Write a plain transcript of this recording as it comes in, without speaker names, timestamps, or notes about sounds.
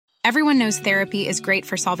Everyone knows therapy is great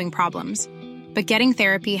for solving problems, but getting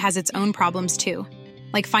therapy has its own problems too,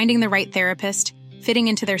 like finding the right therapist, fitting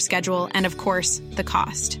into their schedule, and of course, the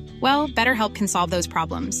cost. Well, BetterHelp can solve those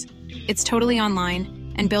problems. It's totally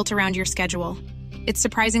online and built around your schedule. It's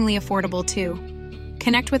surprisingly affordable too.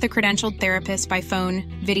 Connect with a credentialed therapist by phone,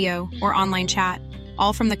 video, or online chat,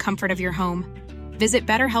 all from the comfort of your home. Visit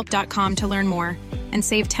BetterHelp.com to learn more and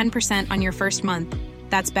save 10% on your first month.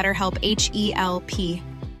 That's BetterHelp, H-E-L-P.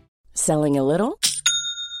 Selling a little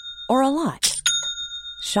or a lot?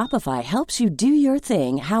 Shopify helps you do your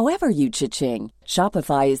thing however you cha-ching.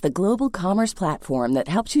 Shopify is the global commerce platform that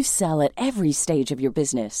helps you sell at every stage of your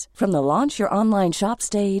business. From the launch your online shop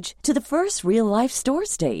stage to the first real-life store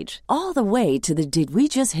stage, all the way to the did we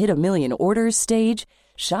just hit a million orders stage.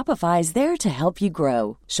 Shopify is there to help you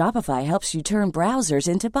grow. Shopify helps you turn browsers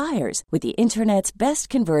into buyers with the internet's best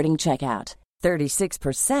converting checkout.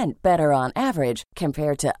 36% better on average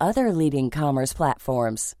compared to other leading commerce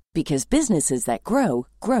platforms. Because businesses that grow,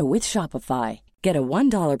 grow with Shopify. Get a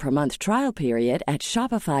 $1 per month trial period at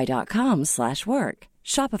shopify.com/work.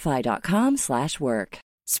 Shopify.com/work.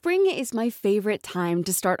 Spring is my favorite time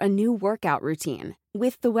to start a new workout routine.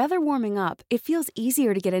 With the weather warming up, it feels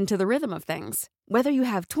easier to get into the rhythm of things. Whether you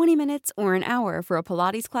have 20 minutes or an hour for a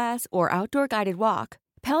Pilates class or outdoor guided walk,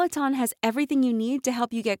 Peloton has everything you need to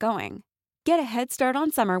help you get going. Get a head start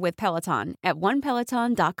on summer with Peloton at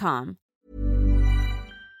onepeloton.com.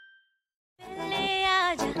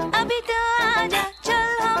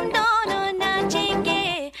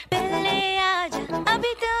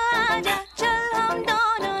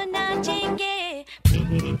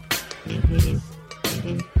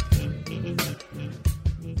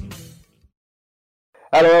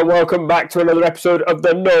 Hello and welcome back to another episode of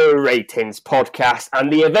the No Ratings podcast.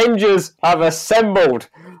 And the Avengers have assembled.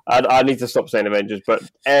 I need to stop saying Avengers, but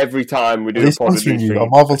every time we do a pod,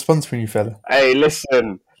 Marvel sponsoring you, fella. Hey,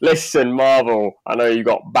 listen, Marvel. I know you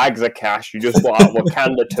got bags of cash. You just bought out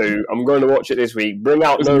Wakanda 2. I'm going to watch it this week. Bring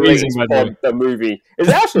out No Ratings pod, the movie. Is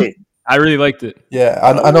it actually? I really liked it. Yeah,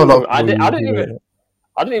 I know a lot of people.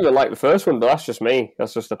 I didn't even like the first one, but that's just me. I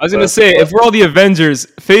was going to say, if we're all the Avengers,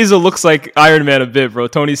 Faysal looks like Iron Man a bit, bro.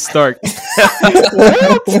 Tony Stark. What?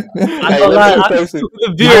 I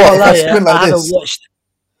haven't watched.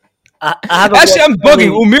 I'm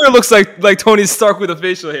bugging. Umir looks like Tony Stark with a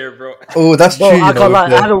facial hair, bro. Oh, that's true. I can't lie.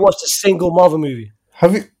 I haven't watched a single Marvel movie.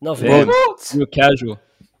 Have you? Nothing. You're casual.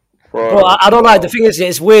 Bro, I don't like. The thing is,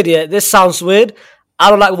 it's weird. Yeah, this sounds weird. I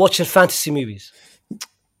don't like watching fantasy movies.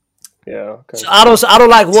 Yeah. Okay. So I don't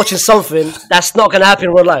like watching something that's not gonna happen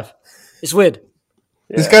in real life. It's weird.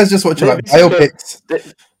 Yeah. This guy's just watching like biopics.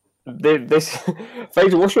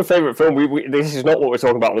 Faisal, what's your favourite film? This is not what we're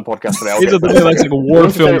talking about on the podcast today. These are the like war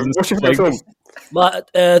films. What's your favourite film? My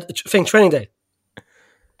Training Day.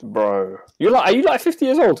 Bro, are you like 50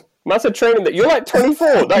 years old? Man said Training Day. You're like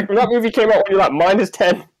 24. that movie came out when you're like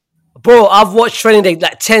 -10. Bro, I've watched Training Day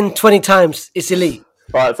like 10, 20 times. It's elite.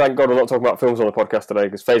 Right, thank God we're not talking about films on the podcast today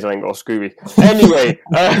because Faisal ain't got a Scooby. Anyway,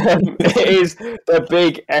 it is the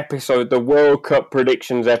big episode, the World Cup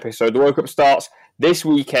predictions episode. The World Cup starts this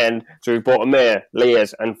weekend, so we've brought Umir,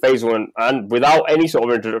 Lyes, and Faisal, and without any sort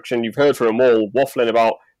of introduction, you've heard from them all waffling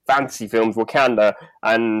about fantasy films, Wakanda,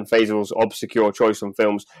 and Faisal's obscure choice on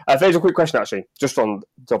films. Faisal, quick question actually, just on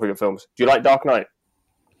the topic of films. Do you like Dark Knight?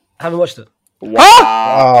 I haven't watched it.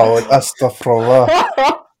 Wow,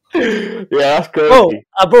 astaghfirullah. Yeah, that's crazy.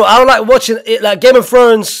 Bro, I don't like watching it like Game of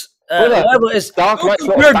Thrones. Whatever it's Dark Knight's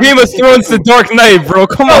not You're Game of Thrones to Dark Knight, bro.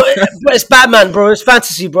 Come on. It's Batman, bro. It's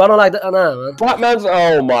fantasy, bro. I don't like that. I know, man. Batman's.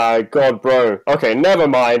 Oh my God, bro. Okay, never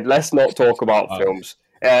mind. Let's not talk about films.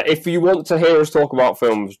 If you want to hear us talk about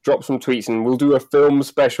films, drop some tweets and we'll do a film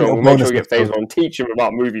special. We'll make sure we get Faisal on, teach him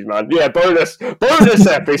about movies, man. Yeah, bonus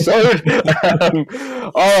episode.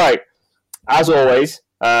 All right. As always.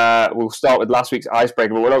 We'll start with last week's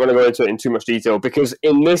icebreaker, but we're not going to go into it in too much detail because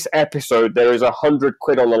in this episode there is 100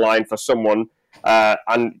 quid on the line for someone.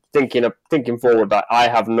 And thinking forward that I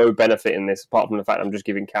have no benefit in this apart from the fact I'm just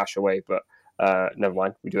giving cash away. But never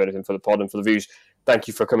mind, we do anything for the pod and for the views. Thank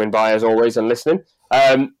you for coming by as always and listening.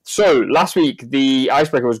 So last week the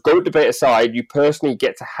icebreaker was GOAT debate aside. You personally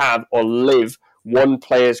get to have or live one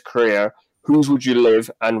player's career. Whose would you live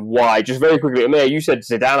and why? Just very quickly, Umir, you said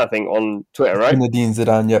Zidane, I think, on Twitter, right? Zinedine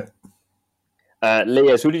Zidane, yep.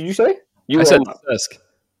 Lyes, who did you say? I said Cesc.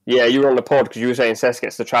 Yeah, you were on the pod because you were saying Cesc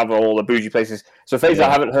gets to travel all the bougie places. So, Faisal, I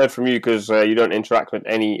haven't heard from you because you don't interact with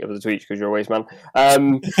any of the tweets because you're a waste man.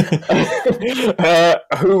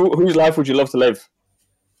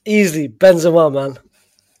 Easily, Benzema, man.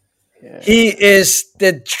 He is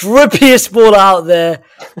the drippiest baller out there.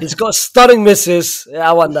 He's got stunning misses. Yeah,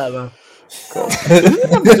 I want that, man.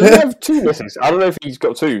 Does he have 2 misses? I don't know if he's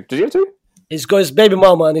got 2. Does he have 2? He's got his baby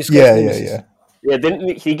mama and he's got Yeah, his yeah, misses. yeah. Yeah,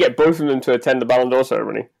 didn't he get both of them to attend the Ballon d'Or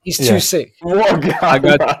ceremony? He's too sick. What a guy. I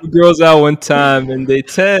got 2 girls out one time and they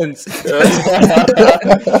tense.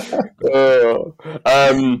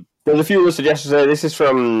 There's a few other suggestions there. This is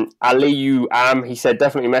from Lyes Umir. He said,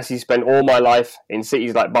 definitely Messi. Spent all my life in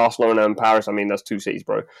cities like Barcelona and Paris. I mean, that's 2 cities,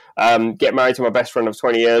 bro. Get married to my best friend of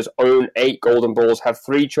 20 years. Own 8 golden balls. Have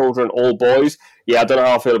 3 children, all boys. Yeah, I don't know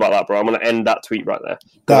how I feel about that, bro. I'm going to end that tweet right there.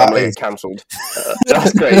 I'm going to get cancelled.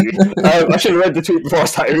 That's crazy. I should have read the tweet before I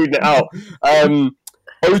started reading it out.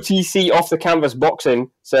 OTC Off the Canvas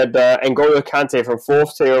Boxing said N'Golo Kante from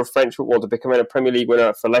 4th tier of French football to becoming a Premier League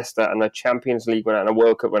winner for Leicester and a Champions League winner and a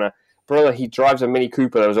World Cup winner. Brother, he drives a Mini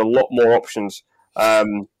Cooper. There was a lot more options.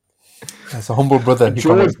 That's a humble brother.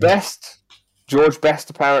 George Best,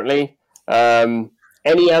 apparently.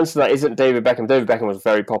 Any answer that isn't David Beckham. David Beckham was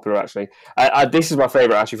very popular, actually. This is my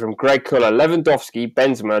favourite, actually, from Greg Culler. Lewandowski,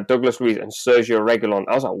 Benzema, Douglas Luiz, and Sergio Reguilon.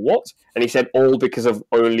 I was like, what? And he said all because of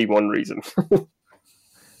only one reason.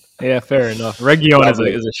 Yeah, fair enough. Region is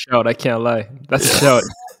a shout. I can't lie. That's a shout.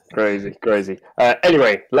 Crazy.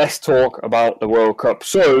 Anyway, let's talk about the World Cup.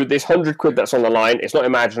 So this £100 that's on the line, it's not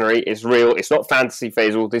imaginary, it's real. It's not fantasy,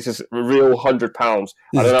 Faysal. This is real £100.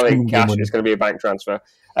 I don't know in cash. It's going to be a bank transfer.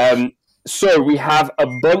 So we have a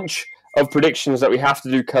bunch of predictions that we have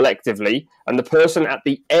to do collectively, and the person at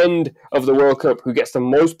the end of the World Cup who gets the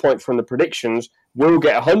most points from the predictions will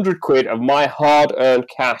get £100 of my hard-earned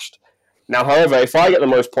cash. Now, however, if I get the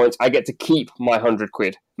most points, I get to keep my £100.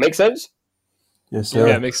 Make sense? Yes, sir.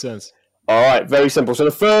 Yeah, it makes sense. All right, very simple. So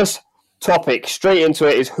the first topic, straight into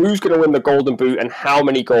it, is who's going to win the Golden Boot and how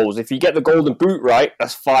many goals. If you get the Golden Boot right,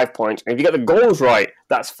 that's 5 points. And if you get the goals right,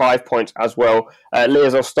 that's 5 points as well.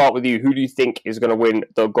 Lyes, I'll start with you. Who do you think is going to win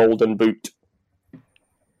the Golden Boot?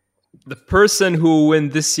 The person who will win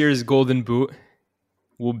this year's Golden Boot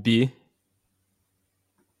will be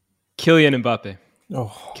Kylian Mbappe.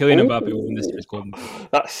 Kylian Mbappe will win this year's Golden Boot.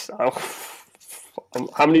 That's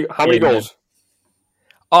how many goals?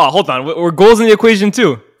 Oh, hold on. We're goals in the equation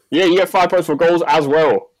too. Yeah, you get 5 points for goals as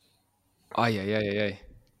well. Oh, yeah.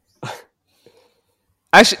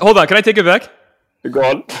 Actually, hold on. Can I take it back? Go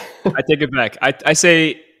on. I take it back. I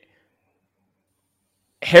say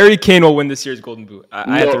Harry Kane will win this year's Golden Boot.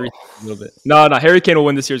 I had to read a little bit. No, Harry Kane will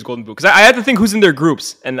win this year's Golden Boot. Because I had to think who's in their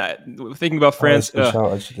groups. And thinking about France,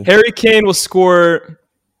 Harry Kane will score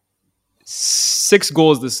 6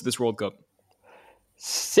 goals this World Cup.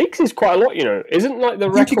 6 is quite a lot, you know. Isn't like the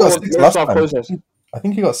record? I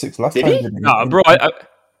think he got 6 last time. Did he? Nah, bro.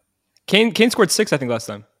 Kane scored 6, I think, last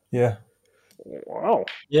time. Yeah. Wow.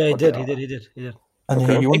 Yeah, he did.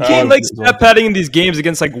 And Kane likes stat padding in these games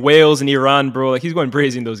against like Wales and Iran, bro. Like he's going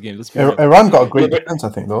crazy in those games. Iran got a great defense, I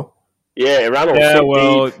think, though. Yeah, Iran.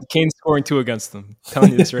 Kane's scoring 2 against them. I'm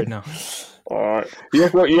telling you this right now. All right.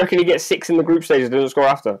 You reckon he gets 6 in the group stage and doesn't score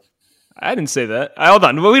after? I didn't say that. Hold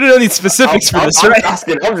on. Well, we don't need specifics for this, right? I'm just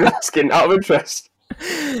asking out of interest.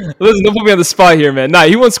 Listen, don't put me on the spot here, man. Nah,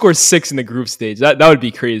 he won't score 6 in the group stage. That would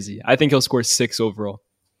be crazy. I think he'll score 6 overall.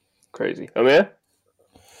 Crazy. Umir?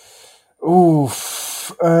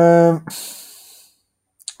 Oof. Do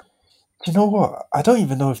you know what? I don't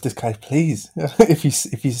even know if this guy plays. if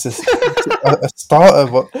he's a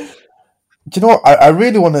starter, but do you know what? I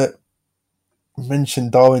really want to mention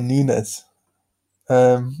Darwin Núñez.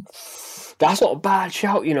 That's not a bad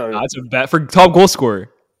shout, you know. That's a bad for top goal scorer.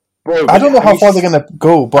 Bro, I don't know how far they're gonna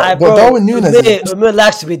go, but Darwin Núñez. Umir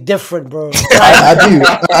likes to be different, bro. I do.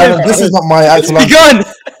 This is not my actual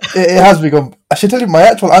answer. It has begun. I should tell you, my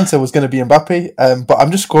actual answer was going to be Mbappe, but I'm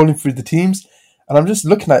just scrolling through the teams, and I'm just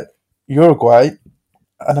looking at Uruguay,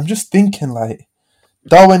 and I'm just thinking like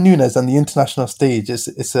Darwin Núñez on the international stage.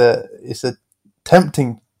 It's a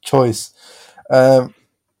tempting choice.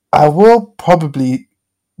 I will probably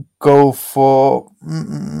go for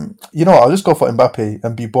I'll just go for Mbappe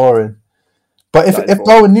and be boring. But if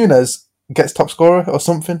Darwin Núñez gets top scorer or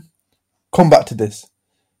something, come back to this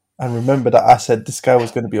and remember that I said this guy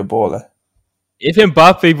was going to be a baller. If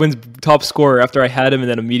Mbappe wins top scorer after I had him and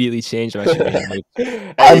then immediately changed him, I should be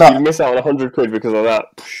you miss out on £100 because of that.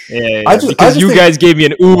 Yeah. Because you guys gave me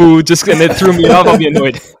an ooh, just and it threw me off. I'll be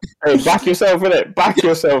annoyed. Hey, back yourself, innit? Back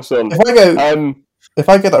yourself, son. If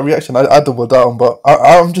I get that reaction, I double down. But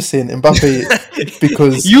I'm just saying Mbappe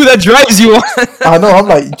because that drives you on. I know. I'm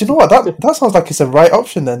like, do you know what? That sounds like it's a right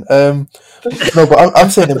option then. No, but I'm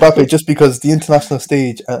saying Mbappe just because the international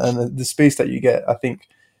stage and the space that you get. I think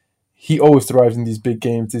he always thrives in these big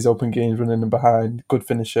games, these open games, running in behind, good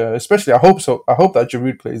finisher. Especially, I hope so. I hope that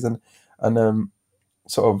Giroud plays and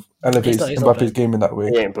sort of elevates Mbappe's game in that way.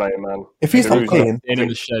 He ain't playing, man. If he's not playing, in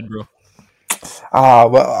the shed, bro.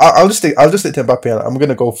 Well, I'll just stick to Mbappe. I'm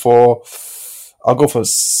gonna go for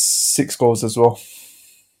 6 goals as well.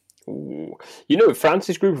 Ooh. You know,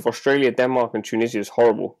 France's group of Australia, Denmark, and Tunisia is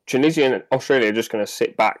horrible. Tunisia and Australia are just going to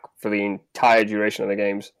sit back for the entire duration of the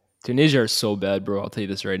games. Tunisia are so bad, bro. I'll tell you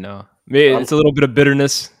this right now. Maybe it's a little bit of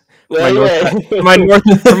bitterness for my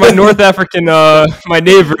North African my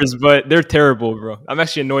neighbors, but they're terrible, bro. I'm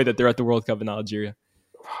actually annoyed that they're at the World Cup in Algeria.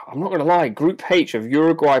 I'm not going to lie. Group H of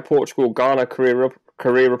Uruguay, Portugal, Ghana,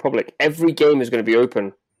 Korea Republic. Every game is going to be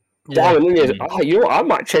open. Yeah. Darwin Nunez. You know what? I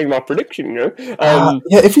might change my prediction. You know.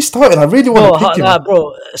 If he's starting, I really want to pick him.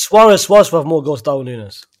 Bro, Suarez will have more goals than Darwin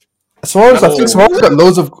Nunez. Suarez, I think Suarez got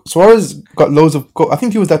loads of goals. I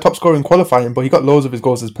think he was their top scorer in qualifying, but he got loads of his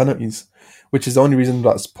goals as penalties, which is the only reason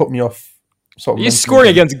that's put me off. He's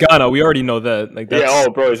scoring against Ghana. We already know that.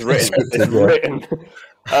 Bro, it's written. It's written.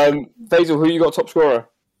 Faysal, who you got top scorer?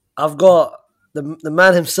 I've got the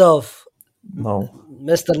man himself. No,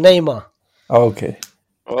 Mr. Neymar. Oh, okay.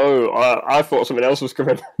 Oh, I thought something else was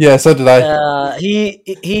coming. Yeah, so did I.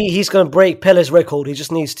 He's going to break Pele's record. He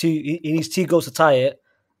just needs 2. He needs 2 goals to tie it,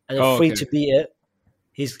 and 3 to beat it.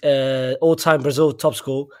 He's all-time Brazil top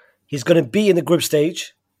scorer. He's going to be in the group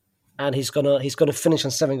stage, and he's gonna finish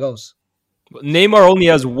on 7 goals. Neymar only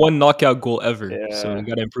has 1 knockout goal ever, so we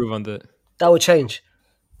got to improve on that. That will change.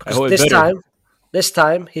 Because this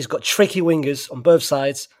time he's got tricky wingers on both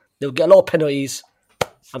sides. They'll get a lot of penalties.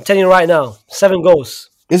 I'm telling you right now, 7 goals.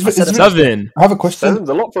 Is 7? I have a question. 7's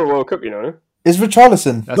a lot for a World Cup, you know. Is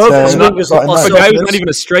Richarlison? A guy who's not even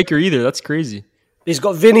a striker either. That's crazy. He's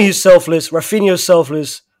got Vinny who's selfless, Rafinha who's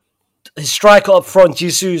selfless, his striker up front,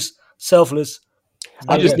 Jesus, selfless.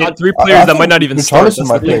 I just need 3 players that might not even start. That's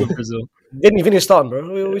the thing with Brazil. Vinny's starting, bro.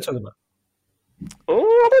 What are we talking about? Oh,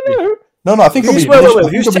 I don't know. No, I think it'll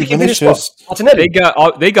be Vinicius.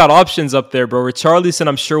 They got options up there, bro. Richarlison,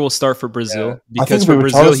 I'm sure will start for Brazil because for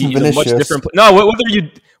Brazil he's a much different. No,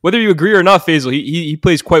 whether you agree or not, Faysal, he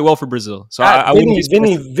plays quite well for Brazil. So Vinny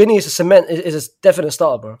is a definite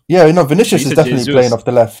starter, bro. Yeah, Vinicius is definitely playing off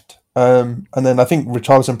the left, and then I think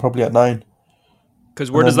Richarlison probably at 9.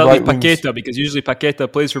 Because where does that leave Paqueta? Because usually Paqueta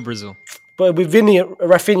plays for Brazil. But with Vinny,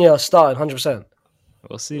 Rafinha starting 100%.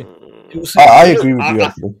 We'll see. I agree with you.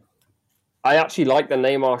 Actually. I actually like the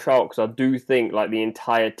Neymar shout because I do think like the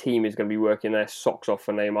entire team is going to be working their socks off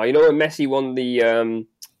for Neymar. You know when Messi won the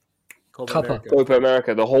Copa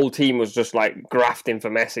America, the whole team was just like grafting for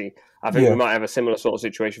Messi. I think we might have a similar sort of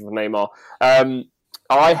situation for Neymar.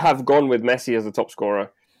 I have gone with Messi as the top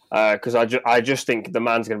scorer because I just think the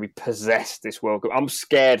man's going to be possessed this World Cup. I'm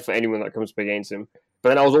scared for anyone that comes up against him. But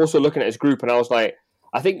then I was also looking at his group and I was like,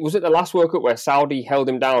 I think, was it the last World Cup where Saudi held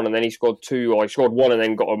him down and then he scored 2 or he scored 1 and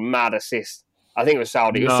then got a mad assist? I think it was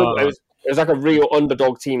Saudi. No. It was like a real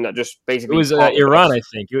underdog team that just basically... It was Iran, I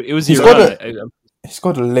think. It was Iran. He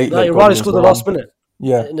scored a late goal. Iran scored the last minute.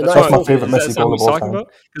 Yeah, that's my favourite Messi goal of all time.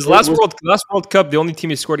 Because last World Cup, the only team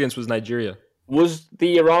he scored against was Nigeria. Was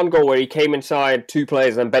the Iran goal where he came inside 2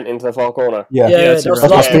 players and then bent into the far corner? Yeah, that's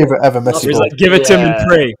my favourite ever Messi goal. He was like, give it to him and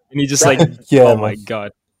pray. And he just oh my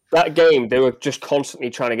God. That game, they were just constantly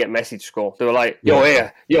trying to get Messi to score. They were like, you're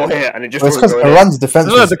here, and it just wasn't going Iran's defense.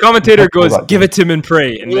 The commentator goes, give it to him and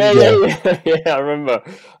pray. And I remember.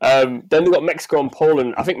 Then they got Mexico and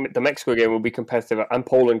Poland. I think the Mexico game will be competitive, and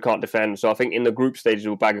Poland can't defend. So I think in the group stage,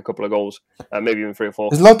 they'll bag a couple of goals, maybe even 3 or 4.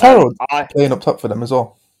 Is Lautaro playing up top for them as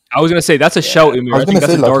well? I was going to say, that's a shout, Umir. I was going to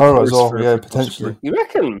say Lautaro as well, potentially. You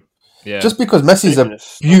reckon? Yeah. Just because Messi's a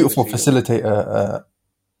beautiful facilitator,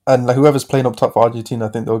 and like whoever's playing up top for Argentina, I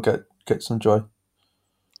think they'll get some joy.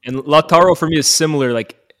 And Lautaro for me is similar.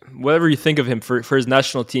 Like whatever you think of him for his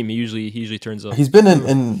national team, he usually turns up. He's been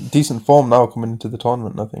in decent form now coming into the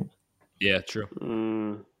tournament, I think. Yeah, true.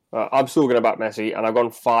 I'm still going to back Messi, and I've gone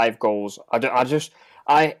 5 goals. The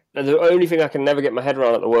only thing I can never get my head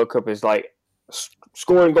around at the World Cup is like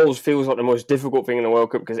scoring goals feels like the most difficult thing in the World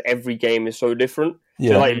Cup because every game is so different.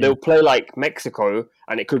 Yeah. So they'll play like Mexico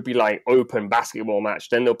and it could be like open basketball match.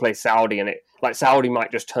 Then they'll play Saudi and Saudi might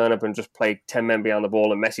just turn up and just play 10 men behind the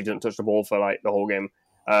ball and Messi doesn't touch the ball for like the whole game.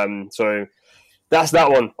 So that's that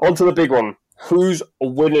one. On to the big one. Who's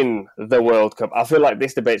winning the World Cup? I feel like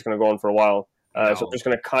this debate's going to go on for a while. So I'm just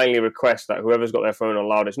going to kindly request that whoever's got their phone on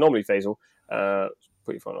loud, it's normally Faysal,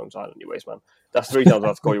 put your phone on silent, you waste man. That's 3 times I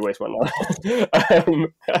have to call you waste man now.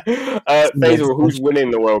 Faysal, who's winning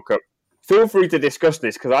the World Cup? Feel free to discuss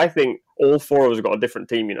this because I think all 4 of us have got a different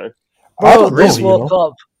team, you know. Bro, this World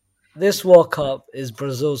Cup, This World Cup is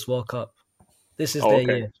Brazil's World Cup. This is their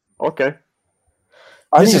year. Okay.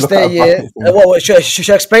 This is their year. Should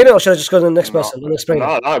I explain it, or should I just go to the next person?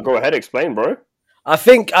 No, go ahead, explain, bro. I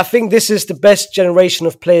think this is the best generation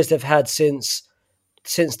of players they've had since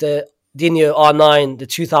the Dinho R9, the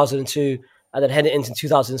 2002, and then heading into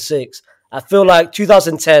 2006. I feel like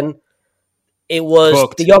 2010, it was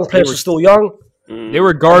cooked. The young players were still young. They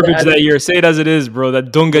were garbage that year. Say it as it is, bro.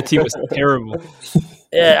 That Dunga team was terrible.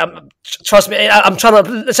 Yeah, trust me. I'm trying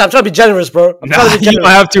to be generous, bro. You don't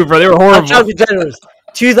have to, bro. They were horrible. I'm trying to be generous.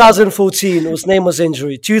 2014, it was Neymar's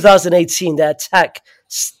injury. 2018, the attack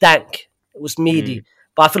stank. It was meaty.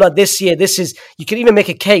 But I feel like this year, you can even make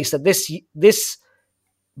a case that this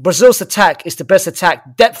Brazil's attack is the best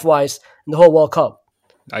attack depth-wise in the whole World Cup.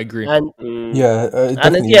 I agree. And I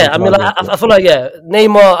feel like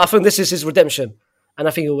Neymar. I think this is his redemption, and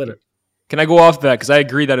I think he'll win it. Can I go off that? Because I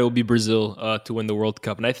agree that it will be Brazil to win the World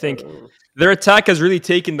Cup. And I think their attack has really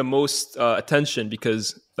taken the most attention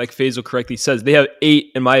because, like Faysal correctly says, they have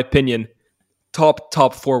 8, in my opinion,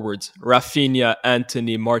 top forwards. Rafinha,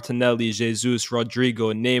 Antony, Martinelli, Jesus,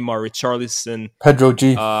 Rodrigo, Neymar, Richarlison. Pedro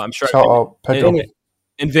G. I'm sure. Shout out Pedro.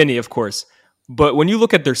 And Vinny, of course. But when you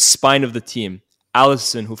look at their spine of the team,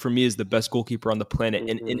 Alisson, who for me is the best goalkeeper on the planet,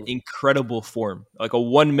 in incredible form, like a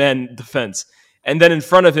one-man defense. And then in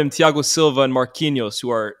front of him, Thiago Silva and Marquinhos, who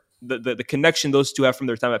are the connection those two have from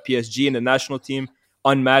their time at PSG and the national team,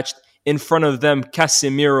 unmatched. In front of them,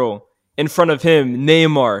 Casemiro. In front of him,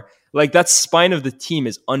 Neymar. Like, that spine of the team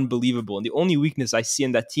is unbelievable. And the only weakness I see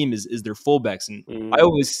in that team is their fullbacks. And I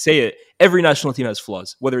always say it, every national team has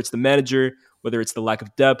flaws. Whether it's the manager, whether it's the lack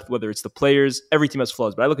of depth, whether it's the players, every team has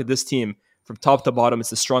flaws. But I look at this team from top to bottom, it's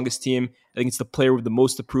the strongest team. I think it's the player with the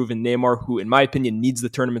most to prove in Neymar, who, in my opinion, needs the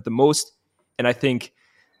tournament the most. And I think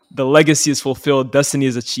the legacy is fulfilled, destiny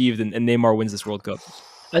is achieved, and Neymar wins this World Cup.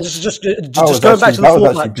 And just going back to the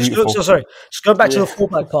fullback. Just going back to the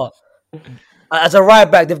fullback part. As a right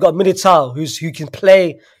back, they've got Militao, who can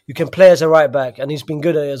play as a right back, and he's been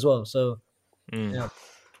good at it as well. So, yeah.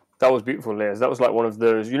 That was beautiful, Lyes. That was like one of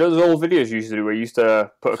those, those old videos you used to do where you used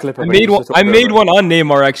to put a clip of I made one on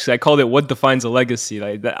Neymar, actually. I called it "What Defines a Legacy."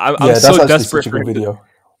 Like I'm so desperate for him.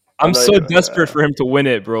 I'm so desperate for him to win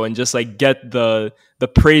it, bro, and just like get the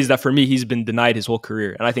praise that for me he's been denied his whole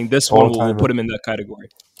career. And I think this one will put him in that category.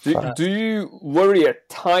 Do you worry a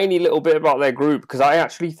tiny little bit about their group? Because I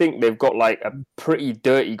actually think they've got like a pretty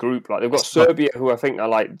dirty group. Like they've got Serbia, who I think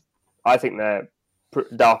they're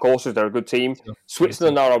dark horses. They're a good team.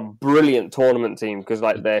 Switzerland are a brilliant tournament team because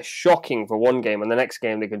like they're shocking for one game, and the next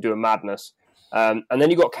game they can do a madness. And then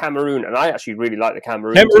you got Cameroon, and I actually really like the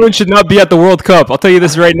Cameroon. Cameroon should not be at the World Cup. I'll tell you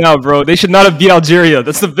this right now, bro. They should not have beat Algeria.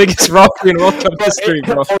 That's the biggest robbery in World Cup history,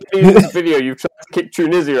 bro. In this video, you've tried to kick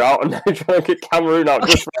Tunisia out, and then you're trying to kick Cameroon out.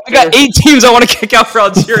 Okay, I got 8 teams I want to kick out for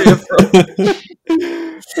Algeria, bro.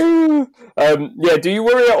 Do you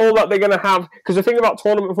worry at all that they're going to have... Because the thing about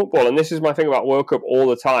tournament football, and this is my thing about World Cup all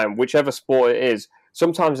the time, whichever sport it is,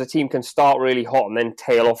 sometimes a team can start really hot and then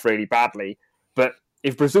tail off really badly. But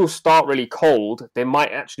if Brazil start really cold, they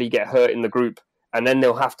might actually get hurt in the group, and then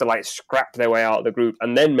they'll have to like scrap their way out of the group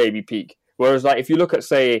and then maybe peak. Whereas like if you look at,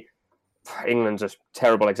 say, England's a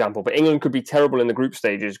terrible example, but England could be terrible in the group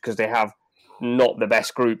stages because they have not the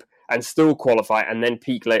best group and still qualify and then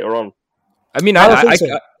peak later on. I mean, I was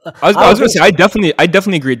going to say, I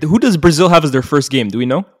definitely agree. Who does Brazil have as their first game? Do we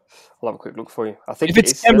know? I'll have a quick look for you. I think if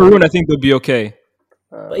it's Cameroon, I think they'll be okay.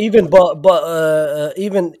 Even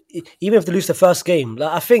if they lose the first game,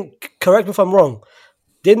 like, I think, correct me if I'm wrong,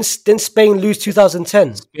 didn't Spain lose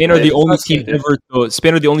 2010? Spain are the only team ever.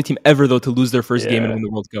 Spain are the only team ever though to lose their first game and win the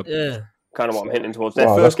World Cup. Yeah, kind of what I'm hinting towards. Their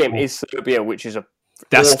first game is Serbia, which is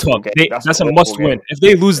that's tough. That's a must win. If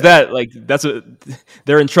they lose that, like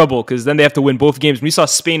they're in trouble because then they have to win both games. When we saw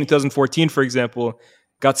Spain in 2014, for example,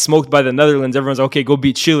 got smoked by the Netherlands, everyone's like, okay, go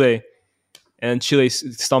beat Chile. And Chile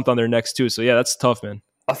stomped on their necks too. So yeah, that's tough, man.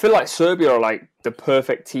 I feel like Serbia are like the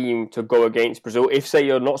perfect team to go against Brazil. If, say,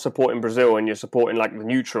 you're not supporting Brazil and you're supporting like the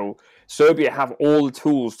neutral, Serbia have all the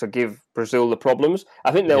tools to give Brazil the problems.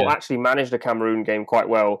 I think they'll actually manage the Cameroon game quite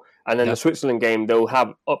well. And then the Switzerland game, they'll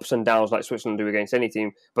have ups and downs like Switzerland do against any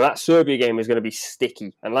team. But that Serbia game is going to be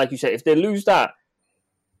sticky. And like you said, if they lose that,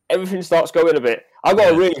 everything starts going a bit. I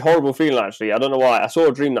got a really horrible feeling, actually. I don't know why. I saw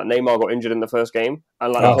a dream that Neymar got injured in the first game,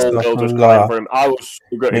 and like the whole world was crying for him. I was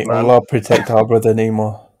so gutted, man. Allah protect our brother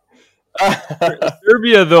Neymar.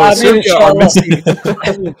 Serbia, though, I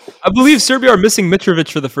believe Serbia are missing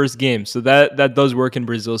Mitrovic for the first game, so that does work in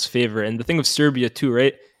Brazil's favor. And the thing with Serbia too,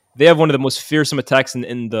 right? they have one of the most fearsome attacks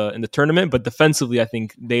in the tournament. But defensively, I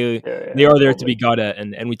think they are there to be got at.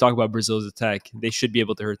 And we talk about Brazil's attack; they should be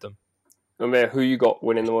able to hurt them. Umir, who you got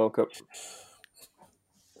winning the World Cup?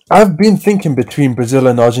 I've been thinking between Brazil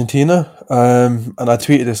and Argentina, and I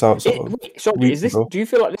tweeted this out. Do you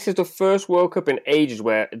feel like this is the first World Cup in ages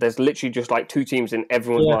where there's literally just like two teams in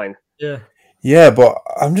everyone's mind? Yeah, but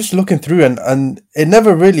I'm just looking through, and it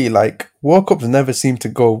never really, like, World Cups never seem to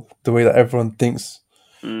go the way that everyone thinks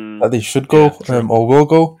that they should go or will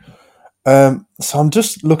go. So I'm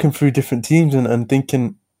just looking through different teams and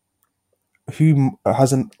thinking who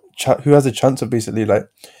has a chance of basically like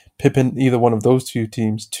pipping either one of those two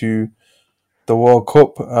teams to the World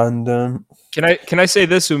Cup. And can I say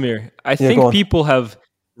this, Umir? I think people have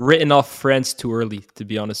written off France too early, to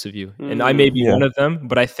be honest with you. And I may be one of them,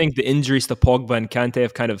 but I think the injuries to Pogba and Kante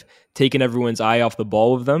have kind of taken everyone's eye off the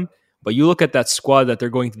ball with them. But you look at that squad that they're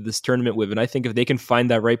going to this tournament with, and I think if they can find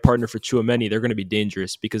that right partner for Tchouaméni, they're going to be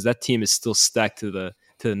dangerous because that team is still stacked to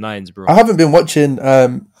the nines, bro. I haven't been watching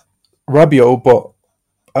Rabiot, but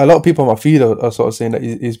a lot of people on my feed are sort of saying that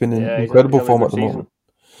he's been in incredible form at the moment.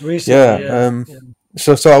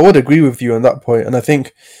 So I would agree with you on that point, and I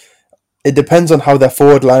think it depends on how their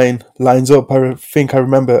forward line lines up. I think I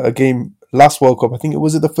remember a game last World Cup, I think it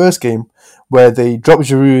was the first game, where they dropped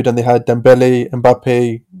Giroud and they had Dembele,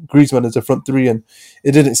 Mbappe, Griezmann as a front three, and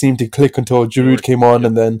it didn't seem to click until Giroud came on,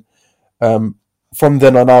 and then from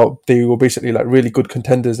then on out, they were basically like really good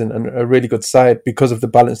contenders and a really good side because of the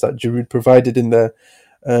balance that Giroud provided in there.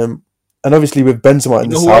 And obviously with Benzema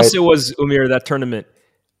in the side. Who else it was, Umir, that tournament?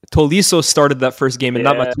 Tolisso started that first game and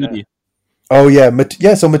not Matuidi. Oh, yeah.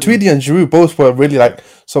 So Matuidi and Giroud both were really like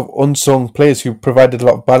sort of unsung players who provided a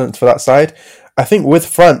lot of balance for that side. I think with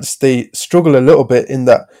France, they struggle a little bit in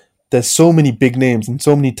that there's so many big names and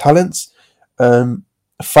so many talents.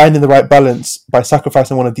 Finding the right balance by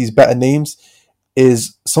sacrificing one of these better names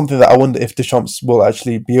is something that I wonder if Deschamps will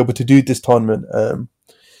actually be able to do this tournament.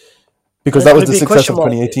 Because that was the success of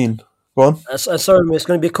 2018. Go on. Sorry, it's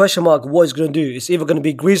going to be a question mark what he's going to do. It's either going to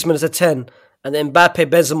be Griezmann as a 10 and then Mbappe,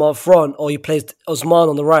 Benzema up front, or he plays Osman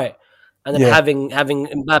on the right and then having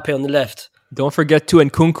Mbappe on the left. Don't forget too,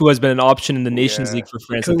 and Nkunku has been an option in the Nations League for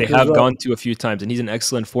France that they have gone to a few times, and he's in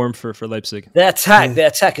excellent form for Leipzig. Their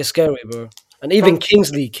attack is scary, bro. And even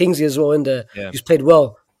Kingsley as well in there, who's played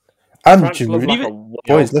well. And Giroud.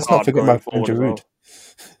 Boys, let's not forget Mbappe and Giroud.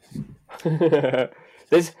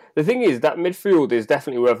 The thing is, that midfield is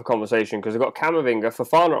definitely worth a conversation because they've got Camavinga.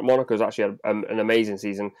 Fofana at Monaco has actually had an amazing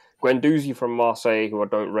season. Guendouzi from Marseille, who I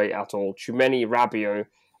don't rate at all. Tchouaméni, Rabiot,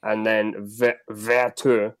 and then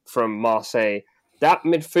Vertu from Marseille. That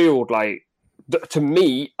midfield, like, to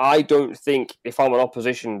me, I don't think if I'm an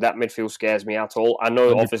opposition, that midfield scares me at all. I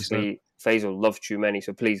know, 100%. Obviously, Faysal loves Tchouaméni,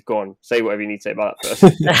 so please go on. Say whatever you need to say about that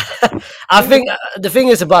first. I think the thing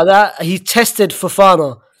is about that, he tested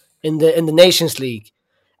Fofana in the Nations League.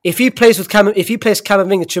 If he plays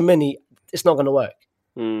Camavinga Tchouaméni, it's not going to work.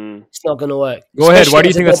 It's not going to work. Go ahead. Why do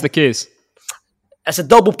you think that's the case? As a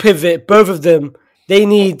double pivot, both of them, they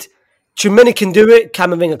need... Tchouaméni can do it,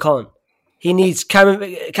 Camavinga can't. He needs...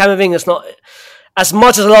 Camavinga's not... As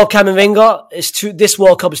much as I love Camavinga, this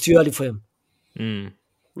World Cup is too early for him. And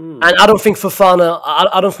I don't think Fofana...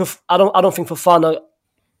 I don't think Fofana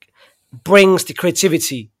brings the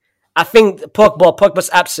creativity. I think Pogba's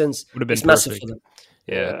absence is massive for them.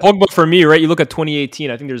 Yeah. Pogba, for me, right, you look at 2018,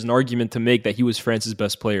 I think there's an argument to make that he was France's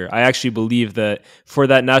best player. I actually believe that for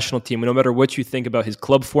that national team, no matter what you think about his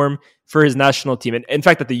club form, for his national team, and in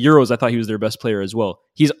fact, at the Euros, I thought he was their best player as well.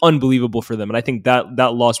 He's unbelievable for them, and I think that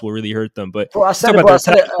loss will really hurt them. But I said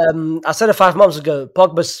it 5 months ago.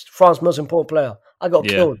 Pogba's France's most important player. I got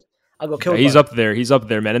killed. Yeah, he's up there. He's up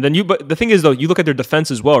there, man. And then but the thing is, though, you look at their defense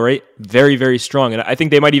as well, right? Very, very strong. And I think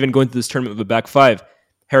they might even go into this tournament with a back five.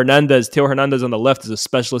 Theo Hernandez on the left is a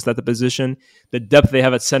specialist at the position. The depth they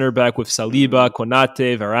have at center back with Saliba,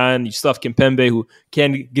 Konate, Varane. You still have Kimpembe, who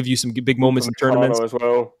can give you some big moments in tournaments as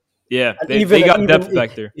well. Yeah, they got depth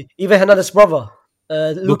back there. Even Hernandez's brother,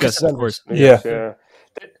 Lucas, of course. Yeah.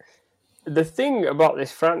 The thing about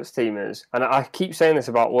this France team is, and I keep saying this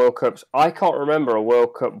about World Cups, I can't remember a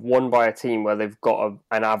World Cup won by a team where they've got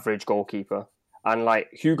an average goalkeeper. And like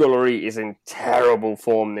Hugo Lloris is in terrible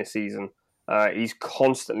form this season. He's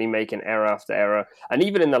constantly making error after error. And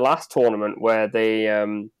even in the last tournament where they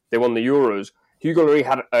won the Euros, Hugo Lloris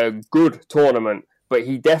had a good tournament, but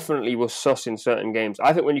he definitely was sus in certain games.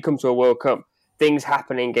 I think when you come to a World Cup, things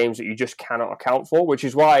happen in games that you just cannot account for, which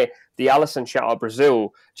is why the Alisson shout out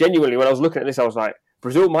Brazil, genuinely, when I was looking at this, I was like,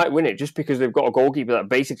 Brazil might win it just because they've got a goalkeeper that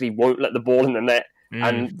basically won't let the ball in the net,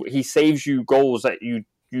 and he saves you goals that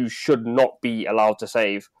you should not be allowed to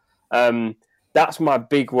save. That's my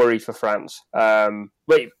big worry for France.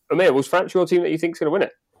 Wait, Umir, was France your team that you think is going to win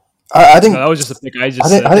it? I think that was just a pick. I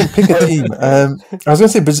didn't pick a team. I was going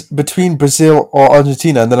to say between Brazil or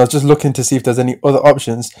Argentina, and then I was just looking to see if there's any other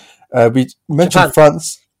options. We mentioned Japan.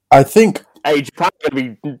 France. I think. Hey, Japan's going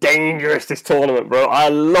to be dangerous this tournament, bro. I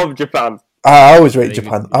love Japan. I always rate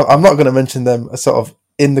Japan. I'm not going to mention them sort of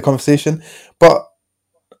in the conversation, but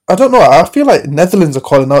I don't know. I feel like Netherlands are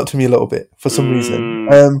calling out to me a little bit for some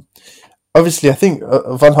reason. Obviously, I think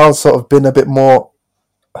Van Gaal's sort of been a bit more.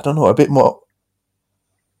 I don't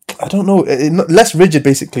know, less rigid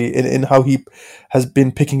basically in how he has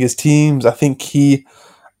been picking his teams. I think he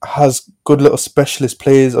has good little specialist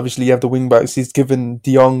players. Obviously, you have the wing backs. He's given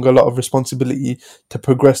De Jong a lot of responsibility to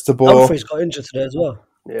progress the ball. Humphries got injured today as well.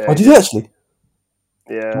 Yeah, did he actually?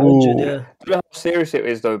 Yeah. Injured, yeah. I don't know how serious it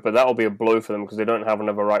is though, but that'll be a blow for them because they don't have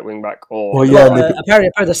another right wing back.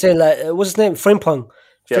 Apparently they're saying what's his name? Frimpong.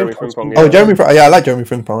 Jeremy Frimpong. Oh, Jeremy Frimpong. Yeah, I like Jeremy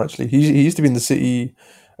Frimpong actually. He used to be in the City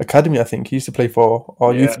Academy, I think. He used to play for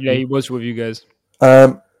our youth. Yeah, he was with you guys.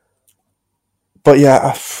 But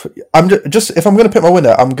yeah, I'm just if I'm going to pick my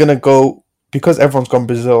winner, I'm going to go because everyone's gone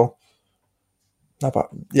Brazil.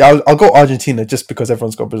 I'll go Argentina just because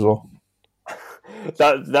everyone's gone Brazil.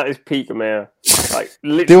 That is peak Umir. Like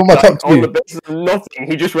they were my top two. On the basis of nothing,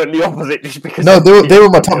 he just went the opposite just because. No, they were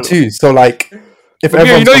my top two. So like, if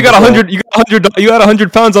you got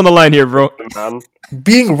 100 pounds on the line here, bro. Man.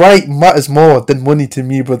 Being right matters more than money to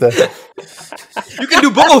me, brother. You can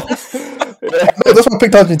do both. No, that's why I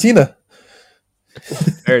picked Argentina.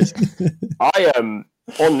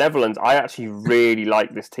 On Netherlands, I actually really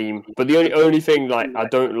like this team, but the only thing like I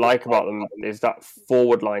don't like about them is that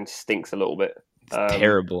forward line stinks a little bit.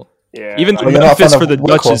 Terrible. Yeah, even Memphis for the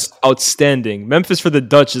Dutch is outstanding. Memphis for the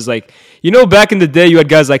Dutch is like, back in the day you had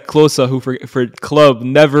guys like Klose who for club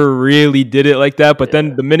never really did it like that, but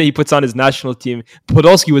then the minute he puts on his national team,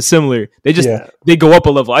 Podolski was similar. They go up a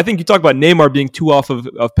level. I think you talk about Neymar being 2 off of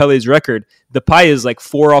Pele's record. Depay is like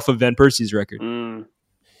 4 off of Van Persie's record.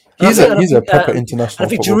 He's a proper international. I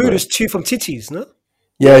think Giroud is 2 from Titi's, no?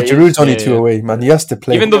 Yeah, Giroud's only 2 away, man. He has to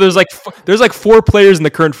play. Even though there's like 4 players in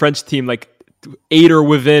the current French team, like 8 are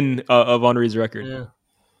within of Henry's record. Yeah.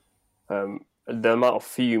 The amount of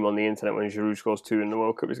fume on the internet when Giroud scores 2 in the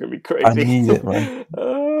World Cup is going to be crazy. I need it, man.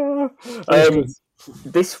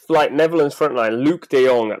 This Netherlands front line, Luc De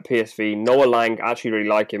Jong at PSV, Noah Lang, actually really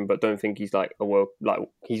like him, but don't think he's like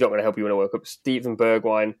he's not going to help you win a World Cup. Steven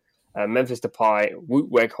Bergwijn, Memphis Depay,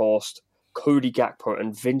 Wout Weghorst, Cody Gakpo,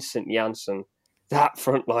 and Vincent Janssen. That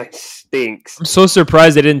front line stinks. I'm so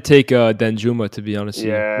surprised they didn't take Danjuma, to be honest.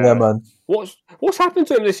 Yeah, man. What's happened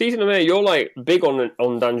to him this season, Umir? You're like big on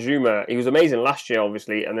Danjuma. He was amazing last year,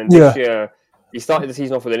 obviously, and then this year he started the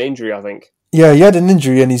season off with an injury, I think. Yeah, he had an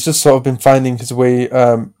injury, and he's just sort of been finding his way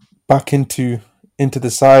back into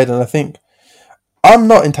the side. And I think I'm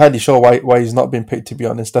not entirely sure why he's not been picked. To be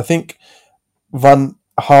honest, I think Van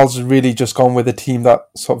Gaal's really just gone with a team that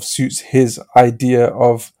sort of suits his idea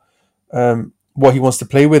of what he wants to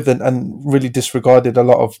play with, and really disregarded a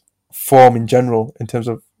lot of form in general in terms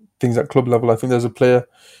of things at club level. I think there's a player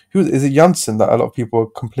is it Janssen that a lot of people are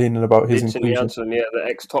complaining about his inclusion. Janssen, the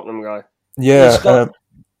ex-Tottenham guy. Yeah.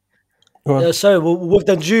 So with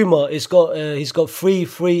Danjuma, he's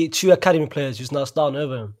got 2 academy players who's now starting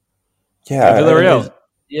over him. Yeah, Villarreal.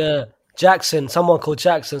 Yeah, Jackson, someone called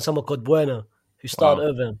Jackson, someone called Bueno, who started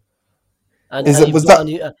over him. And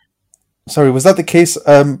was that the case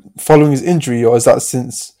following his injury, or is that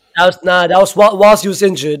since? That was whilst he was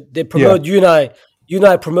injured. They promoted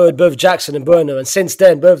Unai promoted both Jackson and Bueno, and since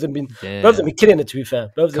then both of them been killing it. To be fair,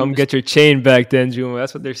 get your chain back, then, Juma.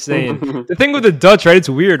 That's what they're saying. The thing with the Dutch, right? It's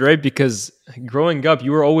weird, right? Because growing up,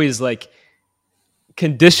 you were always like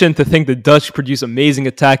conditioned to think the Dutch produce amazing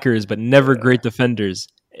attackers, but never great defenders.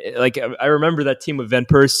 Like I remember that team with Van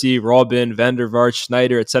Persie, Robin, Van der Vaart,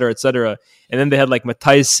 Schneider, etc., and then they had like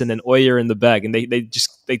Matthijssen and Oyer in the back, and they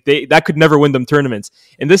that could never win them tournaments.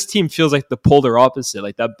 And this team feels like the polar opposite.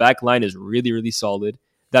 Like that back line is really, really solid.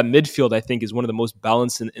 That midfield, I think, is one of the most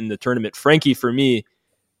balanced in the tournament. Frankie, for me,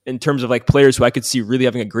 in terms of like players who I could see really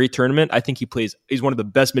having a great tournament, I think he's one of the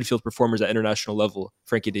best midfield performers at international level,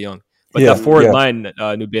 Frankie de Jong. But that forward line,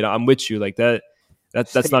 Nubeta, I'm with you. Like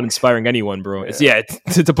that's not inspiring anyone, bro.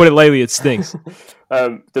 To put it lightly, it stinks.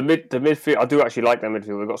 The midfield, I do actually like their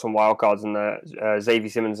midfield. They've got some wild cards in there. Xavi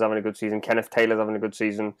Simons is having a good season. Kenneth Taylor's having a good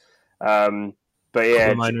season. But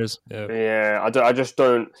yeah, minors. I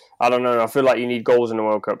don't know. I feel like you need goals in the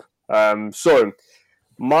World Cup. So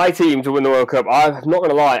my team to win the World Cup, I'm not going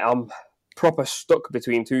to lie, I'm proper stuck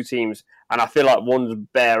between 2 teams, and I feel like one's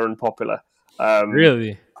bare and popular.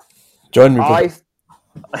 Really? Join me.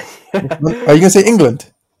 Are you gonna say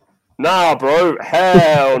England? Nah, bro.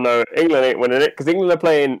 Hell no. England ain't winning it because England are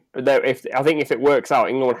playing. I think if it works out,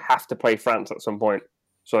 England would have to play France at some point,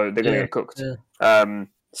 so they're gonna get cooked.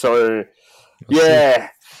 Yeah.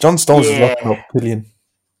 John Stones is locking up Killian.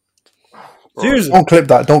 Seriously, don't clip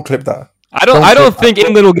that. I don't think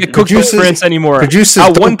England will get cooked by France anymore.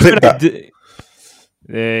 Producers, don't clip that.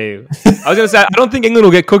 Hey, I was gonna say I don't think England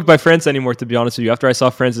will get cooked by France anymore. To be honest with you, after I saw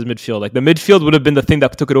France's midfield, like the midfield would have been the thing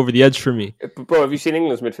that took it over the edge for me. Bro, have you seen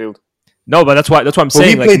England's midfield? No, but that's what I'm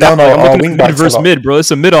saying. We play down our wing backs versus mid, bro. This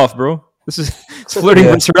is a mid off, bro. This is flirting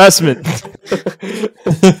versus harassment.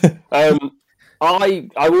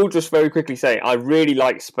 I will just very quickly say I really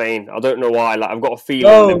like Spain. I don't know why. Like I've got a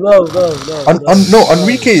feeling. No,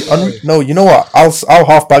 Enrique. No, you know what? I'll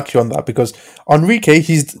half back you on that because Enrique,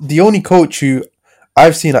 he's the only coach who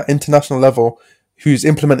I've seen at international level who's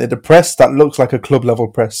implemented a press that looks like a club level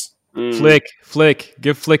press. Flick.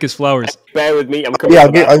 Give Flick his flowers. Bear with me. I'm coming.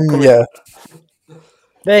 Yeah.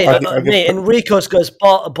 Mate, Enrico's got his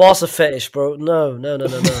Barca fetish, bro. No. No,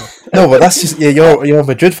 but that's just you're a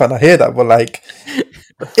Madrid fan. I hear that, but like,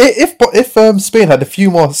 if Spain had a few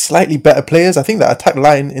more slightly better players, I think that attack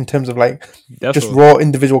line in terms of like just raw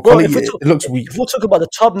individual quality, it looks weak. If we're talking about the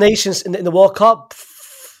top nations in the World Cup,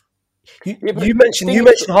 you mentioned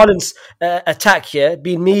Holland's attack here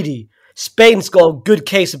being meaty. Spain's got a good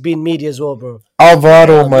case of being meaty as well, bro.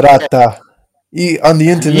 Alvaro Morata. On the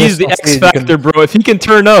internet, he's the X factor, bro. If he can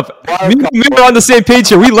turn up, we're on the same page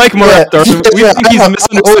here. We like Morata. We think he's a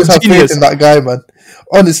misunderstood genius. In that guy, man.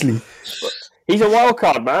 Honestly, he's a wild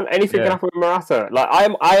card, man. Anything can happen with Morata. Like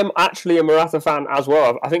I am actually a Morata fan as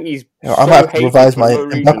well. I think he's. I might have to revise my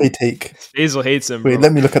Mbappe take. Faysal hates him. Bro. Wait,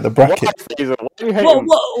 let me look at the bracket.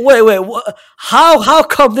 Wait. How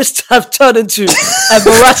come this have turned into a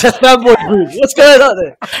Morata fanboy group? What's going on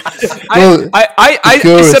there? I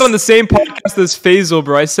said on the same podcast as Faysal,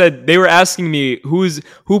 bro. I said they were asking me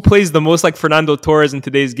who plays the most like Fernando Torres in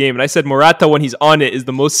today's game, and I said Morata when he's on it is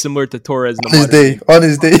the most similar to Torres. On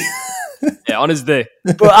his day. Yeah, on his day.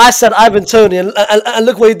 Bro, I said Ivan Toney, and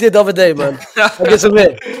look what he did the other day, man. Against him.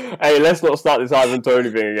 Hey, let's not start this Ivan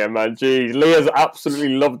Toney thing again, man. Jeez, Lyes absolutely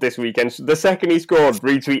loved this weekend. The second he scored,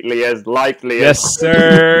 retweet Lyes, like Lyes. Yes,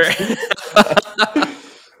 sir.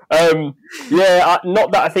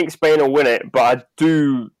 Not that I think Spain will win it, but I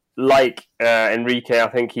do like Enrique. I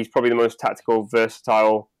think he's probably the most tactically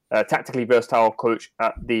versatile coach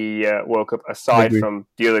at the World Cup, aside from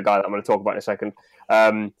the other guy that I'm going to talk about in a second.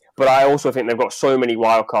 But I also think they've got so many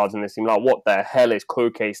wild cards in this team. Like, what the hell is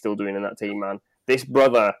Koke still doing in that team, man? This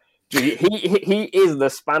brother, he is the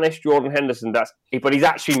Spanish Jordan Henderson. But he's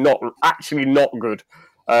actually not good.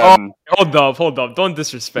 Hold up! Don't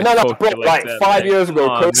disrespect. No, bro, like 5 years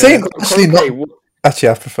ago, actually,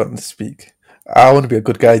 I prefer him to speak. I want to be a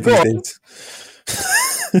good guy these days.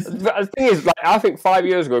 The thing is, like, I think 5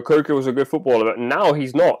 years ago, Koke was a good footballer, but now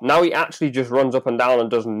he's not. Now he actually just runs up and down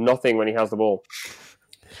and does nothing when he has the ball.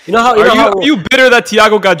 Are you bitter that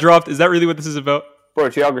Thiago got dropped? Is that really what this is about? Bro,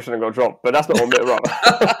 Thiago shouldn't have got dropped, but that's not what I'm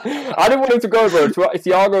I didn't want him to go, bro.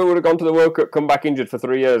 Thiago would have gone to the World Cup, come back injured for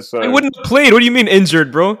 3 years. So. He wouldn't have played. What do you mean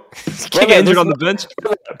injured, bro? He can't get injured on the bench.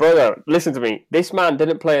 Brother, listen to me. This man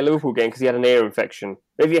didn't play a Liverpool game because he had an ear infection.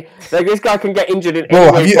 This guy can get injured in any way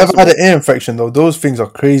have you ever had an ear infection, though? Those things are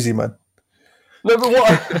crazy, man. No, but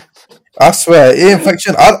what? I swear, ear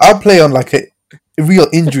infection, I'll play on like a real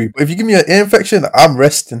injury. But if you give me an ear infection, I'm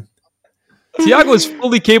resting. Thiago is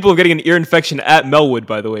fully capable of getting an ear infection at Melwood,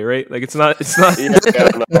 by the way, right? Like it's not.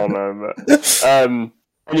 No. But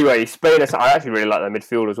anyway, Spain. I actually really like their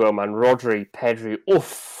midfield as well, man. Rodri, Pedri.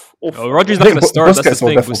 Oof. Rodri's not going to start. That's the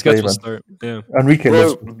thing. Busquets will start. Yeah. Enrique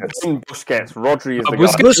Busquets. Rodri is the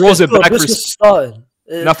Busquets rolls it back for.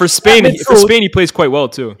 Now for Spain, he plays quite well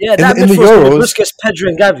too. Yeah, that in the Euros, Busquets, Pedri,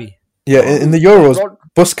 and Gavi. Yeah, in the Euros,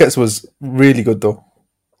 Busquets was really good though.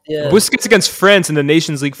 Yeah. Busquets against France in the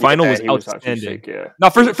Nations League final was outstanding. Sick, Now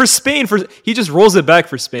for Spain, he just rolls it back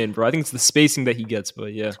for Spain, bro. I think it's the spacing that he gets,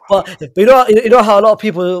 but yeah. But you know how a lot of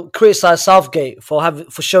people criticize Southgate for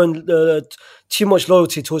showing too much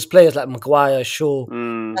loyalty to his players like Maguire, Shaw.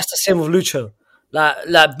 That's the same with Lucho.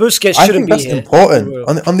 Like Busquets shouldn't be here. That's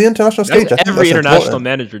important on the international stage. Every international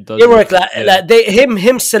manager does.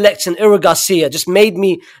 Him selecting Uri Garcia just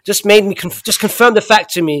confirmed the fact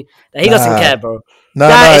to me that he doesn't care, bro.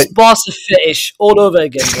 That is Barca fetish all over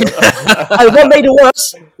again, bro. And what made it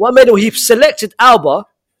worse? He selected Alba,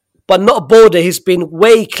 but not Bode. He's been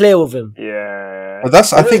way clear with him. Yeah. Well, I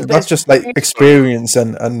think that's just like experience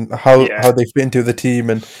and how they fit into the team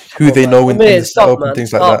and who they know in the setup and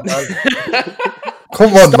things like that.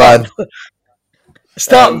 Come on, man.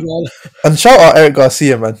 Stop, man. And shout out Eric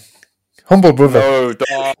Garcia, man. Humble brother. No,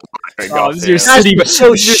 don't. This is your city, but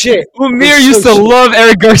so shit. Umir used to love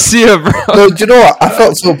Eric Garcia, bro. No, do you know what? I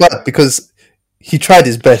felt so bad because he tried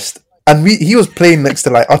his best. And he was playing next to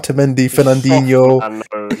like Otamendi, Fernandinho. I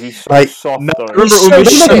know, he's so like, soft. No, though. remember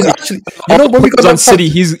Umir? Actually, when we got on City,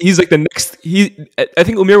 he's like the next. I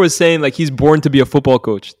think Umir was saying like he's born to be a football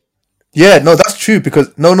coach. Yeah, no, that's true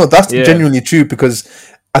because that's genuinely true because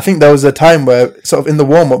I think there was a time where sort of in the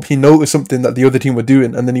warm up he noticed something that the other team were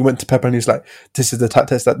doing, and then he went to Pep and he's like, "This is the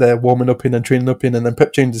tactics that they're warming up in and training up in," and then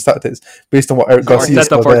Pep changed his tactics based on what Eric Garcia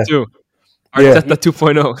said there. Arteta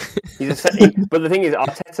 2.0. But the thing is,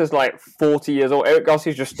 Arteta's like 40 years old. Eric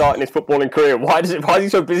Garcia's just starting his footballing career. Why is he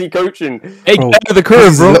so busy coaching? Hey, get out of the curve,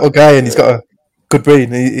 he's bro. a little guy and he's got a good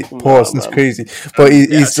brain. Pause. That's crazy. But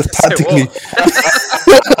he's just tactically.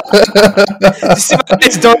 See my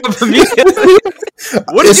face dark up immediately.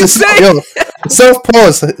 What did you say? Self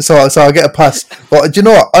pause, so I'll get a pass. But do you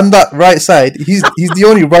know what? On that right side, he's the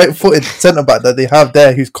only right-footed centre back that they have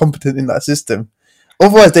there who's competent in that system.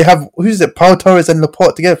 Otherwise, they have Pau Torres and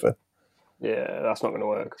Laporte together. Yeah, that's not going to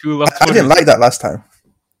work. I didn't like that last time.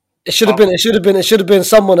 It should have been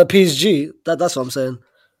someone at PSG. That's what I'm saying.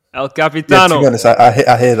 El Capitano. Yeah, to be honest,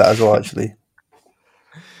 I hear that as well. Actually.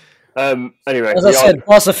 Anyway, as I said,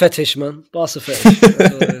 Barca fetish, man. Barca fetish.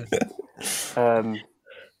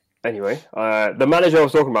 Anyway, the manager I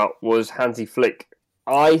was talking about was Hansi Flick.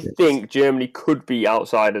 I think Germany could be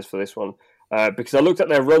outsiders for this one. Because I looked at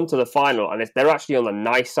their run to the final, and they're actually on the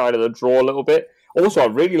nice side of the draw a little bit. Also, I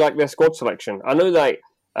really like their squad selection. I know that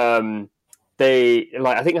I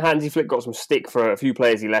think Hansi Flick got some stick for a few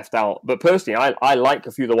players he left out, but personally, I like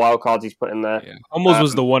a few of the wild cards he's put in there. Yeah. Hummels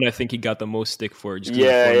was the one I think he got the most stick for. But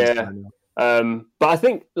I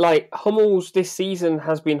think like Hummels this season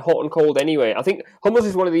has been hot and cold anyway. I think Hummels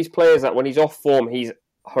is one of these players that when he's off form, he's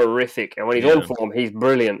horrific, and when he's on form, he's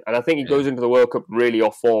brilliant. And I think he goes into the World Cup really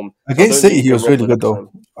off form. Against City, he was really good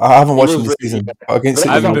though. I haven't watched him this season. Against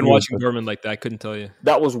City, I haven't been watching Dortmund like that. I couldn't tell you.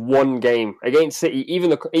 That was one game against City.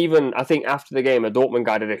 Even I think after the game, a Dortmund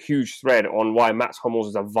guy did a huge thread on why Mats Hummels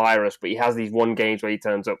is a virus, but he has these one games where he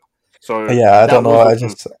turns up. So yeah, I don't know.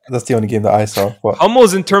 That's the only game that I saw. But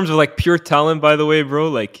Hummels, in terms of like pure talent, by the way, bro,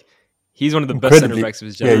 like he's one of the best center backs of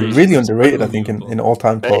his generation. Yeah, really underrated. I think in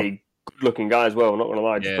all-time talk. Good-looking guy as well. Not gonna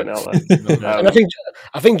lie, just putting out there. And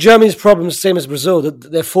I think Germany's problem is the same as Brazil.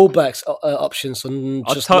 Their fullbacks options.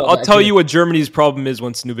 I'll tell you what Germany's problem is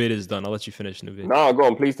once Nubeda is done. I'll let you finish, Nubeda. No, go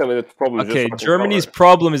on. Please tell me the problem. Okay, Germany's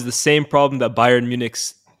problem is the same problem that Bayern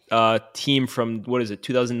Munich's team from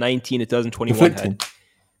 2019 to 2021 had.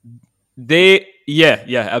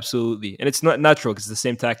 Absolutely, and it's not natural because it's the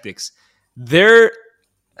same tactics. They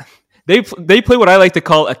play what I like to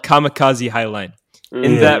call a kamikaze high line.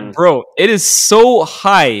 In that, bro, it is so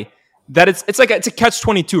high that it's a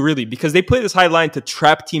catch-22 really, because they play this high line to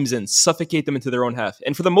trap teams in, suffocate them into their own half,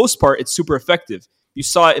 and for the most part, it's super effective. You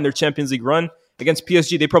saw it in their Champions League run against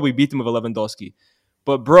PSG. They probably beat them with Lewandowski,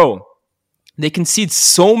 but bro, they concede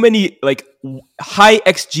so many like high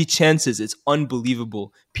XG chances. It's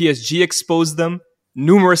unbelievable. PSG exposed them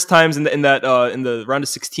numerous times in the round of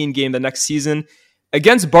 16 game the next season.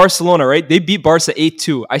 Against Barcelona, right? They beat Barca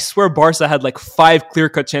 8-2. I swear Barca had like 5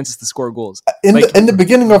 clear-cut chances to score goals. In the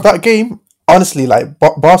beginning of that game, honestly, like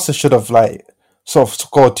Barca should have like sort of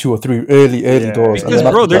scored 2 or 3 early doors. Because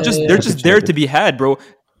bro, they're just there to be had, bro.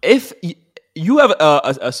 If you have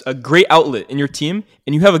a great outlet in your team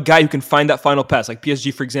and you have a guy who can find that final pass, like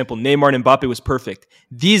PSG, for example, Neymar and Mbappe was perfect.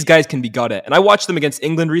 These guys can be got at. And I watched them against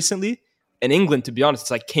England recently. And England, to be honest,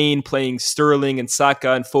 it's like Kane playing Sterling and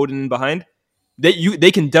Saka and Foden in behind.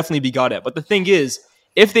 They can definitely be got at. But the thing is,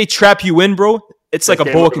 if they trap you in, bro, it's like a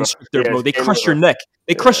boa constrictor, bro. They crush your neck.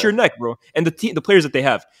 They crush your neck, bro. And the players that they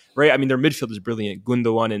have, right? I mean, their midfield is brilliant.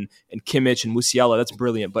 Gundogan and Kimmich and Musiala, that's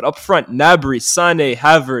brilliant. But up front, Gnabry, Sané,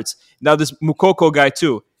 Havertz, now this Moukoko guy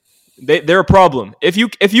too. They're a problem. If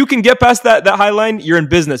you can get past that high line, you're in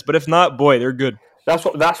business. But if not, boy, they're good.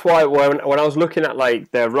 That's why when I was looking at like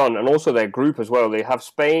their run and also their group as well, they have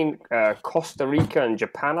Spain, Costa Rica, and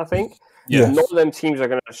Japan, I think. Yeah. None of them teams are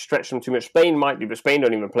going to stretch them too much. Spain might be, but Spain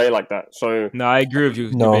don't even play like that. So no, I agree with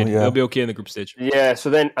you. They'll be okay in the group stage. Yeah.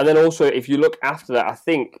 So then also, if you look after that, I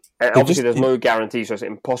think obviously there's no guarantee, so it's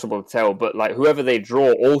impossible to tell. But like whoever they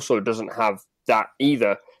draw also doesn't have that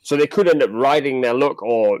either. So they could end up riding their luck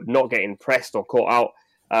or not getting pressed or caught out,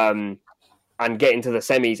 and get into the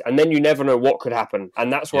semis. And then you never know what could happen.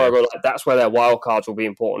 And that's where I go. Like, that's where their wild cards will be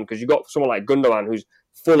important because you got someone like Gundogan who's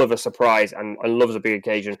full of a surprise and loves a big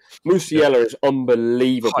occasion. Musiala is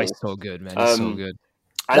unbelievable. Oh, he's so good, man. He's so good.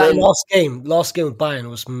 last game with Bayern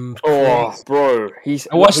was. Bro,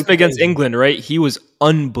 I watched him against England, right? He was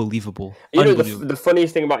unbelievable. You know the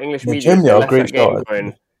funniest thing about English media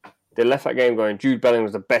is they left that game going, Jude Bellingham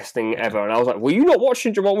was the best thing ever, and I was like, were you not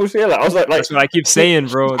watching Jamal Musiala? I was like, that's what I keep saying,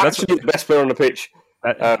 bro. That's actually the best player on the pitch.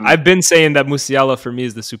 I've been saying that Musiala for me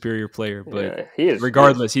is the superior player, but he is.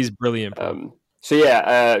 Regardless, he's brilliant.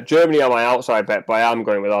 Germany are my outside bet, but I am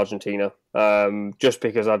going with Argentina. Just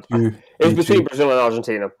because it's between Brazil and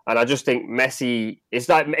Argentina, and I just think Messi. It's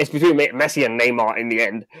between Messi and Neymar in the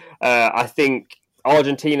end. I think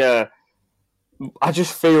Argentina. I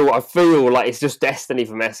feel like it's just destiny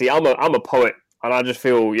for Messi. I'm a poet, and I just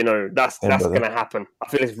feel that's going to happen. I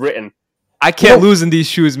feel it's written. I can't lose in these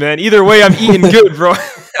shoes, man. Either way, I'm eating good, bro.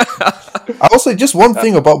 I also just one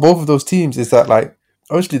thing about both of those teams is that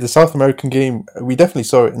obviously the South American game, we definitely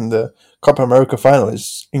saw it in the Copa America final.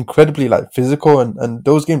 It's incredibly physical, and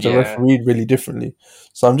those games are refereed really differently.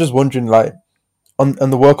 So I'm just wondering on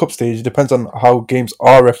the World Cup stage, it depends on how games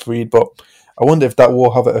are refereed, but I wonder if that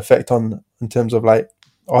will have an effect in terms of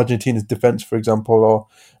Argentina's defense, for example, or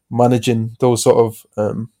managing those sort of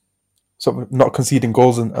not conceding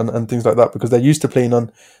goals and things like that, because they're used to playing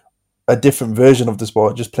on a different version of the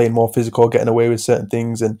sport, just playing more physical, getting away with certain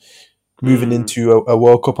things, and moving into a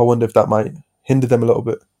World Cup. I wonder if that might hinder them a little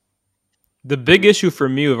bit. The big issue for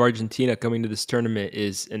me with Argentina coming to this tournament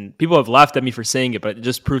is, and people have laughed at me for saying it, but it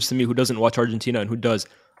just proves to me who doesn't watch Argentina and who does.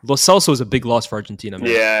 Lo Celso is a big loss for Argentina, man.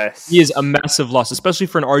 Yes. He is a massive loss, especially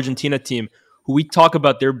for an Argentina team who we talk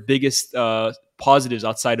about their biggest positives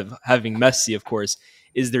outside of having Messi, of course,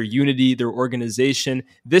 is their unity, their organization.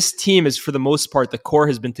 This team is, for the most part, the core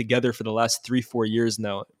has been together for the last 3-4 years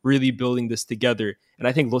now, really building this together. And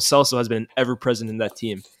I think Lo Celso has been ever present in that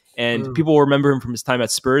team. And people will remember him from his time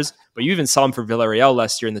at Spurs, but you even saw him for Villarreal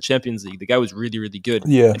last year in the Champions League. The guy was really, really good.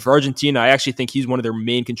 Yeah. And for Argentina, I actually think he's one of their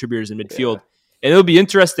main contributors in midfield. Yeah. And it'll be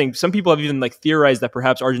interesting. Some people have even theorized that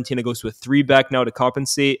perhaps Argentina goes to a 3-back now to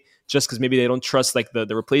compensate, just because maybe they don't trust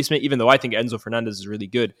the replacement, even though I think Enzo Fernandez is really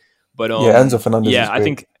good. But Enzo Fernandez is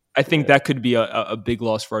great. I think that could be a big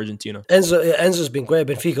loss for Argentina. Enzo's been great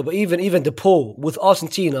at Benfica, but even De Paul with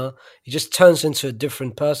Argentina, he just turns into a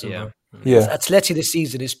different person. Yeah. Bro. Yeah. Atleti this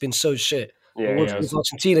season, it's been so shit. Yeah, with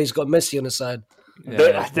Argentina, he's got Messi on the side.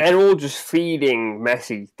 They're all just feeding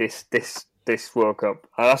Messi this World Cup,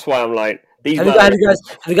 and that's why I'm like. Have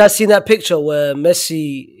you guys seen that picture where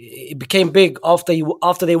Messi became big after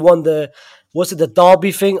they won the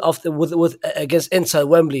derby thing with against Inter at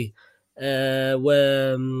Wembley, where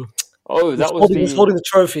he was holding the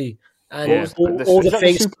trophy and all the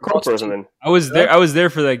face. I was there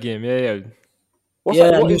for that game. Yeah. What is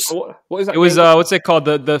that? It was what's it called?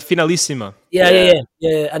 The Finalissima. Yeah.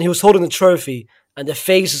 And he was holding the trophy, and the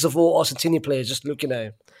faces of all Argentinian players just looking at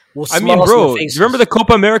him. I mean, bro, you remember the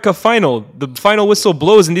Copa America final? The final whistle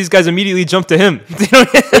blows, and these guys immediately jump to him.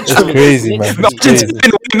 It's crazy, man.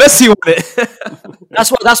 Messi won it.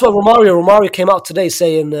 That's why Romario came out today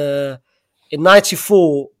saying in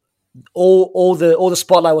 '94 all the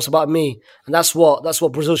spotlight was about me, and that's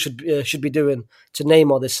what Brazil should be doing to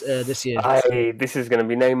Neymar this year. This is going to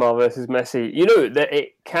be Neymar versus Messi. You know that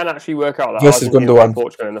it can actually work out that versus Argentina and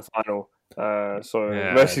Portugal in the final.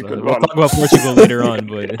 Messi could we'll talk about Portugal later on,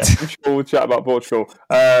 but I'm sure we'll chat about Portugal.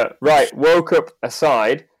 Right, World Cup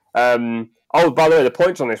aside. By the way, the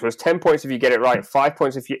points on this was 10 points if you get it right, 5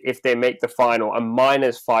 points if they make the final, and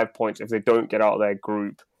minus 5 points if they don't get out of their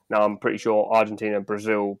group. Now, I'm pretty sure Argentina and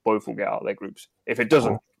Brazil both will get out of their groups. If it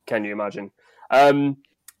doesn't, can you imagine?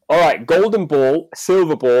 All right, golden ball,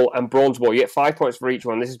 silver ball, and bronze ball. You get 5 points for each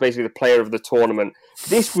one. This is basically the player of the tournament.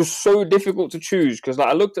 This was so difficult to choose because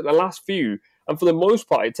I looked at the last few, and for the most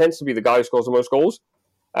part, it tends to be the guy who scores the most goals.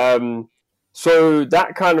 So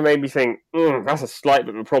that kind of made me think, that's a slight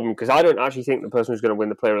bit of a problem because I don't actually think the person who's going to win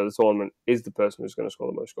the player of the tournament is the person who's going to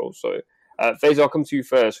score the most goals. So, Faysal, I'll come to you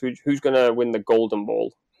first. Who's going to win the golden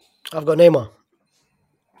ball? I've got Neymar.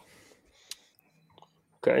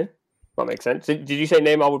 Okay, that makes sense. Did you say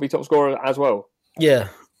Neymar would be top scorer as well? Yeah.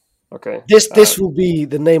 Okay. This will be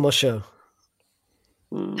the Neymar show.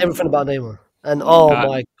 Everything about Neymar, and oh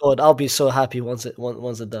my god, I'll be so happy once it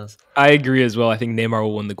does. I agree as well. I think Neymar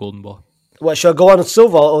will win the golden ball. What, should I go on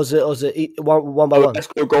silver or is it one by one? Let's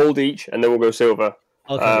go gold each, and then we'll go silver.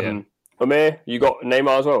 Okay. Umir, you got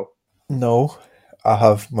Neymar as well? No. I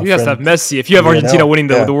have my You guys have Messi. If you have Argentina winning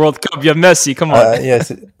the World Cup, you have Messi. Come on.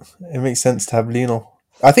 Yes, it makes sense to have Lionel.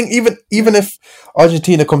 I think even if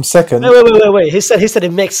Argentina comes second. Wait. He said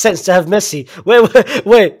it makes sense to have Messi. Wait.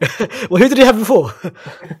 Well, who did he have before?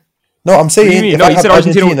 No, I'm saying you if no, I you have said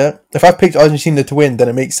Argentina, if I picked Argentina to win, then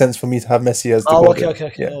it makes sense for me to have Messi as the golden.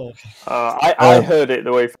 Okay. Yeah. Oh, okay. I heard it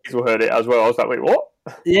the way Faisal heard it as well. I was like, wait, what?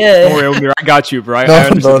 Yeah. Don't worry, Umir, I got you, bro. I No,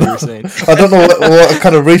 understand what no. you were saying. I don't know what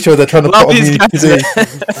kind of ratio they're trying to put on me today.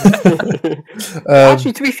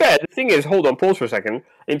 Actually, to be fair, the thing is, hold on, pause for a second.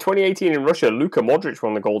 In 2018 in Russia, Luka Modric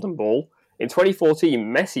won the Golden Ball. In 2014,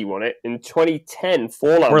 Messi won it. In 2010,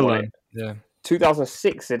 Forlan won it. Yeah.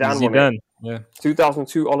 2006, Zidane won it. Yeah.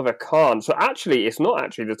 2002, Oliver Kahn. So actually, it's not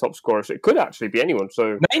actually the top scorer. So it could actually be anyone.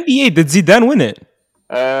 So 98, did Zidane win it?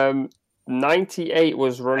 98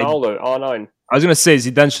 was Ronaldo, R9. I was going to say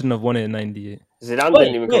Zidane shouldn't have won it in 98. Zidane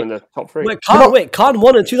didn't even come in the top three. Kahn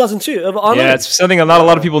won in 2002 over R9. Yeah, it's something not a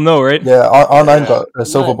lot of people know, right? Yeah, R9 got a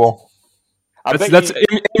silver ball. That's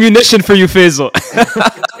ammunition for you, Faisal.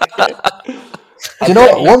 You know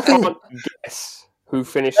what? One thing. Guess who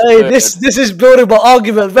finished? Hey, this is building my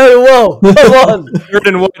argument very well. Come on. Third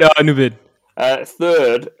and what, Nubid?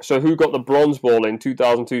 Third. So who got the bronze ball in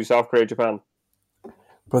 2002, South Korea, Japan?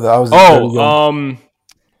 Brother, I was very young.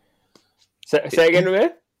 Say again,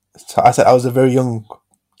 Umir? I said I was a very young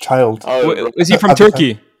child. Oh, is he from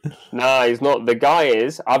Turkey? Nah, he's not. The guy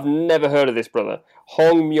is. I've never heard of this brother.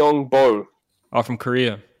 Hong Myung-bo. Oh, from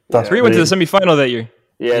Korea. Korea went to the semi-final that year.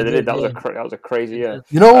 Yeah, they did. That was a crazy year.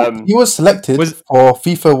 You know, he was selected for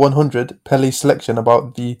FIFA 100 Pele's selection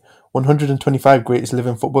about the 125 greatest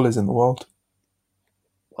living footballers in the world.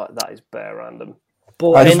 What? That is bare random.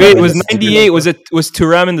 It was 98. Was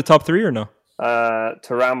Thuram in the top three or no?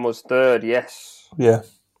 Thuram was third. Yes. Yeah.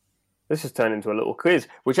 This has turned into a little quiz,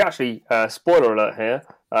 which actually, spoiler alert here,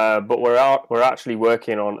 but we're actually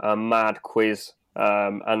working on a mad quiz.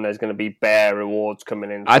 And there's going to be bare rewards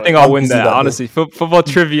coming in. I think I'll win that, honestly. Football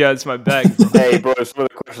trivia is my bag. Hey, bro, some of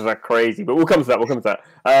the questions are crazy, but we'll come to that.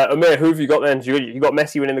 Umir, who have you got then? You got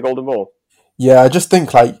Messi winning the Golden Ball? Yeah, I just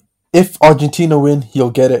think, like, if Argentina win,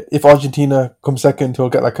 he'll get it. If Argentina comes second, he'll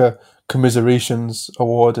get, like, a commiserations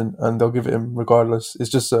award, and they'll give it him regardless. It's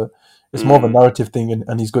just it's more of a narrative thing,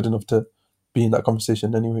 and he's good enough to be in that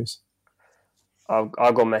conversation anyways. I'll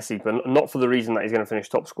go Messi, but not for the reason that he's going to finish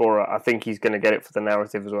top scorer. I think he's going to get it for the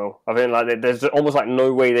narrative as well. I think like there's almost like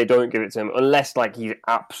no way they don't give it to him unless like he's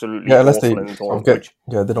absolutely unless they in the tournament,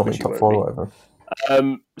 they don't make top four or whatever.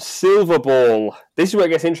 Silver ball. This is where it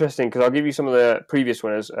gets interesting because I'll give you some of the previous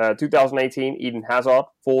winners. 2018, Eden Hazard.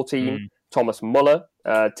 14, Thomas Muller.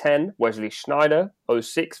 10, Wesley Sneijder.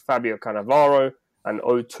 06, Fabio Cannavaro. And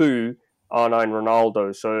 02, R9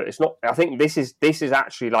 Ronaldo. So it's not. I think this is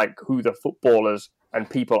actually like who the footballers and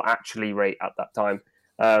people actually rate at that time.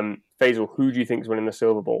 Faisal, who do you think is winning the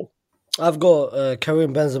silver ball? I've got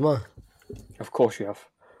Karim Benzema. Of course you have.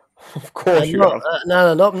 Of course you have.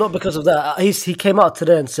 No, not because of that. He came out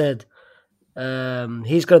today and said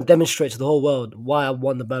he's going to demonstrate to the whole world why I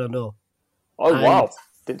won the Ballon d'Or. Oh wow!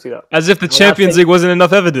 Didn't see that. As if the Champions League wasn't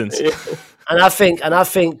enough evidence. Yeah. And I think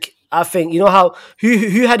you know how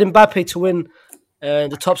who had Mbappe to win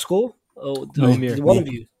the top score? Oh, one of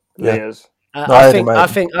you. Yes. I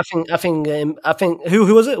think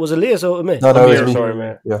who was it? Was it Lyes or Umir? No, Umir, sorry,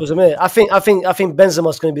 Umir. Yeah. It was Umir. I think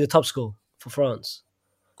Benzema's going to be the top scorer for France.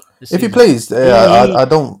 If he plays, I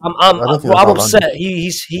don't. I'm upset.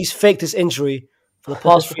 He's faked his injury for the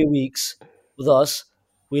past 3 weeks with us.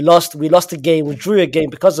 We lost a game. We drew a game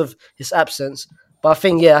because of his absence. But I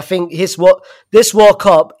think this World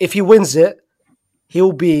Cup, if he wins it,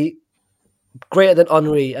 he'll be greater than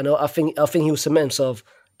Henry, and I think he will cement himself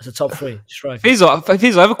as a top three.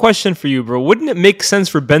 Faisal, I have a question for you, bro. Wouldn't it make sense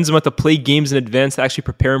for Benzema to play games in advance to actually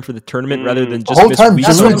prepare him for the tournament rather than just miss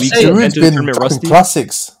weeks and weeks and enter the tournament rusty?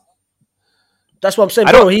 Classics. That's what I'm saying,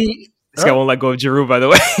 bro. This guy won't let go of Giroud, by the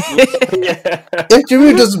way. If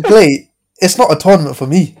Giroud doesn't play, it's not a tournament for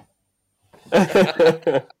me.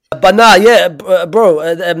 But bro.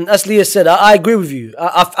 As Leah said, I agree with you.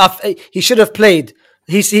 He should have played.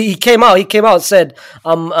 He came out and said,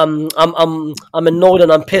 "I'm annoyed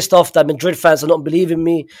and I'm pissed off that Madrid fans are not believing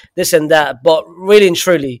me. This and that." But really and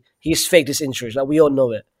truly, he's faked his injuries. Like we all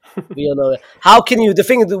know it. How can you?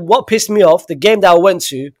 What pissed me off? The game that I went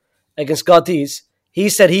to against Cadiz, he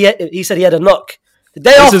said he had a knock.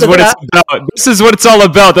 This is what it's all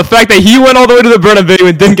about. The fact that he went all the way to the Bernabeu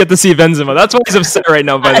and didn't get to see Benzema. That's why he's upset right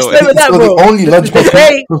now, by the way. The only logical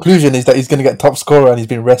conclusion is that he's going to get top scorer and he's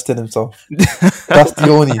been resting himself. That's the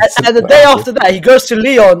only. And the day after that, he goes to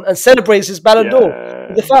Lyon and celebrates his Ballon d'Or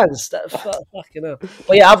with the fans. Fucking hell.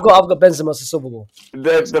 But yeah, I've got Benzema as a silver ball.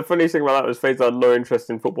 The funniest thing about that was Faisal had no interest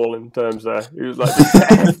in football in terms there. He was like,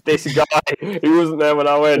 this guy. He wasn't there when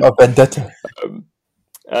I went. A vendetta.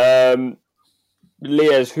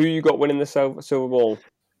 Lyes, who you got winning the silver ball?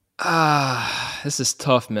 This is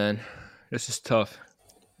tough, man. This is tough.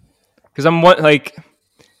 Because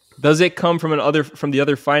does it come from the other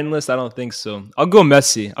finalists? I don't think so. I'll go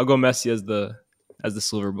Messi. As the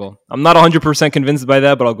silver ball. I'm not 100% convinced by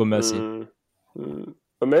that, but I'll go Messi.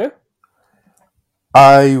 Umir?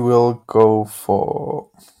 I will go for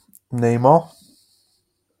Neymar.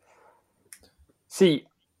 See,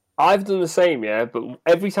 I've done the same, yeah, but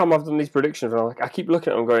every time I've done these predictions, I keep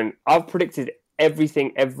looking at them going, I've predicted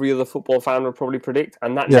everything every other football fan would probably predict,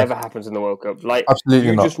 and that never happens in the World Cup.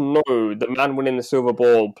 Absolutely not. Just know the man winning the silver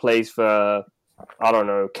ball plays for, I don't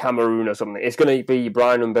know, Cameroon or something. It's going to be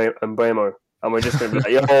Brian Mbeumo. And we're just going to be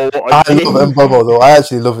like, yo, I love Mbeumo, though. I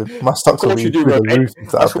actually love him. My stocks will be through the roof.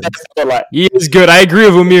 He is good. I agree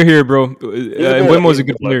with Umir here, bro. Mbeumo is a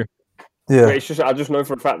good player. Yeah. It's just, I just know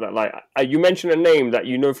for a fact that, you mention a name that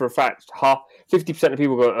you know for a fact, 50% of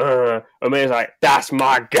people go, Umir's like, that's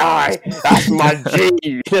my guy. That's my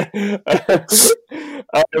G.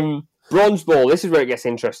 Bronze ball. This is where it gets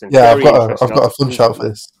interesting. Yeah, I've got a fun shout for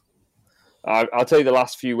this. I'll tell you the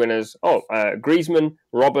last few winners. Griezmann,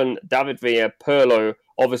 Robben, David Villa, Pirlo,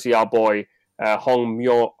 obviously our boy Hong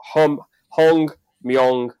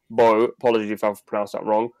Myong-bo. Apologies if I've pronounced that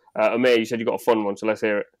wrong. Umir, you said you got a fun one, so let's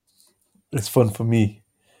hear it. It's fun for me.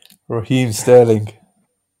 Raheem Sterling.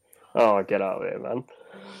 Oh, get out of here, man.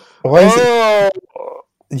 Why is it?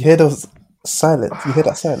 You hear those silence? You hear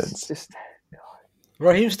that silence?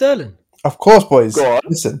 Raheem Sterling. Of course, boys.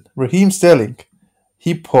 Listen, Raheem Sterling,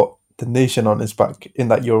 he put the nation on his back in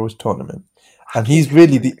that Euros tournament, and he's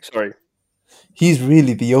really the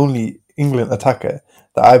only England attacker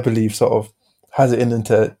that I believe sort of has it in him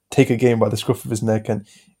to take a game by the scruff of his neck. And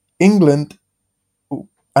England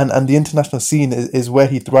and the international scene is where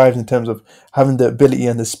he thrives in terms of having the ability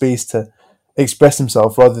and the space to express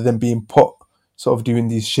himself rather than being put sort of doing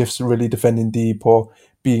these shifts, really defending deep or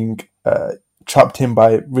being trapped in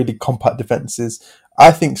by really compact defences. I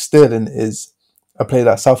think Sterling is a player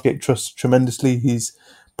that Southgate trusts tremendously. He's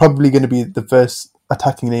probably going to be the first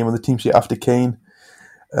attacking name on the team sheet after Kane.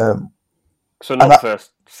 So not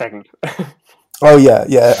first, second. Oh yeah.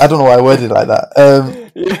 I don't know why I worded it like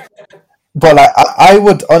that. Yeah. But I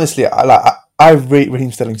would honestly, I rate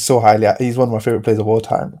Raheem Sterling so highly. He's one of my favourite players of all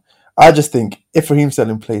time. I just think if Raheem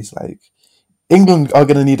Sterling plays, England are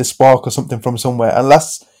going to need a spark or something from somewhere. And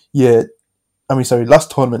last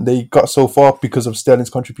tournament, they got so far because of Sterling's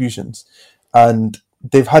contributions. And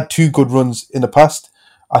they've had two good runs in the past.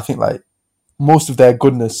 I think most of their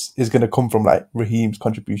goodness is going to come from Raheem's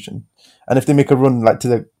contribution. And if they make a run to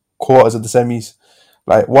the quarters of the semis,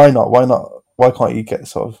 why not? Why can't he get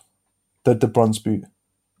sort of the bronze boot?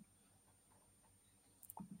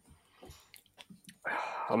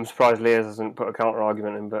 I'm surprised Lyes hasn't put a counter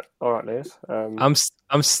argument in, but all right, Lyes.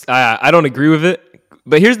 I don't agree with it,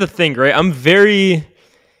 but here's the thing, right? I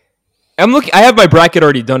have my bracket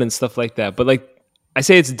already done and stuff like that, but I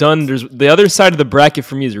say it's done. There's the other side of the bracket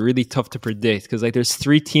for me is really tough to predict because there's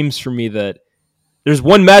three teams for me that there's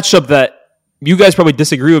one matchup that you guys probably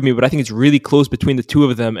disagree with me, but I think it's really close between the two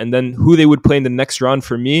of them, and then who they would play in the next round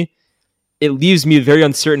for me. It leaves me very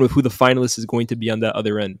uncertain with who the finalist is going to be on that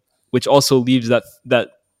other end, which also leaves that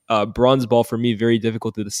bronze ball for me very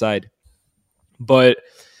difficult to decide. But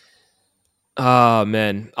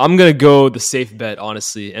man, I'm gonna go the safe bet.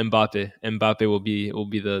 Honestly, Mbappe will be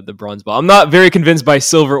the bronze ball. I'm not very convinced by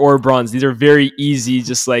silver or bronze. These are very easy.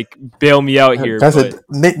 Just bail me out here.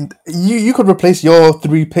 You could replace your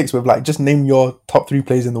three picks with just name your top three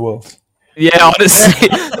players in the world. Yeah, honestly.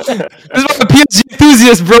 This is what a PSG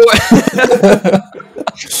enthusiast, bro.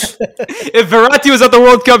 If Verratti was at the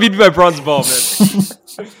World Cup, he'd be my bronze ball, man.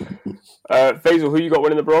 Faysal, who you got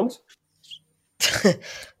winning the bronze?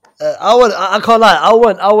 I can't lie. I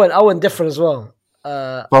went different as well.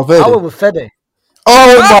 Valverde. I went with Fede.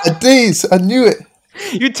 Oh my days! I knew it.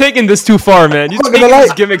 You're taking this too far, man. You're taking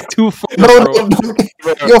this gimmick too far, bro.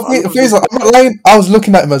 Yo, Faysal, I'm not lying. I was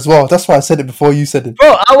looking at him as well. That's why I said it before you said it.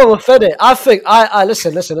 Bro, I went with Fede. I think I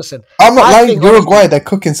listen. I'm not lying. Uruguay, they're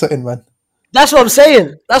cooking something, man. That's what I'm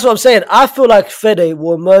saying. I feel like Fede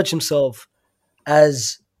will emerge himself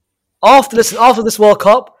as after this World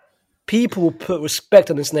Cup, people will put respect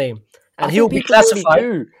on his name. And he'll be classified.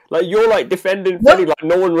 Really you're defending Fede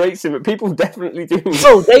no one rates him, but people definitely do.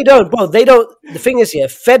 Bro, they don't. The thing is here,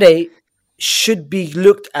 Fede should be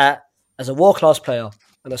looked at as a world-class player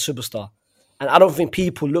and a superstar. And I don't think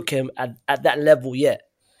people look at him at that level yet.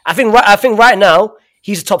 I think right now,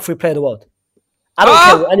 he's a top 3 player in the world. I don't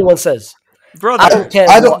care what anyone says. Bro, I don't care.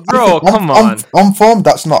 Come on. On form,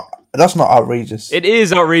 that's not That's not outrageous. It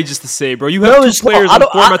is outrageous to say, bro. You have two players on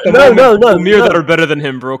form at the moment, Umir, that are better than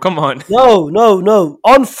him, bro. Come on. No.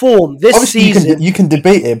 On form this Obviously, season. You can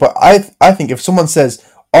debate it, but I think if someone says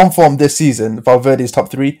on form this season, Valverde is top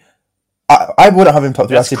 3, I wouldn't have him top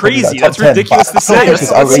 3. That's crazy. That's 10, ridiculous to say. It's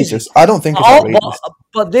outrageous. I don't think it's outrageous.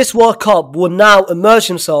 But this World Cup will now emerge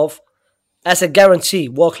himself as a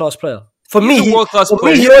guaranteed world-class player. For me, he's a world-class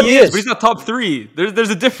player. He is, but he's not top 3. There's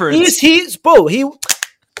a difference.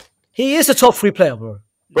 He is a top 3 player, bro.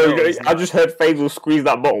 Bro, I just heard Faysal squeeze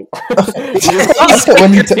that ball. I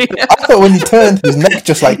thought when he turned, his neck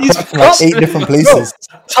just like cracked in like 8 different places.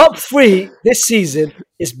 Bro, top 3 this season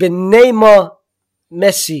has been Neymar,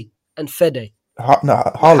 Messi, and Fede.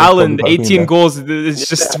 Haaland, 18 goals. It's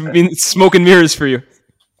just smoke and mirrors for you.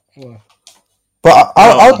 But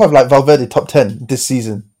I would have like Valverde top 10 this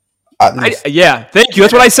season. Thank you.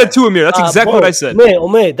 That's what I said too, Umir. That's exactly what I said.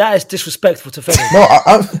 Umir, that is disrespectful to Fede. No,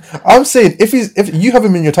 I'm saying if you have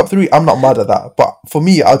him in your top 3, I'm not mad at that. But for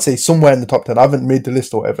me, I'd say somewhere in the top 10. I haven't made the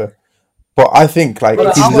list or whatever. But I think he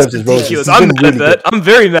deserves his roses. I'm mad at that. I'm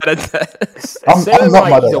very mad at that. I'm not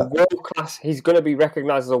mad at that. He's going to be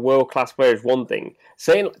recognised as a world-class player is one thing.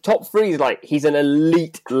 Saying top 3 is like he's an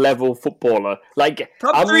elite level footballer. Like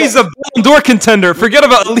top 3 is a Ballon d'Or contender. Forget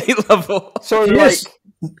about elite level. So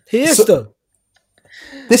he is though.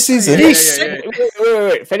 This season, wait.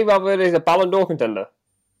 Fede Valverde is a Ballon d'Or contender.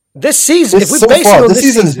 This season, this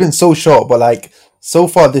season has been so short, but like so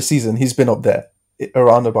far this season, he's been up there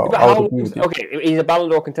around about. Okay, he's a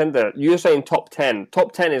Ballon d'Or contender. You're saying top 10.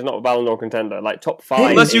 Top 10 is not a Ballon d'Or contender. Like top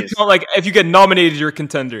 5. Unless you count like if you get nominated, you're a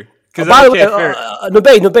contender. By the way,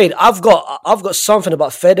 Nobade, I've got something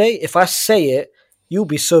about Fede. If I say it, you'll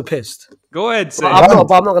be so pissed. Go ahead, say it. I'm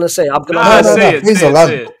not going to say it. I'm going to say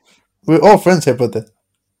it. We're all friends here, brother.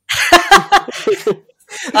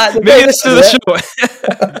 Maybe let's do the show.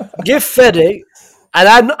 Give Fede,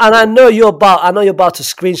 and I know you're about to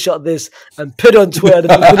screenshot this and put it on Twitter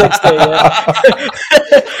the next day. Yeah?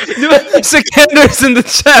 Sekender's in the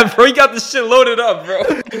chat, bro. He got this shit loaded up, bro.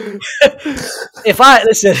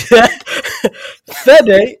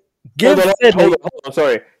 Fede. Hold on,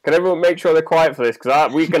 sorry. Can everyone make sure they're quiet for this?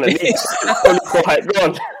 Because we're going to need quiet. Go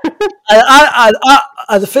on.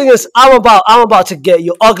 The thing is, I'm about to get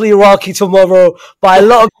you ugly Rocky tomorrow by a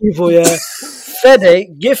lot of people, yeah.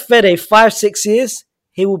 Give Fede 5-6 years,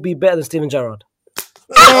 he will be better than Steven Gerrard.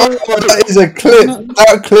 That is a clip.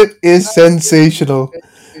 That clip is sensational.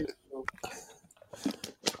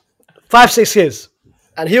 5-6 years.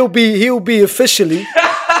 And he'll be officially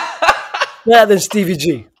better than Stevie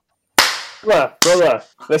G. Brother,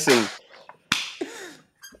 listen.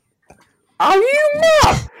 Are you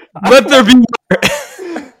mad? Let there be more.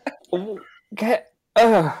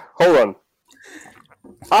 Hold on.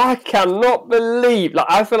 I cannot believe.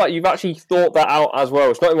 I feel like you've actually thought that out as well.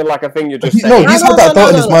 It's not even like a thing you're just saying. No, he's had that thought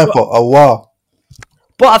in his mind for a while.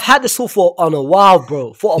 But I've had this thought for a while,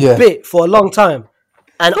 bro. For a bit, for a long time.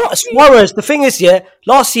 And Suarez, the thing is,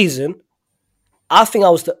 last season, I think I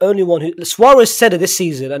was the only one who Suarez said it this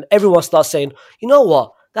season, and everyone starts saying, you know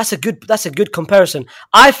what? That's a good comparison.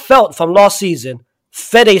 I felt from last season,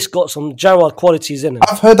 Fede's got some Gerrard qualities in him.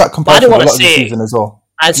 I've heard that comparison a lot this season as well.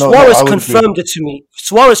 And Suarez confirmed it to me.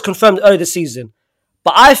 Suarez confirmed it earlier this season.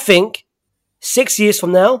 But I think 6 years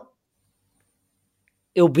from now,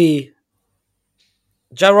 it'll be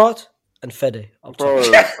Gerrard and Fede. Bro,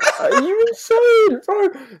 are you insane, bro?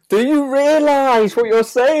 Do you realise what you're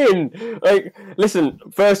saying? Like, listen,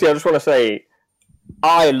 firstly, I just want to say,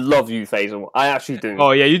 I love you, Faysal. I actually do.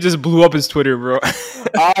 Oh, yeah, you just blew up his Twitter, bro.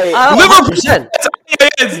 Liverpool!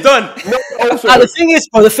 It's done.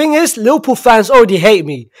 The thing is, Liverpool fans already hate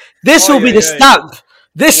me. This will be the stamp.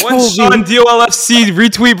 This will be... Sean DOLFC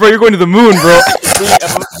retweet, bro, you're going to the moon, bro.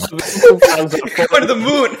 You're going to the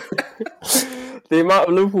moon. The amount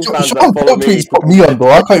of Liverpool fans that follow me. Put me on, bro.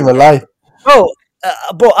 I can't even lie.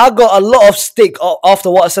 Bro, I got a lot of stick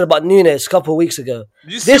after what I said about Nunes a couple of weeks ago.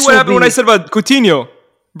 Did you see what happened when I said about Coutinho?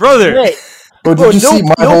 Brother. Mate, bro, did you see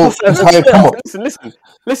my whole entire come up?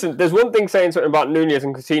 Listen, there's one thing saying something about Nunes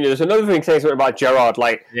and Coutinho. There's another thing saying something about Gerrard.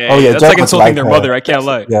 That's like insulting their mother. I can't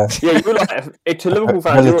lie. Yeah, you're like, to Liverpool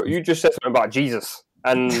fans, you just said something about Jesus.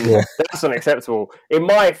 And that's unacceptable. In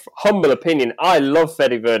my humble opinion, I love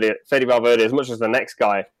Fede Valverde as much as the next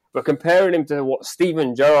guy. But comparing him to what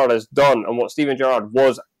Steven Gerrard has done and what Steven Gerrard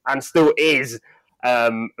was and still is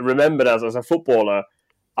remembered as a footballer,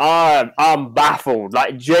 I'm baffled,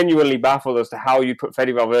 like genuinely baffled as to how you put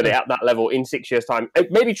Fede Valverde at that level in 6 years' time.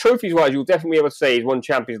 Maybe trophies-wise, you'll definitely be able to say he's won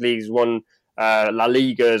Champions League, he's won La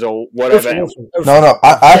Ligas or whatever. No.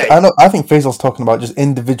 I know. I think Faysal's talking about just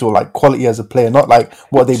individual like quality as a player, not like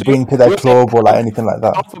what they bring to their club or like anything like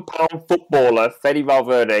that. Pound for pound footballer, Fede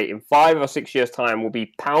Valverde, in 5 or 6 years' time will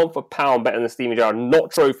be pound for pound better than Steven Gerrard.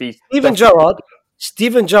 Not trophies.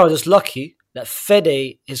 Steven Gerrard is lucky that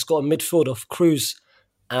Fede has got a midfield of Cruz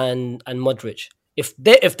and Modric. If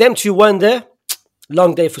them two weren't there,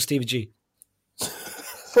 long day for Stevie G.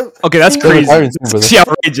 Okay, that's crazy. That's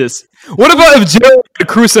outrageous. What about if Gerrard,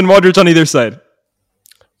 Cruz, and Modric on either side?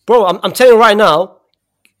 Bro, I'm telling you right now,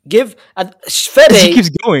 Fede. He keeps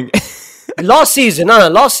going. last season,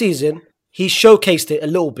 he showcased it a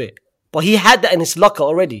little bit, but he had that in his locker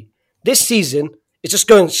already. This season, it's just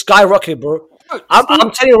going skyrocket, bro.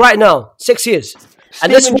 I'm telling you right now, 6 years,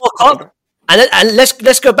 and this World Cup, and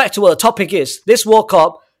let's go back to what the topic is. This World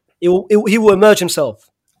Cup, he will emerge himself.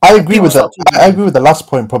 I agree with that. I agree with the last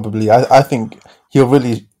point. Probably, I think he'll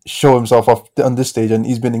really show himself off on this stage, and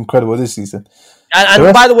he's been incredible this season.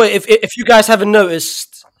 And by the way, if you guys haven't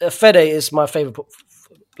noticed, Fede is my favorite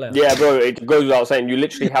player. Yeah, bro, it goes without saying. You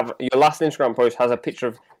literally have your last Instagram post has a picture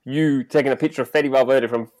of you taking a picture of Fede Valverde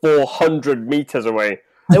from 400 meters away.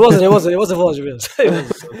 It wasn't 400 meters.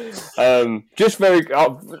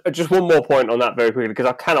 Just one more point on that very quickly because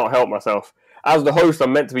I cannot help myself. As the host,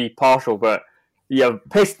 I'm meant to be partial, but you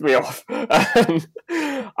pissed me off.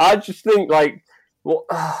 I just think I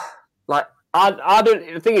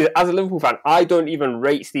don't. The thing is, as a Liverpool fan, I don't even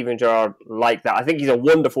rate Steven Gerrard like that. I think he's a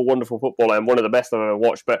wonderful, wonderful footballer and one of the best I've ever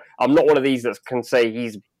watched. But I'm not one of these that can say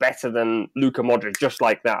he's better than Luka Modric just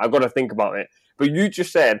like that. I've got to think about it. But you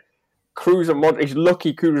just said Cruz and Modric. He's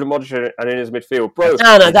lucky Cruz and Modric are in his midfield, bro. I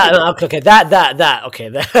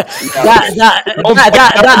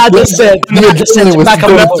just said. Was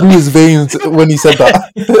going through his veins when he said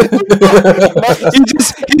that. he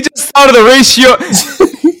just thought of the ratio.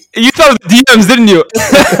 You thought of the DMs, didn't you?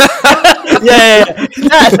 Yeah.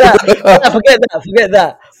 Forget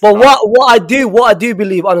that. But what I do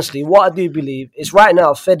believe, honestly, is right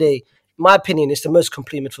now, Fede, in my opinion, is the most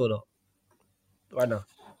complete midfielder. Right now.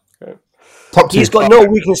 Okay. He's got no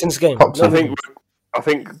weakness in this game. I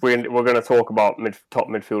think we're going to talk about top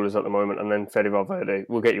midfielders at the moment, and then Fede Valverde.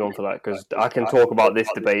 We'll get you on for that because I can talk about this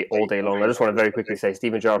debate all day long. I just want to very quickly say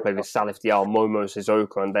Steven Gerrard played with Salif Diao, Momo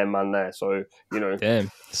Sissoko, and them man there. So damn.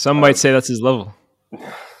 Some might say that's his level.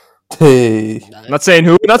 Hey, not saying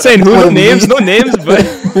who. No names, but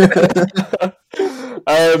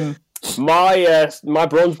my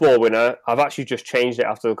bronze ball winner. I've actually just changed it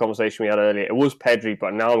after the conversation we had earlier. It was Pedri,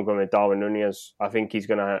 but now I'm going with Darwin Nunez. I think he's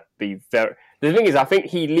going to be very. The thing is, I think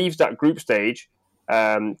he leaves that group stage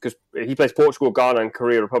because he plays Portugal, Ghana, and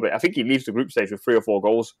Korea Republic. I think he leaves the group stage with 3 or 4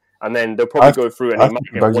 goals, and then they'll probably go through and he might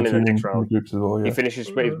get one in the next round. Well, yeah. If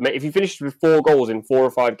he finishes with 4 goals in 4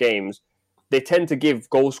 or 5 games, they tend to give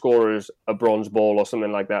goal scorers a bronze ball or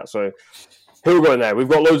something like that. So here we go in there. We've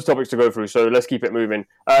got loads of topics to go through, so let's keep it moving.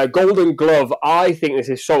 Golden Glove. I think this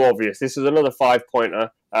is so obvious. This is another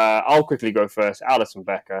 5-pointer. I'll quickly go first. Alisson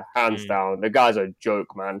Becker, hands down. The guy's a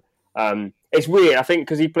joke, man. It's weird, I think,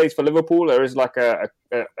 because he plays for Liverpool, there is like a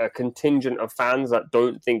contingent of fans that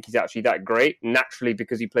don't think he's actually that great, naturally,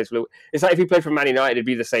 because he plays for Liverpool. It's like if he played for Man United, it'd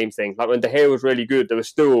be the same thing. Like when De Gea was really good, there was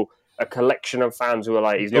still a collection of fans who were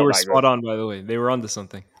like, he's not that good. They were spot on, by the way. They were onto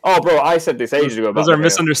something. Oh, bro, I said this ages ago. Those are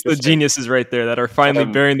misunderstood geniuses right there that are finally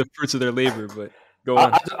bearing the fruits of their labor, but... Go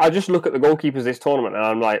on. I just look at the goalkeepers this tournament and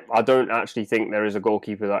I'm like, I don't actually think there is a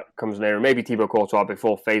goalkeeper that comes near. Maybe Thibaut Courtois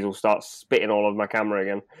before Faysal starts spitting all over my camera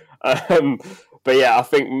again. But yeah, I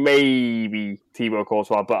think maybe Thibaut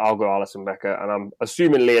Courtois, but I'll go Alisson Becker. And I'm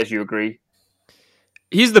assuming, Lyes, you agree?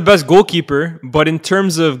 He's the best goalkeeper, but in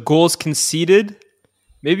terms of goals conceded,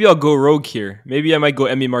 maybe I'll go rogue here. Maybe I might go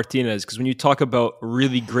Emi Martinez, because when you talk about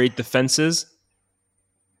really great defenses,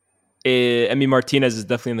 Emi Martinez is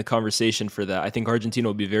definitely in the conversation for that. I think Argentina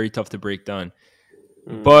will be very tough to break down.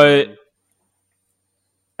 But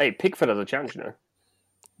hey, Pickford has a chance, you know.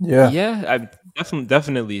 Yeah,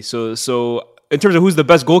 definitely. So in terms of who's the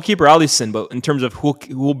best goalkeeper, Alisson. But in terms of who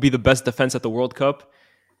will be the best defense at the World Cup,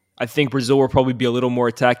 I think Brazil will probably be a little more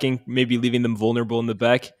attacking, maybe leaving them vulnerable in the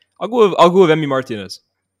back. I'll go with Emi Martinez.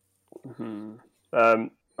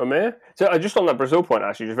 Umir? So just on that Brazil point,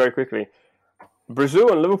 actually, just very quickly.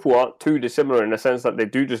 Brazil and Liverpool aren't too dissimilar in the sense that they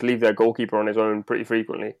do just leave their goalkeeper on his own pretty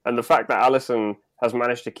frequently. And the fact that Alisson has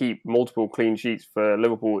managed to keep multiple clean sheets for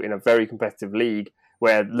Liverpool in a very competitive league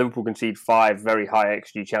where Liverpool concede 5 very high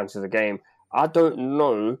XG chances a game, I don't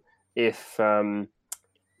know if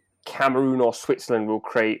Cameroon or Switzerland will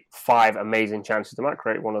create 5 amazing chances. They might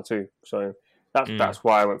create 1 or 2. So that's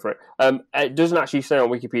why I went for it. It doesn't actually say on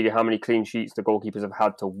Wikipedia how many clean sheets the goalkeepers have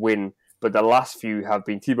had to win but the last few have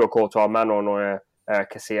been Thibaut Courtois, Manuel Neuer,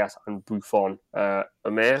 Casillas, and Buffon.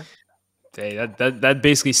 Umir? Hey, that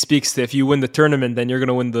basically speaks to if you win the tournament, then you're going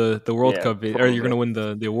to win the World Cup, or you're going to win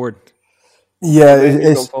the award.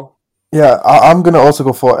 Yeah, I'm going to also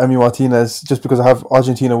go for Emi Martinez just because I have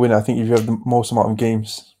Argentina winning. I think if you have the most amount of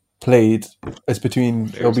games played,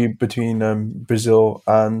 it'll be between Brazil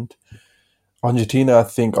and Argentina. I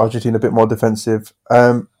think Argentina a bit more defensive.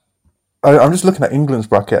 I'm just looking at England's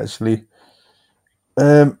bracket actually.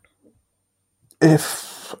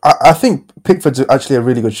 I think Pickford's actually a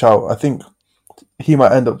really good shout. I think he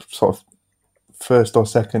might end up sort of first or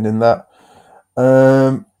second in that.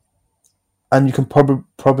 And you can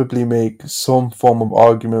probably make some form of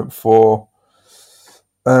argument for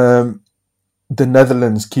the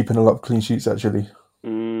Netherlands keeping a lot of clean sheets actually.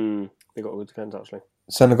 They got good defense actually.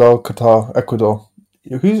 Senegal, Qatar, Ecuador.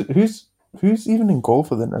 Who's even in goal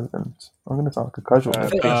for the Netherlands? I'm going to talk a casual.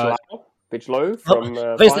 Bijlow from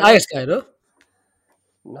Where's the Ajax guy, no?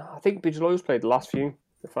 No, I think Bijlow's played the last few.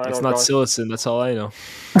 It's not Sillerson, that's all I know.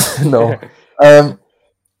 No.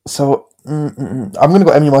 So I'm going to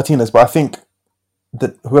go Emi Martinez, but I think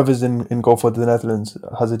that whoever's in goal for the Netherlands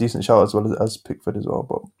has a decent shout as well as Pickford as well.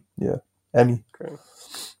 But yeah, Emi. Okay.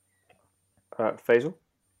 Faisal?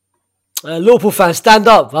 Liverpool fans, stand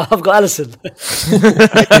up. I've got Alisson.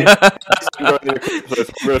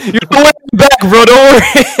 You're going back, bro. Don't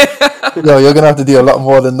worry. No, you're going to have to do a lot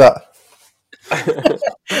more than that.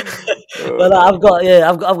 Well, I've got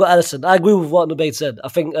Alisson. I agree with what Nubate said. I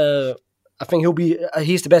think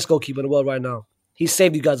he's the best goalkeeper in the world right now. He's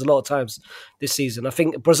saved you guys a lot of times this season. I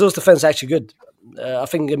think Brazil's defense is actually good. I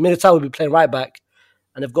think Militao will be playing right back,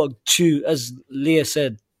 and they've got two, as Leah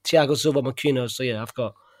said, Thiago Silva, Marquinhos. So yeah, I've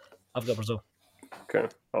got Brazil. Okay,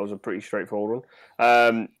 that was a pretty straightforward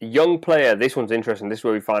one. Young player. This one's interesting. This is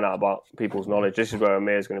where we find out about people's knowledge. This is where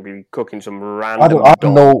Umir is going to be cooking some random. I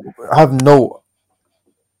have no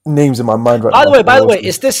names in my mind right now. By the way,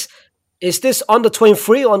 is this under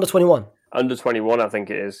 23 or under 21? Under 21, I think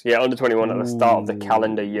it is. Yeah, under 21 at the start of the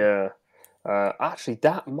calendar year. Actually,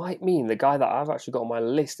 that might mean the guy that I've actually got on my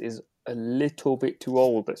list is a little bit too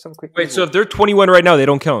old. Let's have a quick. Wait, so if they're 21 right now, they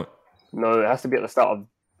don't count? No, it has to be at the start of.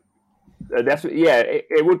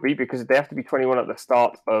 It would be because they have to be 21 at the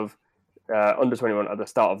start of under 21 at the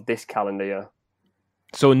start of this calendar year.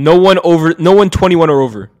 So no one 21 or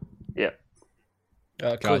over. Yeah.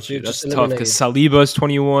 Gotcha. That's tough because Saliba is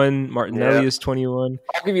 21, Martinelli is 21.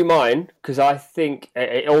 I'll give you mine because I think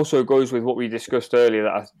it also goes with what we discussed earlier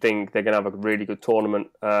that I think they're going to have a really good tournament.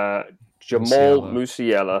 Jamal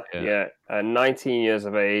Musiala, 19 years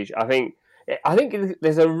of age. I think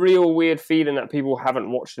there's a real weird feeling that people haven't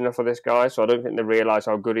watched enough of this guy, so I don't think they realise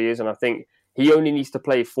how good he is. And I think he only needs to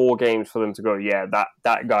play 4 games for them to go,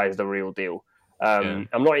 that guy is the real deal. I'm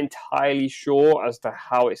not entirely sure as to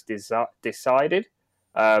how it's decided.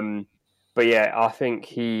 But yeah, I think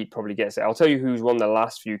he probably gets it. I'll tell you who's won the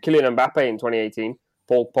last few. Kylian Mbappe in 2018,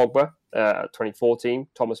 Paul Pogba 2014,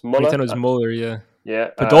 Thomas Muller. 2010 was Muller, yeah.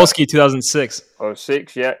 Yeah. Podolski 2006.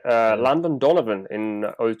 06, yeah. Landon Donovan in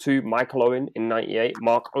 02, Michael Owen in 98,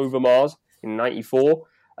 Mark Overmars in 94.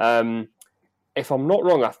 If I'm not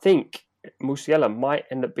wrong, I think Musiala might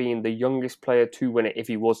end up being the youngest player to win it if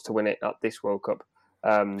he was to win it at this World Cup.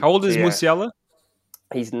 How old is Musiala?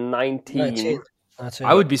 He's 19.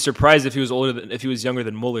 I would be surprised if he was younger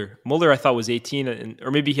than Muller. Muller, I thought, was 18,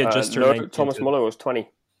 or maybe he had just turned 19. Thomas Muller was 20.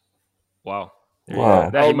 Wow. He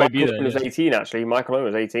might be there. Was 18 actually. Michael Owen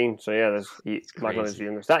was 18. So yeah, Michael Owen is the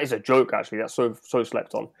youngest. That is a joke actually. That's so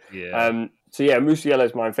slept on. Yeah. So yeah, Musiala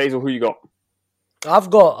is mine. Faisal, who you got? I've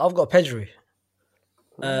got Pedri.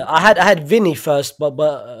 I had Vinny first, but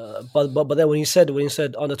then when you said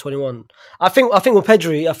under 21, I think with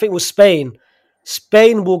Pedri, I think with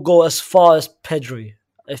Spain will go as far as Pedri.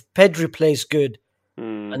 If Pedri plays good,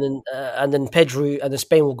 and then Pedri and then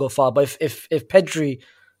Spain will go far. But if Pedri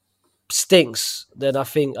stinks, then I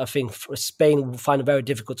think Spain will find it very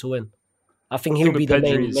difficult to win. I think he'll be the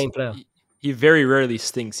main player. He very rarely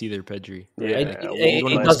stinks either, Pedri.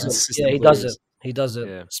 He doesn't. He doesn't.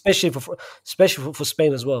 Yeah. Especially for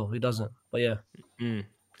Spain as well. He doesn't. But yeah.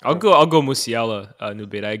 I'll go Musiala,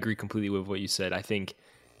 Nubate. I agree completely with what you said. I think,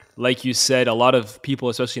 like you said, a lot of people,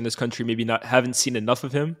 especially in this country, maybe haven't seen enough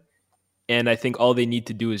of him. And I think all they need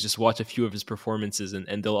to do is just watch a few of his performances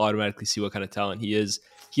and they'll automatically see what kind of talent he is.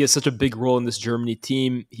 He has such a big role in this Germany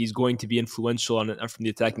team. He's going to be influential from the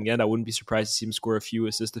attacking end. I wouldn't be surprised to see him score a few,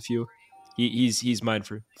 assist a few. He's mine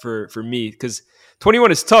for me because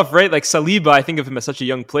 21 is tough, right? Like Saliba, I think of him as such a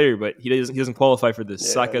young player, but he doesn't qualify for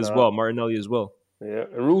this. Saka as well, Martinelli as well. Yeah,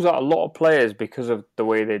 it rules out a lot of players because of the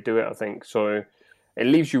way they do it, I think. So it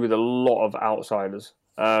leaves you with a lot of outsiders.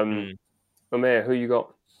 Umir, who you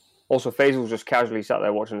got? Also, Faysal's just casually sat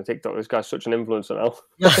there watching the TikTok. This guy's such an influencer now.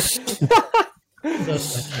 Do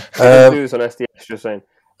this on SDS, just saying.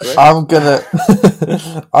 Right?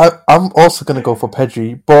 I'm also gonna go for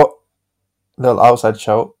Pedri, but little outside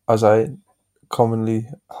shout as I commonly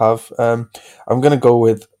have. I'm gonna go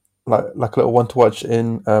with like a little one to watch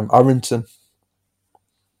in Aronson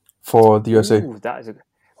for the USA. Ooh, that is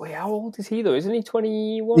wait, how old is he though? Isn't he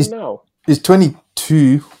 21 now? He's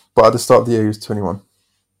 22, but at the start of the year he was 21.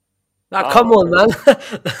 Now, come on, man.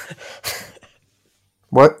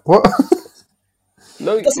 What?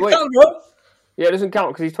 No, doesn't wait. count, bro. Yeah, it doesn't count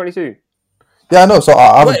because he's 22. Yeah, I know. So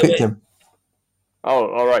I haven't picked him. Oh,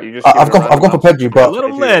 all right. You just. I've gone for Pedri, but let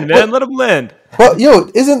him land, man. Let him land. But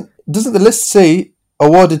doesn't the list say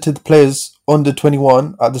awarded to the players under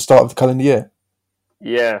 21 at the start of the calendar year?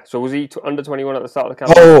 Yeah. So was he under 21 at the start of the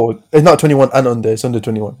calendar? Oh, it's not 21 and under. It's under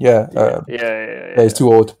 21. Yeah. Yeah. He's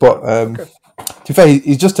too old, but okay. To be fair,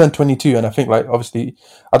 he's just turned 22, and I think obviously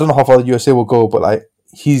I don't know how far the USA will go, but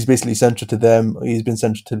he's basically central to them. He's been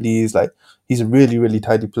central to Lyes. He's a really, really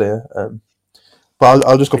tidy player. But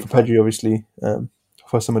I'll just go for Pedri, obviously,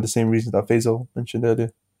 for some of the same reasons that Faysal mentioned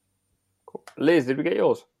earlier. Cool. Liz, did we get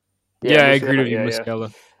yours? Yeah, I agree with you,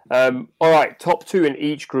 Muscala. All right, top two in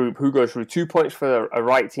each group. Who goes through? 2 points for a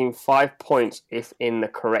right team, 5 points if in the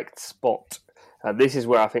correct spot. This is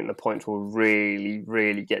where I think the points will really,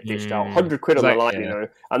 really get dished out. 100 quid on the line,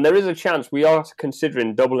 And there is a chance we are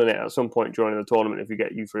considering doubling it at some point during the tournament if you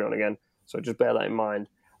get you three on again. So just bear that in mind.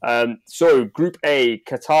 So Group A,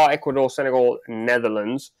 Qatar, Ecuador, Senegal,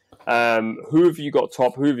 Netherlands. Who have you got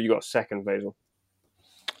top? Who have you got second, Faysal?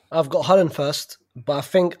 I've got Holland first, but I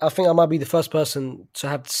think I might be the first person to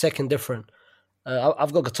have the second different.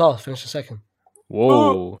 I've got Qatar finishing second.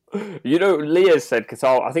 Whoa. Lyes said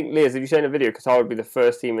Qatar. I think, Lyes, did you say in the video Qatar would be the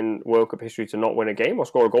first team in World Cup history to not win a game or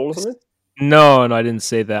score a goal or something? No, I didn't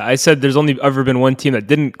say that. I said there's only ever been one team that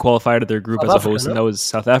didn't qualify out of their group as a host, and that was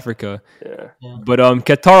South Africa. Yeah. But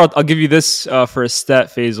Qatar, I'll give you this for a stat,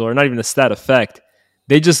 Faysal, or not even a stat, a fact.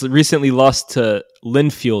 They just recently lost to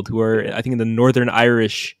Linfield, who are, I think, in the Northern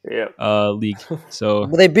Irish league. So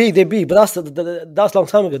they beat, but that's a long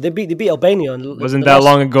time ago. They beat Albania. Wasn't that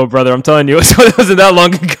long ago, brother? I'm telling you, it wasn't that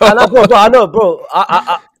long ago. I know, bro.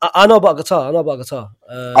 I know about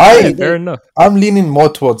Qatar. Fair enough. I'm leaning more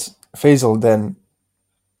towards Faysal than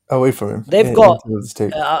away from him. They've got. I'm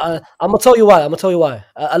gonna tell you why.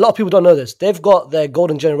 A lot of people don't know this. They've got their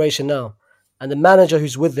golden generation now, and the manager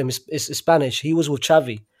who's with them is Spanish. He was with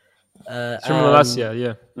Xavi. And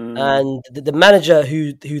the manager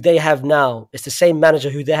who they have now is the same manager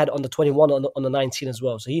who they had on the 21 on the 19 as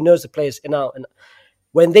well. So he knows the players in out. And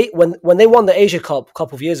when they won the Asia Cup a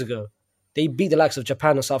couple of years ago, they beat the likes of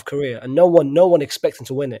Japan and South Korea, and no one expecting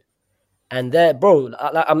to win it. And they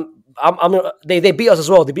beat us as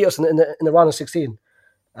well. They beat us in the round of 16,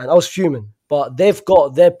 and I was fuming. But they've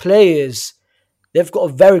got their players. They've got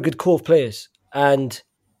a very good core of players, and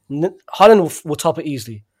Holland will top it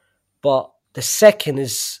easily. But the second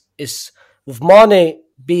is with Mane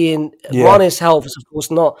being Mane's health is of course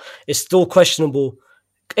not. It's still questionable.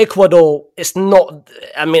 Ecuador, it's not.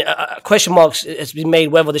 I mean, question marks has been made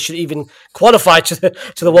whether they should even qualify to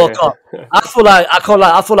the World Cup. I feel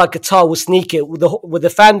like Qatar will sneak it with the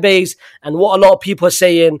fan base and what a lot of people are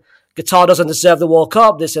saying. Qatar doesn't deserve the World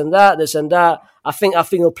Cup. This and that. I think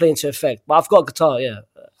it'll play into effect. But I've got Qatar. Yeah.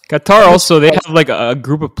 Qatar also, they have like a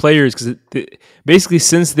group of players because basically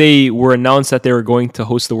since they were announced that they were going to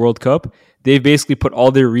host the World Cup, they've basically put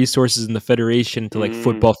all their resources in the federation to like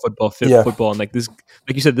football, and like this,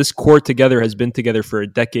 like you said, this core together has been together for a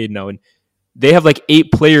decade now, and they have like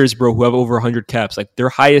 8 players, bro, who have over 100 caps. Like their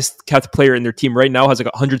highest capped player in their team right now has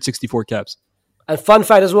like 164 caps. And fun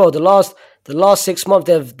fact as well, the last 6 months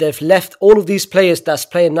they've left all of these players that's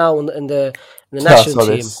playing now in the national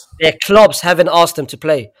team. Their clubs haven't asked them to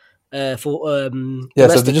play. So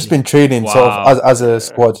they've just been training sort of as a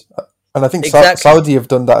squad, and I think Saudi have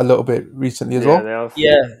done that a little bit recently as well.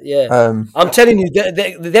 Yeah. I'm telling you,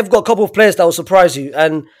 they've got a couple of players that will surprise you,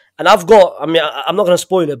 and I've got. I mean, I'm not going to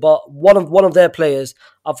spoil it, but one of their players,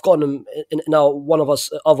 I've got them in one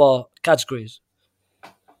of our categories.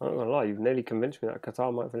 I'm not gonna lie, you've nearly convinced me that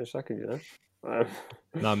Qatar might finish second.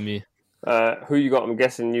 Not me. Who you got? I'm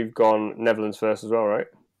guessing you've gone Netherlands first as well, right?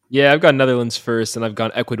 Yeah, I've got Netherlands first, and I've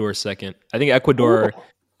gone Ecuador second. I think Ecuador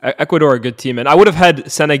are a good team, and I would have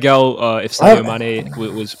had Senegal if Sadio Mane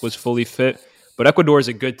was fully fit. But Ecuador is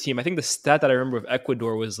a good team. I think the stat that I remember of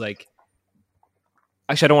Ecuador was like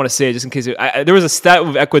Actually, I don't want to say it just in case. There was a stat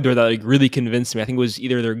with Ecuador that like really convinced me. I think it was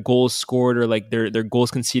either their goals scored or like their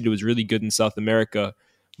goals conceded was really good in South America.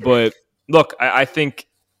 But look, I think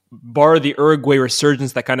bar the Uruguay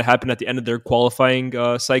resurgence that kind of happened at the end of their qualifying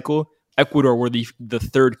cycle, Ecuador were the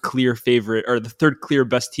third clear favorite or the third clear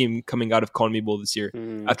best team coming out of CONMEBOL this year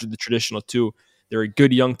after the traditional two. They're a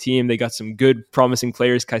good young team. They got some good promising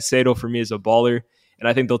players. Caicedo for me is a baller. And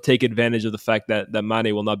I think they'll take advantage of the fact that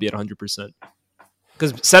Mane will not be at 100%.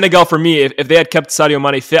 Because Senegal, for me, if they had kept Sadio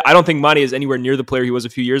Mane fit, I don't think Mane is anywhere near the player he was a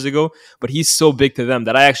few years ago, but he's so big to them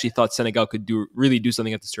that I actually thought Senegal could really do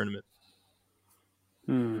something at this tournament.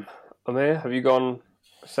 Amir, have you gone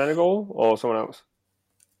Senegal or someone else?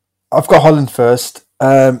 I've got Holland first.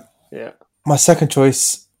 Yeah. My second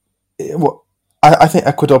choice, I think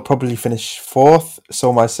Ecuador probably finish fourth,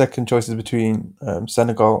 so my second choice is between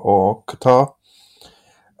Senegal or Qatar.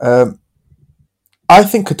 I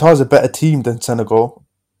think Qatar is a better team than Senegal,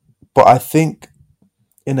 but I think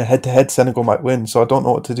in a head-to-head, Senegal might win, so I don't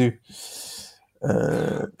know what to do.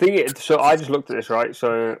 So I just looked at this, right?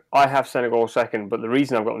 So I have Senegal second, but the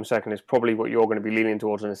reason I've got them second is probably what you're going to be leaning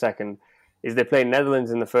towards in a second, is they play Netherlands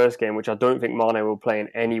in the first game, which I don't think Mane will play in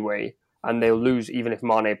anyway, and they'll lose even if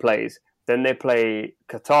Mane plays. Then they play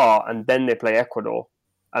Qatar, and then they play Ecuador.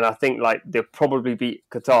 And I think like they'll probably beat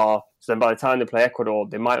Qatar, so then by the time they play Ecuador,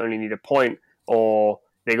 they might only need a point, or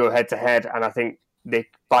they go head to head, and I think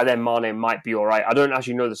by then Mane might be all right. I don't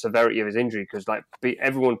actually know the severity of his injury because like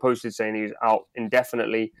everyone posted saying he was out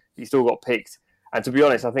indefinitely. He still got picked, and to be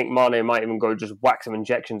honest, I think Mane might even go just whack some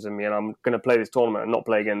injections in me, and I'm going to play this tournament and not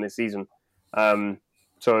play again this season.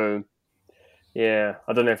 So yeah,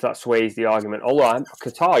 I don't know if that sways the argument. Although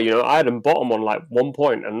Qatar, I had them bottom on like 1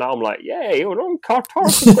 point, and now I'm like, yay, Qatar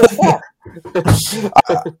could go far.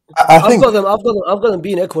 I've got them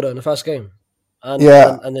beating Ecuador in the first game. And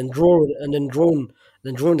then drawing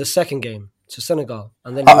the second game to Senegal,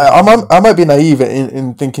 and then I might be naive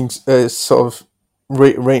in thinking sort of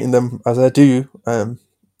rating them as I do,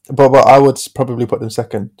 but I would probably put them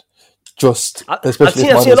second. I've seen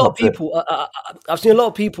a lot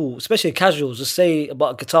of people, especially casuals, just say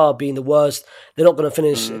about Qatar being the worst. They're not going to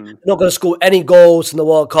finish. They're not going to score any goals in the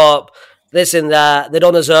World Cup. This and that. They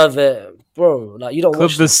don't deserve it. Bro, like you don't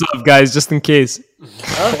clip this up, guys, just in case.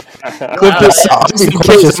 Clip this up.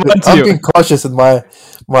 I'm being cautious in my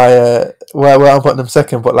where I'm putting them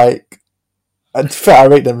second, but like, to be fair, I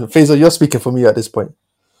rate them. Faysal, you're speaking for me at this point.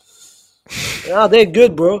 Yeah, they're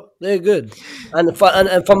good, bro. They're good, and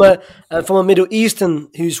from a Middle Eastern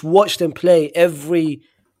who's watched them play every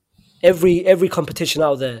competition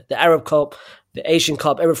out there, the Arab Cup, the Asian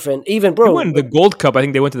Cup, everything. Even bro, they won the Gold Cup. I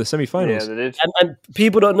think they went to the semifinals. Yeah, they did. And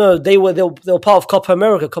people don't know they were part of Copa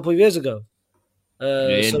America a couple of years ago.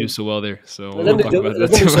 They didn't do so well there, so they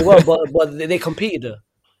didn't do so well, but they competed.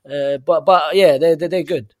 But yeah, they're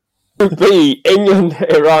good. B, England,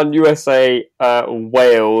 Iran, USA,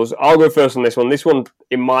 Wales. I'll go first on this one. This one,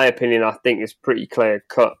 in my opinion, I think is pretty clear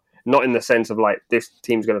cut. Not in the sense of like this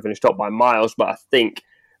team's going to finish top by miles, but I think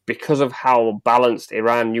because of how balanced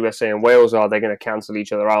Iran, USA, and Wales are, they're going to cancel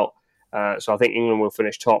each other out. So I think England will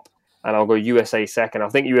finish top, and I'll go USA second. I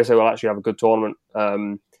think USA will actually have a good tournament.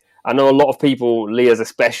 I know a lot of people, Lyes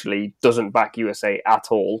especially, doesn't back USA at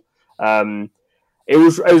all. It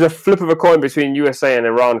was a flip of a coin between USA and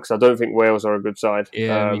Iran because I don't think Wales are a good side.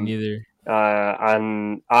 Yeah, me neither.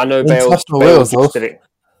 And I know Wales did it.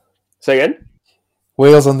 Say again?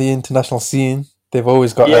 Wales on the international scene. They've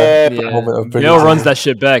always got a moment of brilliance. Neil runs that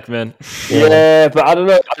shit back, man. Yeah, but I don't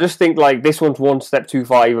know. I just think like this one's one step too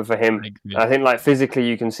far even for him. I think like physically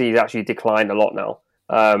you can see he's actually declined a lot now.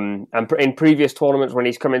 And in previous tournaments, when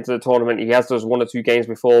he's come into the tournament, he has those 1 or 2 games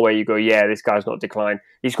before where you go, yeah, this guy's not declined.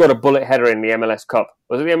 He's got a bullet header in the MLS Cup.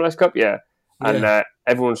 Was it the MLS Cup? Yeah. And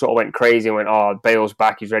everyone sort of went crazy and went, oh, Bale's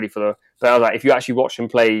back, he's ready for the... But I was like, if you actually watch him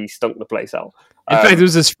play, he stunk the place out. In fact, it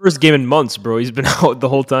was his first game in months, bro. He's been out the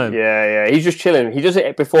whole time. Yeah. He's just chilling. He does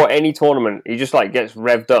it before any tournament. He just like gets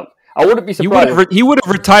revved up. I wouldn't be surprised. He would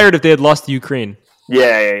have retired if they had lost to Ukraine.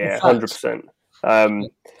 Yeah, 100%.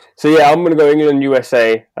 So yeah, I'm going to go England,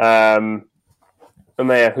 USA. Amaya,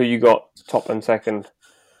 who you got top and second?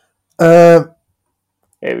 Here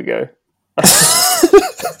we go.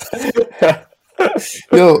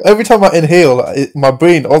 Yo, every time I inhale, my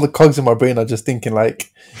brain, all the cogs in my brain are just thinking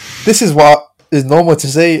like, this is what is normal to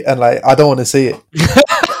say, and like I don't want to say it.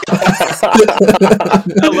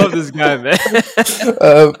 I love this guy, man.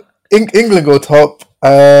 England go top.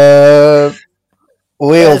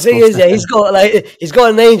 Wales. The thing is, he's got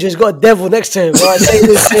an angel, he's got a devil next to him. Right? Say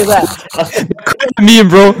this, say that. Meme,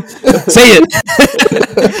 bro. Say it.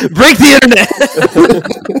 Break the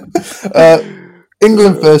internet.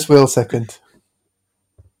 England first, Wales second.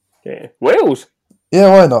 Yeah, Wales.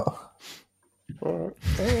 Yeah, why not?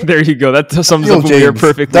 There you go. That sums Daniel up James, Umir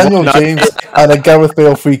perfectly. Daniel James, and a Gareth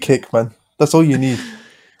Bale free kick, man. That's all you need.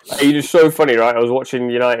 You're just so funny, right? I was watching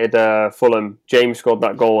United Fulham. James scored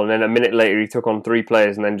that goal, and then a minute later he took on 3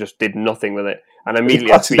 players and then just did nothing with it. And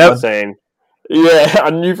immediately I tweeted saying, "Yeah, I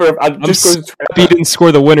knew for I'm just going to he didn't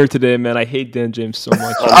score the winner today, man. I hate Dan James so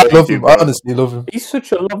much. I love him. I honestly love him. He's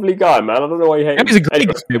such a lovely guy, man. I don't know why you hate him. He's a great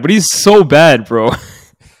guy, but he's so bad, bro.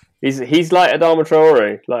 He's like Adama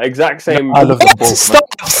Traore, like exact same. I love them both.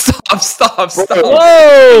 Stop!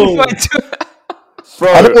 Whoa!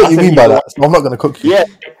 Bro, I don't know what you mean by that. So I'm not going to cook you. Yeah,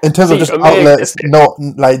 in terms of just outlets, not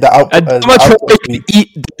like the output. Adama Traore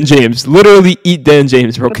eat Dan James. Literally eat Dan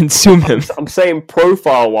James, bro. Consume him. I'm saying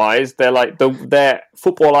profile-wise, they're like their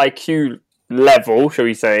football IQ level, shall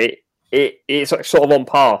we say? It's like sort of on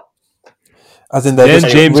par. As in, Dan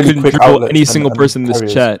James really couldn't dribble any single person in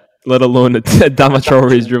this chat, let alone Adama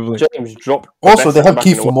Traore's dribbling. James dropped. Also, they have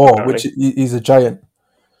Kiefer Moore, which he's a giant.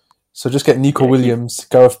 So just get Nico Williams,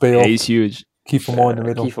 Gareth Bale. Yeah, he's huge. Kiefer Moore in the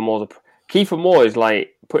middle. Kiefer Moore is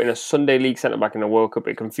like putting a Sunday League centre back in the World Cup.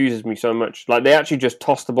 It confuses me so much. Like they actually just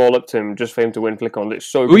tossed the ball up to him just for him to win flick-ons. It's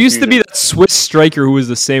so. Who used to be that Swiss striker who was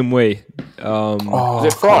the same way? Was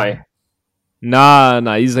it Fry? Nah,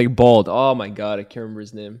 he's like bald. Oh my god, I can't remember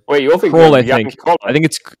his name. Wait, you're thinking Kroll, I think. I think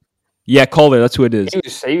it's Kohler. That's who it is.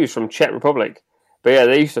 He was from Czech Republic, but yeah,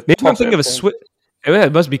 they used to. Maybe I'm thinking of a Swiss.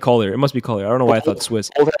 It must be Kohler. I don't know why I thought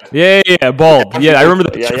Swiss. Yeah, bald. Yeah, I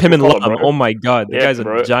remember him in London. Oh my god, the guy's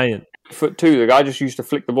a giant. 6'2". The guy just used to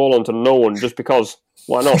flick the ball onto no one just because.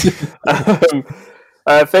 Why not?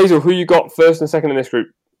 Faysal, who you got first and second in this group?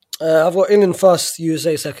 I've got England first,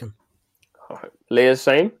 USA second. Leah's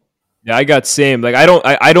same. Yeah, I got same. Like I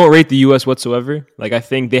don't rate the US whatsoever. Like I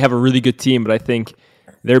think they have a really good team, but I think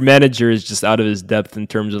their manager is just out of his depth in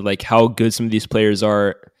terms of like how good some of these players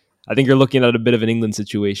are. I think you're looking at a bit of an England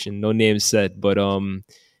situation. No names said, but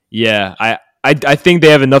yeah, I think they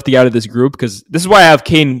have enough to get out of this group because this is why I have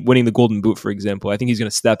Kane winning the Golden Boot, for example. I think he's going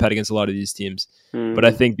to step out against a lot of these teams, but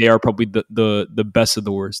I think they are probably the best of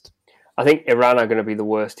the worst. I think Iran are going to be the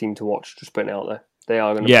worst team to watch. Just putting it out there. They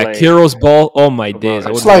are going to play. Kiro's ball. Oh my days!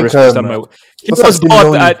 It's like Kiro's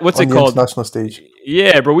ball what's it called? National stage.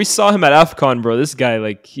 Yeah, bro. We saw him at AFCON, bro. This guy,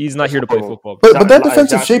 like, he's not here to play football. But their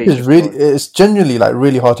defensive shape is it's genuinely like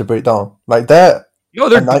really hard to break down. Like they're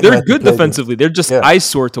good defensively. They're just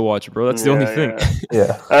eyesore to watch, bro. That's the only thing.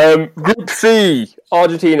 Yeah. Group C: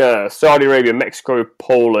 Argentina, Saudi Arabia, Mexico,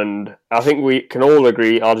 Poland. I think we can all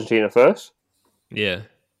agree Argentina first. Yeah.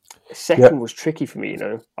 Second was tricky for me.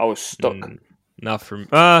 I was stuck. Not for me.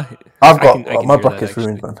 I've got my bracket's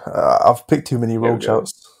ruined, man. I've picked too many road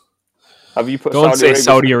shouts. Have you put? Don't say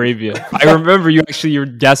Saudi Arabia. I remember you're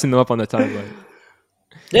gassing them up on the timeline.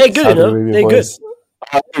 They're good, They're good.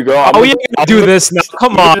 We ain't gonna do this now.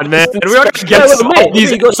 Come on, man. We're not gonna get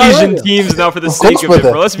these Asian teams now for the sake of it,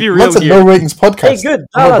 bro. Let's be real here. No ratings podcast.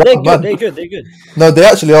 They're good. They're good. No, they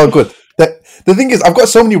actually are good. The thing is, I've got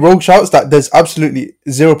so many rogue shouts that there's absolutely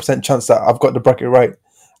 0% chance that I've got the bracket right.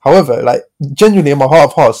 However, like genuinely in my heart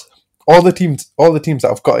of hearts, all the teams that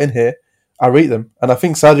I've got in here, I rate them, and I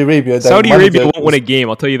think Saudi Arabia won't win a game.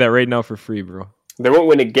 I'll tell you that right now for free, bro. They won't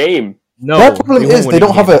win a game. No, their problem is they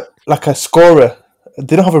don't have a scorer.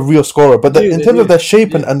 They don't have a real scorer, but in terms of their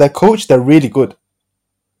shape and their coach, they're really good.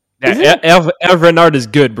 Yeah, Renard is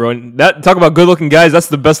good, bro. And talk about good-looking guys. That's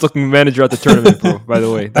the best-looking manager at the tournament, bro. By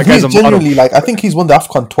the way, that guy's a genuinely model. I think he's won the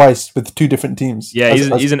AFCON twice with 2 different teams. Yeah,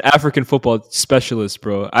 he's an African football specialist,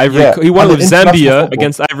 bro. He won with Zambia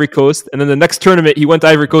against Ivory Coast, and then the next tournament he went to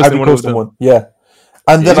Ivory Coast and won with them. Yeah,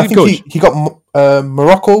 and then I think he got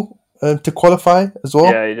Morocco to qualify as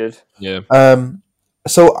well. Yeah, he did. Yeah.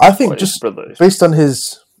 So I think just based on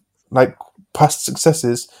his past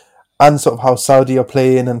successes. And sort of how Saudi are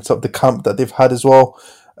playing and sort of the camp that they've had as well.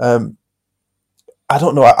 I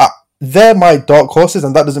don't know. They're my dark horses,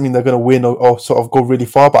 and that doesn't mean they're going to win or sort of go really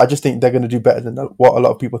far, but I just think they're going to do better than what a lot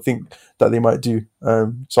of people think that they might do.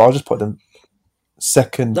 So I'll just put them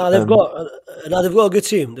second. They've got a good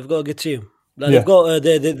team. They've got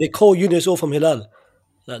the core units all from Hilal.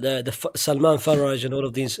 Like the Salman Faraj and all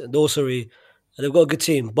of these, Dosari. They've got a good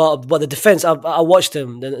team. But the defense, I watched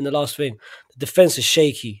them in the last thing. The defense is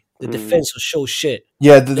shaky. The defense will show shit.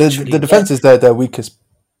 Yeah, the defense is their weakest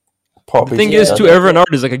part. The thing is, too,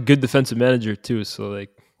 Renard is like a good defensive manager too. So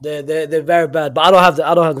like they're very bad. But I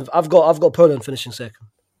don't have them. I've got Poland finishing second.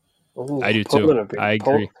 Ooh, I do too. I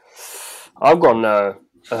agree. I've gone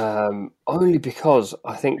only because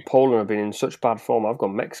I think Poland have been in such bad form. I've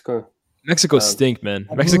gone Mexico. Mexico stink, man.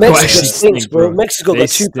 Mexico actually stinks, bro. Mexico got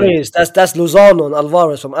two players. That's Lozano and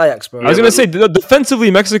Alvarez from Ajax, bro. I was gonna say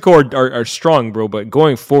defensively, Mexico are strong, bro. But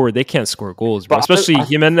going forward, they can't score goals, bro. Especially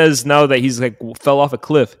Jimenez now that he's like fell off a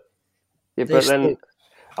cliff. Yeah, but then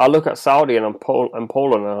I look at Saudi and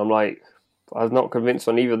Poland, and I'm like, I was not convinced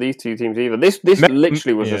on either of these two teams either. This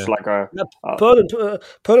literally was just like a Poland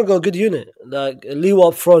got a good unit. Like Liwa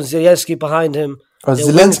up front, Zielinski behind him.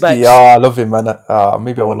 Zelensky, I love him, man.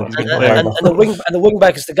 Maybe I want to. And the wing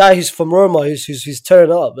back is the guy who's from Roma, who's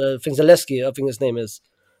turning up. I think Zaleski, I think his name is.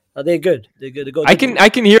 They're good. They're good. I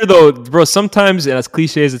can hear though, bro. Sometimes, and as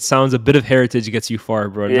cliche as it sounds, a bit of heritage gets you far,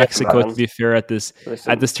 bro. Yeah, Mexico, to be fair, at this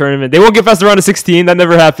tournament, they won't get past the round of 16. That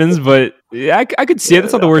never happens, but yeah, I could see it.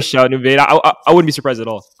 That's not the worst shout in I wouldn't be surprised at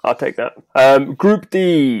all. I'll take that. Group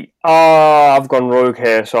D. I've gone rogue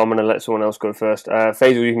here, so I'm going to let someone else go first.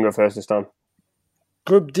 Faysal, you can go first this time.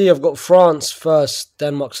 Group D, I've got France first,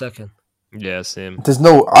 Denmark second. Yeah, same. There's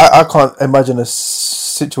I can't imagine a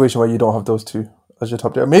situation where you don't have those two as your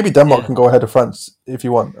top two. Maybe Denmark can go ahead of France if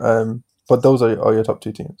you want, but those are your top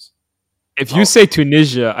two teams. If you say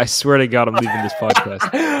Tunisia, I swear to God, I'm leaving this podcast.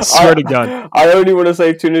 I swear to God. I only want to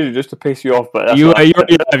say Tunisia just to piss you off, but you don't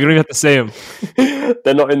even have to say them.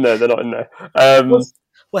 They're not in there.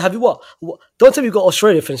 Well, have you what? Don't tell me you got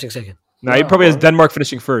Australia finishing second. No, he probably has Denmark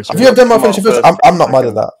finishing first. If you have Denmark finishing first, I'm not mad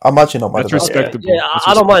at that. I'm actually not mad at that. That's respectable. Yeah,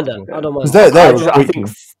 I don't mind that. I think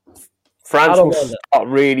France will start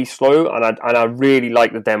really slow, and I really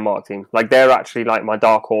like the Denmark team. Like, they're actually like my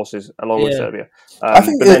dark horses along with Serbia. I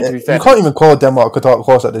think you can't even call Denmark a dark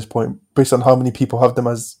horse at this point, based on how many people have them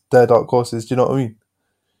as their dark horses. Do you know what I mean?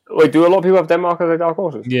 Wait, do a lot of people have Denmark as their dark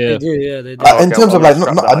horses? Yeah, they do. Yeah, they do. In terms of like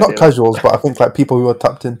not casuals, but I think like people who are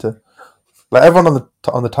tapped into. Like everyone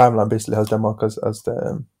on the timeline basically has Denmark as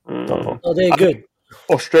their dark horse. Oh, they're good.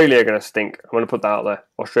 Australia are going to stink. I'm going to put that out there.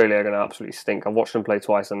 Australia are going to absolutely stink. I've watched them play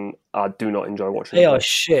twice, and I do not enjoy watching them. They are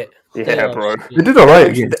shit. Yeah, bro. They did alright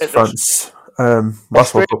against France.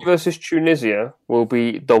 Australia versus Tunisia will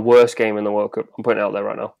be the worst game in the World Cup. I'm putting it out there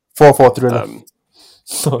right now. 4-4 thriller.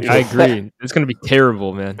 I agree. It's going to be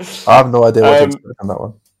terrible, man. I have no idea what to expect on that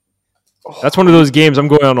one. That's one of those games I'm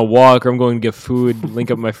going on a walk or I'm going to get food,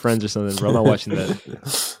 link up with my friends or something, bro. I'm not watching that.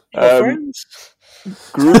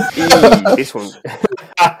 Group E. This one.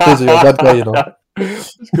 You're a bad guy, you know. That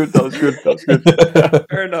was good.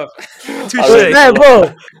 Fair enough.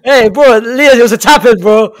 Hey, bro. Lyes, it was a tap-in,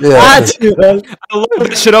 bro. Yeah. I had to, man. I love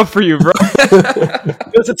this shit up for you, bro.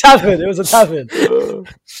 It was a tap-in.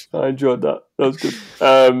 I enjoyed that. That was good.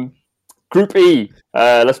 Group E.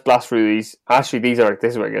 Let's blast through these. Actually, this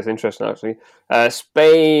is where it gets interesting, actually.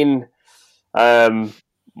 Spain.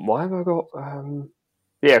 Why have I got...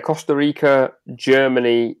 Costa Rica,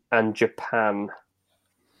 Germany, and Japan.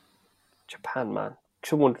 Japan, man.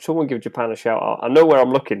 Someone give Japan a shout out. I know where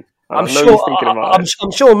I'm looking. I'm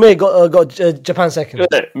sure May got Japan second.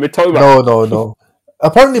 Mitoma. No.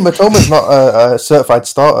 Apparently, Mitoma's not a certified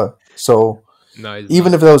starter. So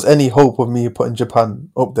even if there was any hope of me putting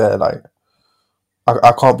Japan up there, like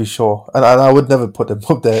I can't be sure, and I would never put them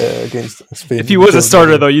up there against Spain. If he was a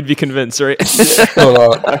starter, though, you'd be convinced, right?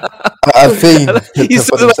 No. I think that's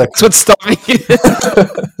what's stopping you.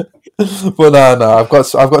 But no, I've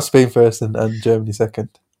got Spain first and Germany second.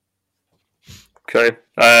 Okay,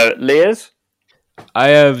 Lyes? I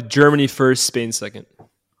have Germany first, Spain second.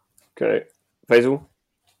 Okay, Faysal?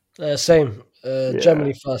 Same.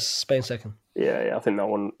 Germany first, Spain second. Yeah, I think that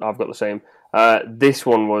one. I've got the same. This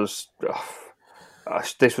one was.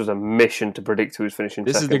 This was a mission to predict who's finishing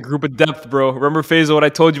second. This is the group of depth, bro. Remember, Faysal, what I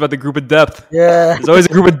told you about the group of depth? Yeah. There's always a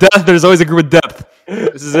group of depth. There's always a group of depth.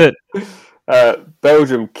 This is it.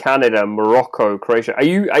 Belgium, Canada, Morocco, Croatia. Are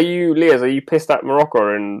you, Lyes, are you pissed at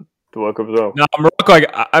Morocco in the World Cup as well? No, Morocco,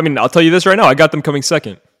 I mean, I'll tell you this right now. I got them coming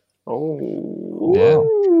second. Oh. Yeah.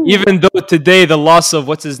 Even though today the loss of,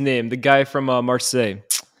 what's his name? The guy from Marseille.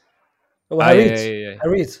 Oh,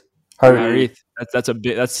 Harit.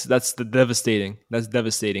 That's devastating. That's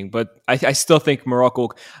devastating. But I still think Morocco.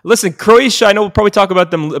 Listen, Croatia. I know we'll probably talk about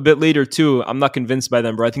them a bit later too. I'm not convinced by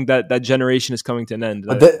them, bro. I think that generation is coming to an end.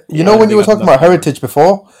 When you were talking about heritage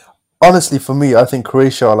before, honestly, for me, I think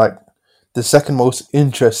Croatia are like the second most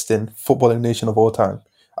interesting footballing nation of all time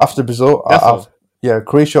after Brazil.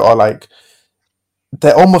 Croatia are like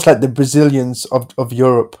they're almost like the Brazilians of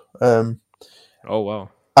Europe. Oh wow.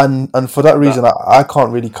 And for that reason, I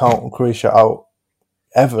can't really count Croatia out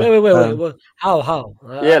ever. Wait. How?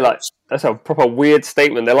 Yeah, like that's a proper weird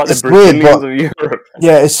statement. They're like the Brazilians of Europe.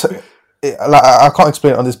 Yeah, I can't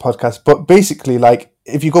explain it on this podcast, but basically, like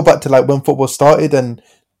if you go back to like when football started and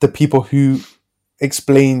the people who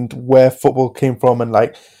explained where football came from and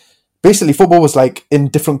like basically football was like in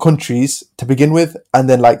different countries to begin with, and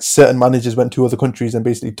then like certain managers went to other countries and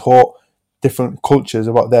basically taught different cultures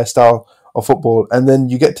about their style of football, and then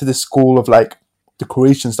you get to this school of like the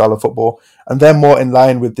Croatian style of football, and they're more in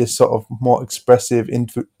line with this sort of more expressive,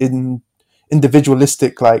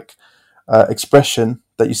 individualistic like expression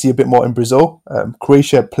that you see a bit more in Brazil.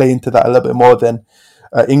 Croatia play into that a little bit more than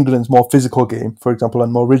England's more physical game, for example,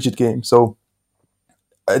 and more rigid game. So,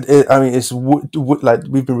 it's like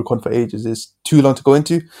we've been recording for ages. It's too long to go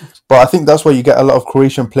into, but I think that's why you get a lot of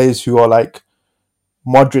Croatian players who are like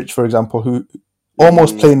Modric, for example, who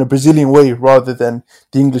almost play in a Brazilian way rather than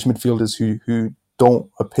the English midfielders who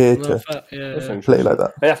don't appear to play like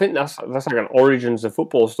that. I think that's like an origins of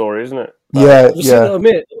football story, isn't it? Like,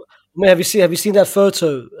 Have you seen that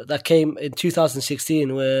photo that came in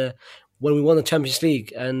 2016 when we won the Champions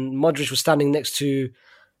League and Modric was standing next to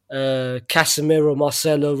Casemiro,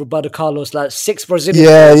 Marcelo, Roberto Carlos, like 6 Brazilians.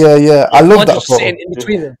 Yeah. I love that photo. Sitting in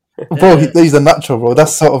between them. Bro, he's a natural, bro.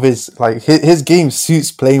 That's sort of his game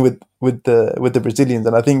suits playing with the Brazilians,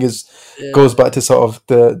 and I think goes back to sort of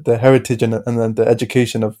the heritage and then the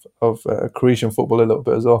education of Croatian football a little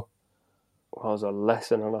bit as well. That was a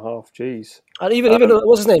lesson and a half. Jeez. And even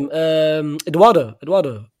what's his name? Eduardo.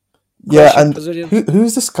 Yeah, and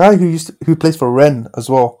who's this guy who plays for Rennes as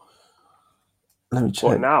well? Let me check.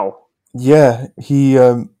 What now? Yeah, he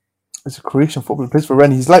is a Croatian footballer. Plays for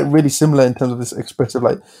Rennes. He's like really similar in terms of this expressive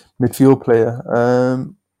like midfield player.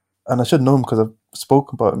 And I should know him because I've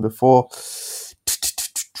spoken about him before.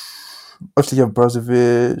 Obviously, you have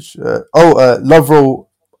Brozovic. Lovro.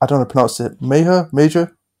 I don't know how to pronounce it.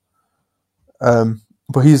 Major.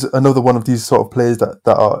 But he's another one of these sort of players that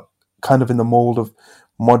are kind of in the mold of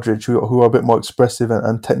Modric, who are a bit more expressive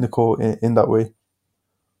and technical in that way.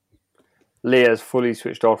 Leah's fully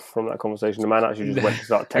switched off from that conversation. The man actually just went to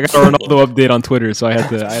start texting. I got a Ronaldo update on Twitter, so I had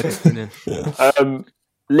to tune in.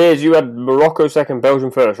 Liz, you had Morocco second, Belgium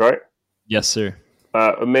first, right? Yes, sir.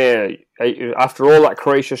 Amir, after all that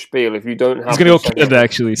Croatia spiel, if you don't have... He's going to go Canada,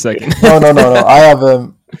 actually, second.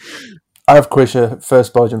 No. I have Croatia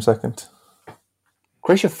first, Belgium second.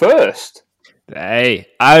 Croatia first? Hey,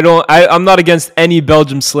 I'm not against any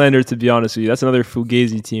Belgium slander, to be honest with you. That's another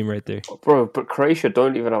Fugazi team right there. Bro, but Croatia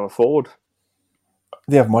don't even have a forward.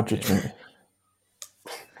 They have Modric,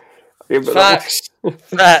 maybe. Facts.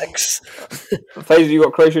 Faysal, you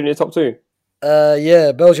got Croatia in your top 2?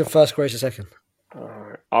 Belgium first, Croatia second.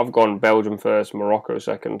 Alright. I've gone Belgium first, Morocco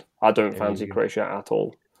second. I don't fancy Croatia at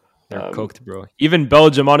all. They're cooked, bro. Even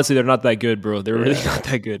Belgium, honestly, they're not that good, bro. They're really not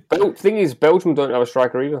that good. The thing is, Belgium don't have a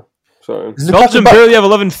striker either. So Belgium barely have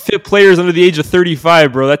 11 fit players under the age of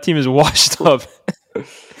 35, bro. That team is washed up.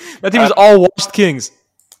 That team is all washed kings.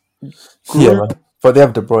 Yeah, man. But they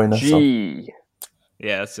have De Bruyne. Gee.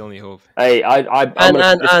 Yeah, that's the only hope. Hey, and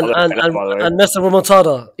Mr.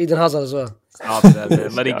 Remontada, Eden Hazard as well. Stop that,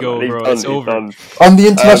 man. Let it go, bro. It's over. On the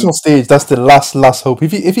international stage, that's the last hope.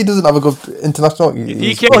 If he doesn't have a good international,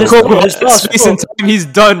 he can't cope space and time. He's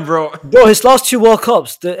done, bro. Bro, his last 2 World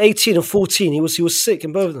Cups, the 18 and 14, he was sick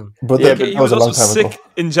in both of them. But he was also sick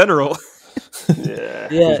in general.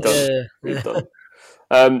 He's done.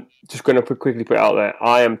 Just going to quickly put it out there.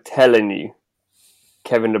 I am telling you,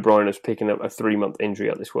 Kevin De Bruyne is picking up a 3-month injury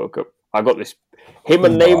at this World Cup. I got this. Him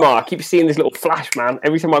and Neymar, I keep seeing this little flash, man.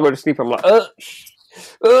 Every time I go to sleep, I'm like, and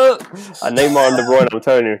Neymar and De Bruyne, I'm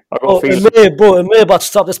telling you. I got Amir about to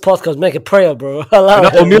stop this podcast, make a prayer, bro.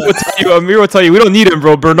 Amir will tell you, we don't need him,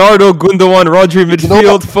 bro. Bernardo, Gundogan, Rodri,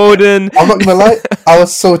 midfield, Foden. I'm not going to lie. I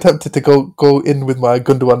was so tempted to go in with my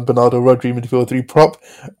Gundogan, Bernardo, Rodri, midfield 3 prop.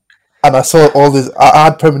 And I saw all this. I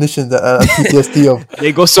had premonitions and PTSD of.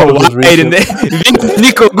 They go so wide and they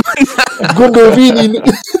Nico Gundogan.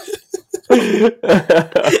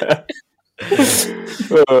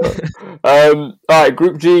 All right,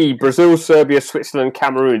 Group G: Brazil, Serbia, Switzerland,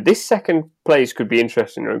 Cameroon. This second place could be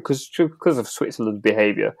interesting, because of Switzerland's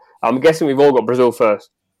behaviour. I'm guessing we've all got Brazil first.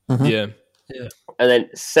 Mm-hmm. Yeah. And then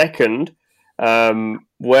second,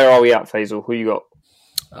 where are we at, Faysal? Who you got?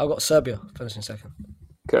 I've got Serbia finishing second.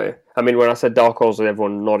 Okay. I mean, when I said dark horse,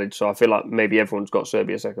 everyone nodded, so I feel like maybe everyone's got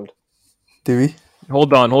Serbia second. Do we?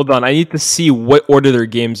 Hold on. I need to see what order their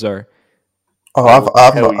games are. Oh,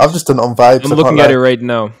 I've just done it on vibes. I'm looking at it right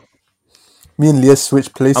now. Me and Lyes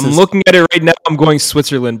switch places. I'm looking at it right now. I'm going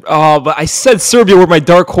Switzerland. Oh, but I said Serbia were my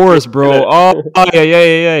dark horse, bro. Oh,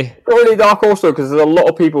 yeah. Not really dark horse, though, because there's a lot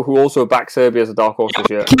of people who also back Serbia as a dark horse this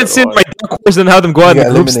year. I can't say my dark horse and have them go out in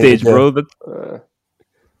the group stage, bro.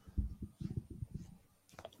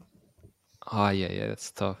 Yeah,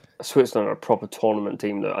 that's tough. Switzerland are a proper tournament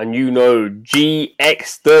team, though. And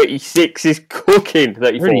GX36 is cooking.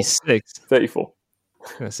 34. 36? 34.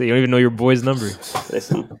 So you don't even know your boy's number.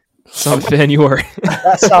 Listen, some fan you are.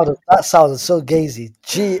 That sounded so gazy.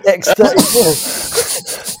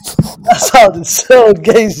 GX34. That sounded so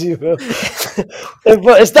gazy, bro.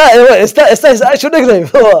 But is that his actual nickname?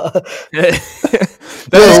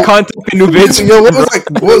 That is content in new bits. Yo, what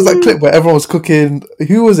was that clip where everyone was cooking?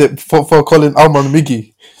 Who was it for calling Alman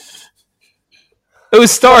Miggy? It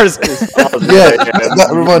was Stars. That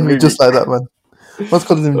reminded me just like that, man. What's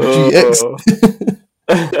calling him GX?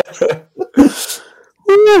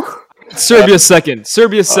 Serbia second.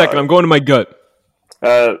 I'm going to my gut.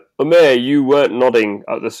 Umir, you weren't nodding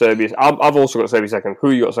at the Serbia. I've also got Serbia second.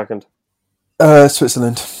 Who you got second?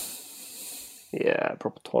 Switzerland. Yeah,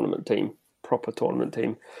 proper tournament team.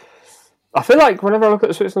 I feel like whenever I look at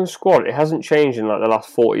the Switzerland squad, it hasn't changed in like the last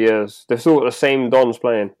 40 years. They've still got the same Dons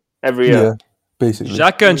playing every year. Yeah, basically.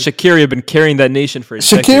 Xhaka and Shaqiri have been carrying that nation for a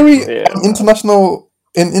decade. Shaqiri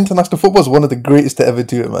in international football is one of the greatest to ever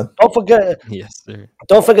do it, man. Don't forget. Yes, sir.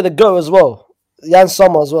 Don't forget the GOAT as well. Jan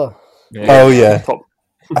Sommer as well. Yeah. Oh yeah.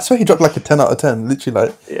 I swear he dropped like a 10 out of 10.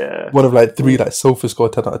 Literally one of like 3 like Sofa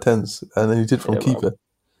scored 10 out of 10s, and then he did from keeper. Man.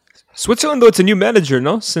 Switzerland though, it's a new manager,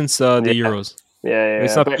 no? Since the Euros. Yeah.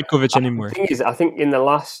 It's not Petkovic anymore. The thing is, I think in the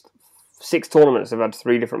last 6 tournaments they've had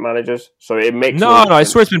 3 different managers, so it makes no. I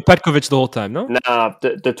swear it's been Petkovic the whole time. No,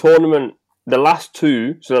 the tournament, the last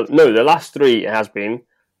 2. So no, the last 3 it has been.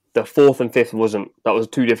 The 4th and 5th wasn't. That was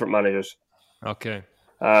 2 different managers. Okay.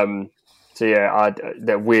 So yeah,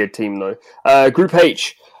 they're a weird team though. Group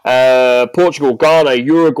H: Portugal, Ghana,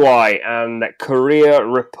 Uruguay, and Korea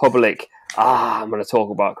Republic. I'm going to talk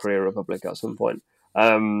about Korea Republic at some point.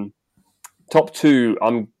 Top 2,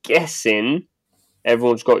 I'm guessing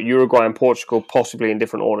everyone's got Uruguay and Portugal possibly in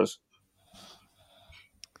different orders.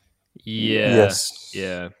 Yeah. Yes.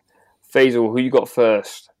 Yeah. Faysal, who you got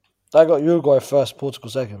first? I got Uruguay first, Portugal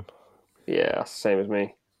second. Yeah, that's the same as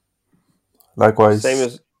me. Likewise. Same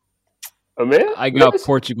as Umir? I got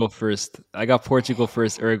Portugal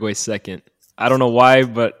first, Uruguay second. I don't know why,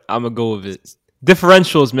 but I'm gonna go with it.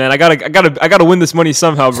 Differentials, man. I gotta win this money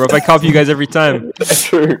somehow, bro. If I copy you guys every time. That's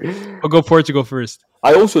true. I'll go Portugal first.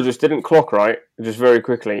 I also just didn't clock right, just very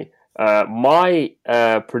quickly. My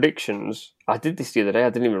predictions, I did this the other day, I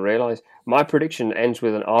didn't even realise. My prediction ends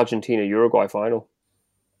with an Argentina-Uruguay final.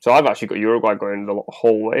 So I've actually got Uruguay going the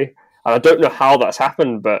whole way. And I don't know how that's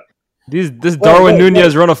happened, but... This Darwin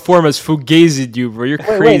Nunez run of form has fugazied you, bro. You're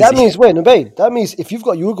crazy. That means if you've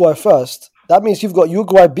got Uruguay first, that means you've got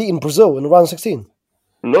Uruguay beating Brazil in the round of 16.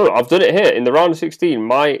 No, I've done it here. In the round of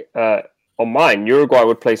 16, on mine, Uruguay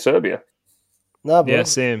would play Serbia. Nah, bro. Yeah,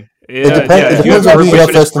 same. It depends on who you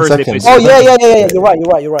have first and second. Oh, yeah. You're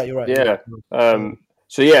right. Yeah.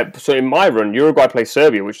 So in my run, Uruguay plays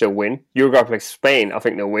Serbia, which they'll win. Uruguay plays Spain, I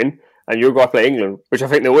think they'll win. And Uruguay play England, which I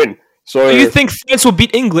think they'll win. So you think France will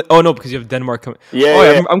beat England? Oh, no, because you have Denmark coming.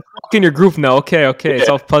 Yeah. I'm cracking your group now. Okay. Yeah. It's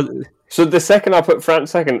all puzzle. So the second I put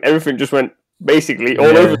France second, everything just went basically all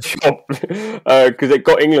over the shop because it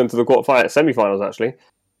got England to the semi-finals, actually.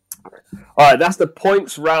 All right, that's the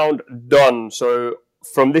points round done. So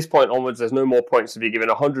from this point onwards, there's no more points to be given.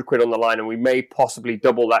 100 quid on the line, and we may possibly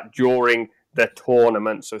double that during the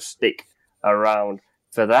tournament. So stick around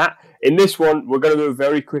for that. In this one, we're going to go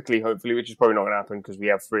very quickly, hopefully, which is probably not going to happen because we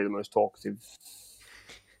have 3 of the most talkative.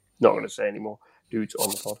 Not going to say anymore. Dudes on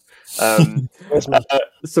the pod.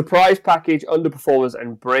 Surprise package, underperformers,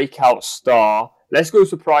 and breakout star. Let's go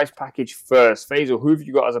surprise package first. Faysal, who have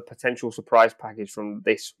you got as a potential surprise package from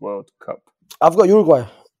this World Cup? I've got Uruguay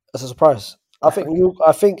as a surprise. I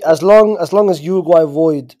think as long as Uruguay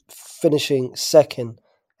avoid finishing second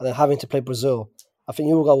and then having to play Brazil, I think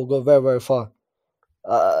Uruguay will go very, very far.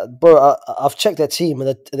 Bro, I've checked their team,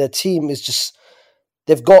 and their team is just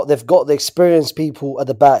they've got the experienced people at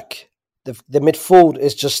the back. The midfield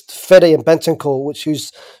is just Fede and Bentancur,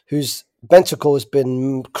 whose Bentancur has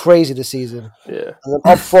been crazy this season. Yeah. And then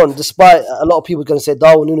up front, despite a lot of people are going to say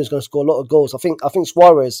Darwin Núñez is going to score a lot of goals, I think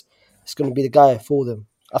Suarez is going to be the guy for them.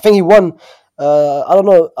 I think he won. I don't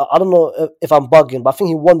know if I'm bugging, but I think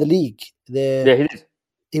he won the league. Yeah, he did.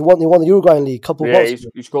 He won the Uruguayan league.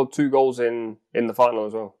 He scored 2 goals in the final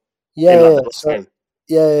as well.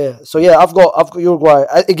 So I've got Uruguay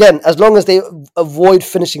again. As long as they avoid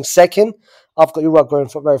finishing second, I've got Uruguay going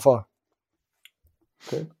very far.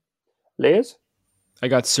 Okay, Lyes? I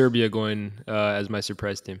got Serbia going as my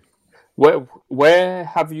surprise team. Where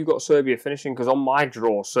have you got Serbia finishing? Because on my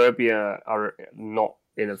draw, Serbia are not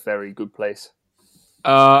in a very good place.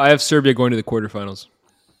 I have Serbia going to the quarterfinals.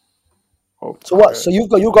 Oh, so what? So you've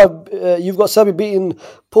got Serbia beating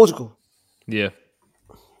Portugal. Yeah.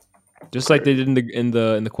 Just like they did in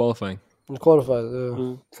the qualifying. In the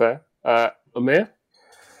qualifying, fair. Umir?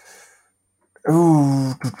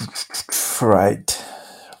 Ooh, right.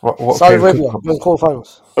 What Saudi Arabia in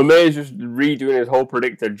quarterfinals. Umir's just redoing his whole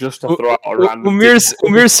predictor just to throw out a random.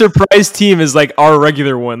 Umir's surprise team is like our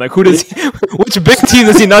regular one. Like, which big team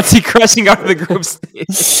does he not see crashing out of the group stage?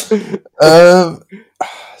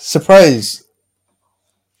 Surprise.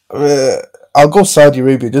 I'll go Saudi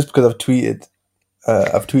Arabia just because I've tweeted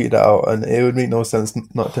it out, and it would make no sense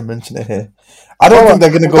not to mention it here. I don't think they're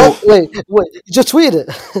going to go... Wait, you just tweeted it?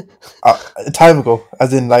 A time ago,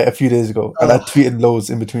 as in like a few days ago, and I tweeted loads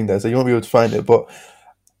in between there, so you won't be able to find it. But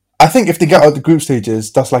I think if they get out the group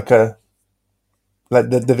stages, that's like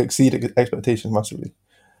they've exceeded expectations massively.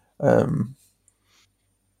 I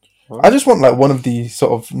just want like one of the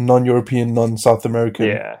sort of non-European, non-South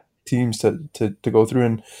American teams to go through,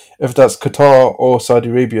 and if that's Qatar or Saudi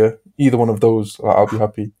Arabia, either one of those, I'll be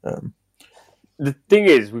happy. The thing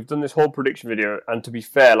is, we've done this whole prediction video, and to be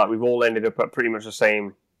fair, like we've all ended up at pretty much the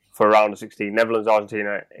same for round of 16. Netherlands,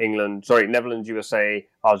 Argentina, Netherlands, USA,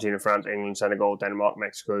 Argentina, France, England, Senegal, Denmark,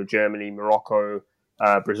 Mexico, Germany, Morocco,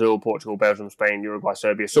 Brazil, Portugal, Belgium, Spain, Uruguay,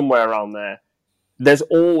 Serbia, somewhere around there. There's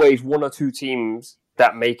always one or two teams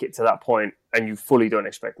that make it to that point, and you fully don't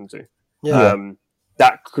expect them to. Yeah.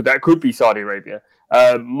 That could be Saudi Arabia.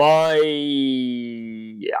 My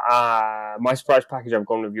surprise package, I've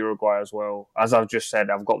gone with Uruguay as well. As I've just said,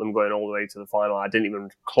 I've got them going all the way to the final. I didn't even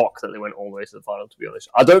clock that they went all the way to the final, to be honest.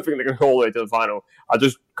 I don't think they're going to go all the way to the final. I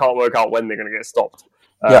just can't work out when they're going to get stopped.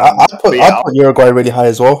 I put Uruguay really high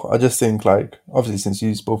as well. I just think, like, obviously, since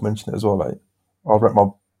you both mentioned it as well, like, I'll rep my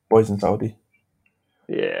boys in Saudi.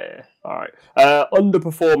 Yeah, all right.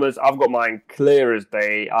 Underperformers, I've got mine clear as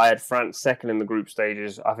day. I had France second in the group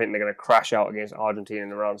stages. I think they're going to crash out against Argentina in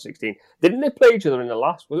the round 16. Didn't they play each other in the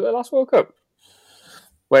last World Cup?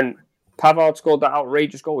 When Pavard scored that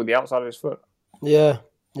outrageous goal with the outside of his foot. Yeah.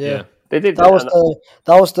 They did. That was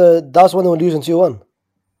when they were losing 2-1.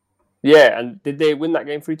 Yeah, and did they win that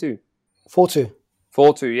game 3-2? 4-2.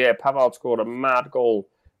 4-2, yeah. Pavard scored a mad goal.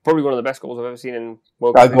 Probably one of the best goals I've ever seen in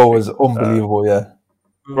World Cup. That goal was unbelievable, yeah.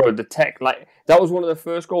 Bro, the tech, like, that was one of the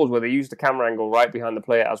first goals where they used the camera angle right behind the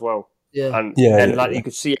player as well. Yeah. And you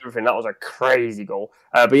could see everything. That was a crazy goal.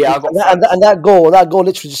 But yeah, that goal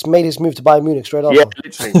literally just made his move to Bayern Munich straight after. Yeah,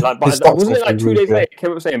 literally. Like, wasn't it like 2 days later?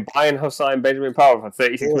 Came up saying Bayern have signed Benjamin Pavard for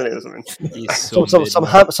 36 minutes or something. He's some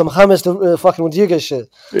James fucking Rodriguez shit.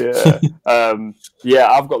 Yeah.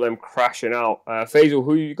 Yeah, I've got them crashing out. Faysal,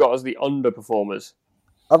 who you got as the underperformers?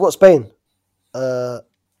 I've got Spain. I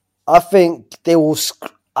think they will.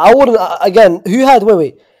 I wouldn't. Again, who had?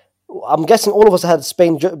 Wait. I'm guessing all of us had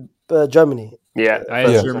Spain, Germany. Yeah, I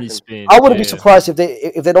had Germany, Spain. I wouldn't be surprised if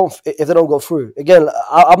they don't go through. Again,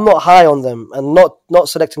 I'm not high on them, and not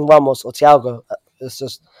selecting Ramos or Thiago. It's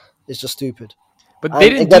just stupid. But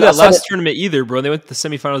they didn't do that last tournament either, bro. They went to the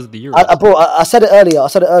semifinals of the Euro. I said it earlier.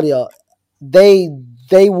 They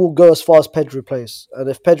will go as far as Pedri plays, and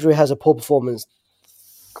if Pedri has a poor performance,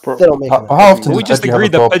 they don't make it. How often we just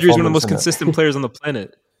agreed that Pedri is one of the most consistent players on the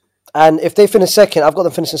planet. And if they finish second, I've got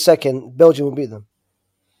them finishing second. Belgium will beat them.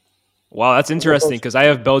 Wow, that's interesting because I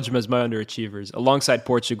have Belgium as my underachievers alongside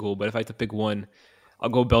Portugal. But if I had to pick one, I'll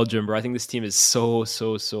go Belgium, bro. I think this team is so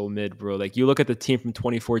mid, bro. Like, you look at the team from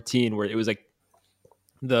 2014 where it was like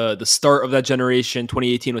the start of that generation.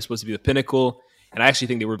 2018 was supposed to be the pinnacle. And I actually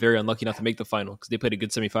think they were very unlucky not to make the final because they played a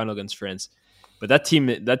good semifinal against France. But that team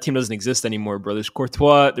doesn't exist anymore, bro. There's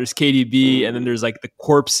Courtois, there's KDB, and then there's like the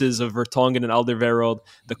corpses of Vertonghen and Alderweireld,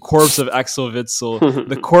 the corpse of Axel Witsel,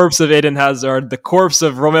 the corpse of Eden Hazard, the corpse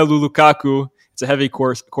of Romelu Lukaku. It's a heavy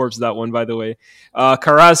corpse, that one, by the way.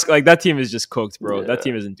 Carrasco, like, that team is just cooked, bro. Yeah. That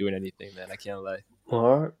team isn't doing anything, man. I can't lie.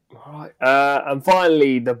 All right. And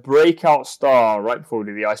finally, the breakout star, right before we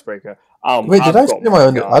do the icebreaker. Wait, did I say my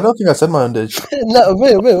under? I don't think I said my under. No,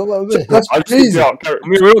 wait. That's crazy. I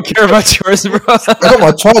mean, we don't care about yours, bro. I got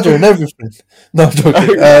my charger and everything. No, I'm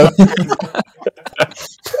joking.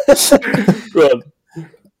 Go on.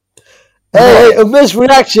 Hey, a missed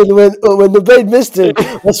reaction when the bait missed it.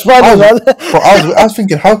 That's funny, man. I was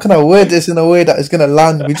thinking, how can I word this in a way that is going to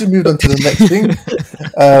land? We just moved on to the next thing.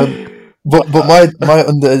 But my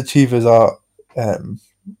underachievers are,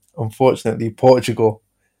 unfortunately, Portugal.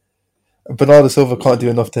 Bernardo Silva can't do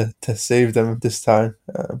enough to save them this time.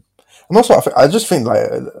 And also, I just think, like,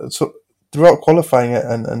 so throughout qualifying it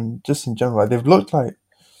and just in general, like, they've looked like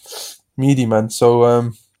meaty, man. So,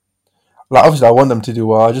 like, obviously, I want them to do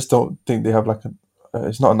well. I just don't think they have, like,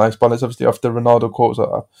 it's not a nice balance. Obviously, after Ronaldo quotes,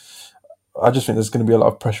 I just think there's going to be a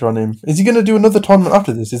lot of pressure on him. Is he going to do another tournament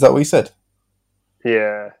after this? Is that what he said?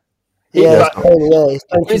 Yeah.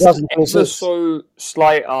 It's a so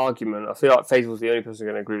slight argument. I feel like Faysal was the only person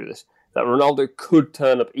going to agree with this. that Ronaldo could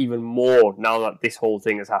turn up even more now that this whole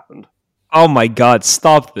thing has happened. Oh my God!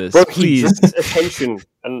 Stop this, bro, please. He draws attention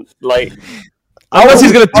and like. Unless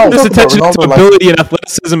he's going to turn this attention to ability and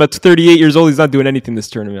athleticism at 38 years old, he's not doing anything this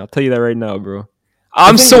tournament. I'll tell you that right now, bro.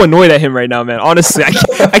 I'm so annoyed at him right now, man. Honestly, I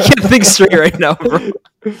can't think straight right now, bro.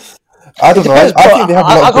 I don't know. I think they have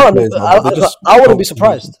a lot of good players. I wouldn't be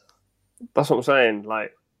surprised. That's what I'm saying.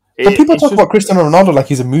 Like, people talk about Cristiano Ronaldo like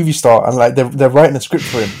he's a movie star and like they're writing a script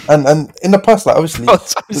for him. And in the past, like obviously,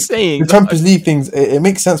 that's what I'm saying. The Champions League things, it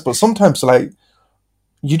makes sense, but sometimes like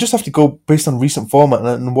you just have to go based on recent format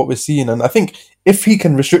and what we're seeing. And I think if he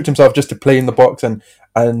can restrict himself just to play in the box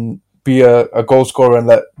and be a goal scorer and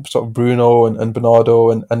let sort of Bruno and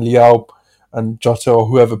Bernardo and Leao and Jota or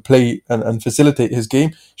whoever play and facilitate his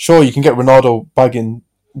game, sure, you can get Ronaldo bagging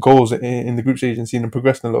goals in the group stage and seeing him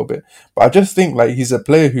progressing a little bit. But I just think like he's a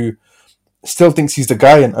player who still thinks he's the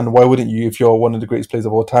guy, and why wouldn't you if you're one of the greatest players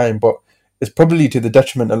of all time? But it's probably to the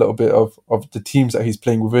detriment a little bit of the teams that he's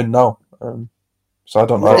playing within now. So I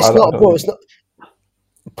don't know. It's not.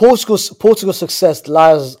 Portugal's success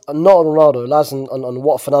lies not on Ronaldo, it lies on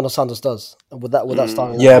what Fernando Santos does with that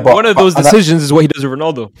starting. Yeah, but one of those decisions is what he does with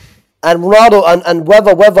Ronaldo. And Ronaldo and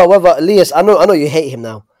whether Elias, I know you hate him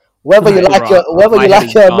now. Whether you like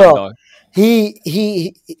it or not, he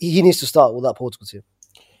needs to start with that Portugal team.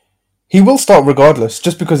 He will start regardless,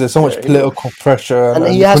 just because there's so much political pressure and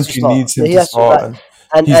the country needs him to start.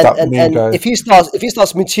 And if he starts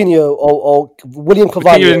Moutinho or William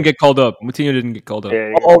Carvalho, Moutinho didn't get called up.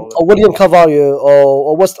 Or William Carvalho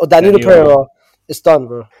or Danilo Pereira, it's done,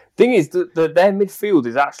 bro. Thing is, their midfield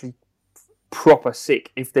is actually proper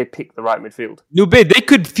sick if they pick the right midfield. Nube, they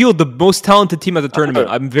could field the most talented team at the tournament.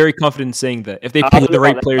 I'm very confident in saying that if they pick the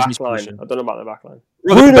right players in each position. I don't know about the backline.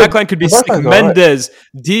 Well, the backline could be sick. Mendes,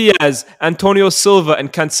 Diaz, Antonio Silva,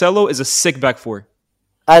 and Cancelo is a sick back four.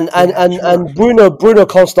 And Bruno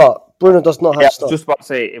can't start. Bruno does not have to start. I was just about to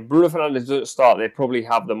say, if Bruno Fernandes doesn't start, they probably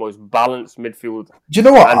have the most balanced midfield. Do you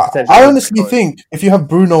know what? I honestly think if you have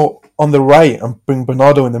Bruno on the right and bring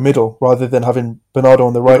Bernardo in the middle, rather than having Bernardo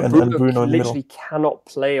on the right and Bruno in the middle. Literally cannot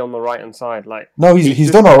play on the right hand side. Like no, he's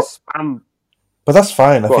done all. But that's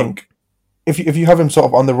fine. I think if you have him sort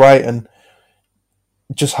of on the right and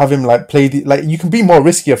just have him like play you can be more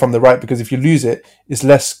riskier from the right, because if you lose it, it's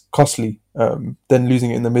less costly than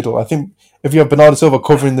losing it in the middle. I think if you have Bernardo Silva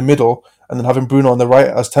covering the middle and then having Bruno on the right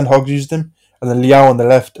as Ten Hag used him, and then Leao on the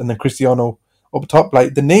left and then Cristiano up top,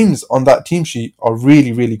 like the names on that team sheet are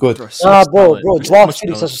really, really good. Bro, Joao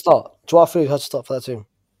Felix has to start. Joao Felix has to start for that team.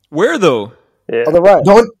 Where though? Yeah. On the right.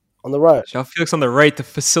 On the right. Joao Felix on the right to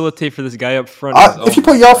facilitate for this guy up front. If you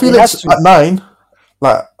put Joao Felix at 9,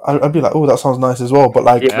 like I'd be like, oh, that sounds nice as well. But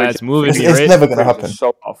like, it's moving. It's never going to happen. So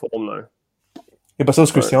out of form though. Yeah, but so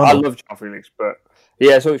is Cristiano. I love Joao Felix, but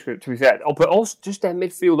yeah, so to be fair. But also just their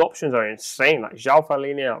midfield options are insane. Like João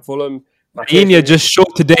Palhinha at Fulham. Palhinha just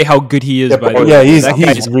showed today how good he is. By the way, yeah, he's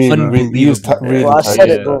really. I said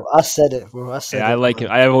it, bro. I said it. I like him.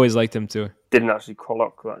 I've always liked him too. Didn't actually call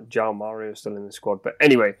up that João Mario still in the squad, but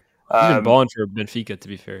anyway, he's been balling for Benfica. To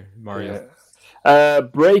be fair, Mario. Yeah.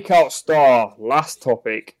 Breakout star, last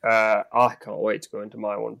topic. I can't wait to go into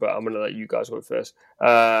my one, but I'm going to let you guys go first.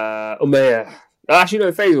 Umir. Actually,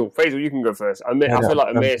 no, Faysal, you can go first. I feel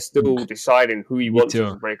like Umir's still deciding who he wants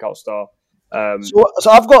as a breakout star. So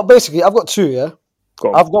I've got two, yeah?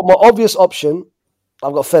 I've got my obvious option.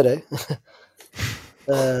 I've got Fede.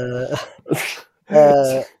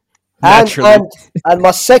 And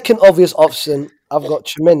my second obvious option, I've got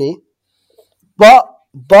Chimeni. But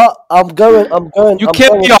I'm going. You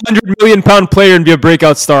can't be a £100 million player and be a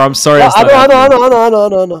breakout star. I'm sorry. I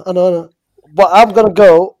know. But I'm gonna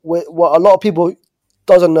go with what a lot of people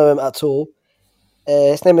doesn't know him at all.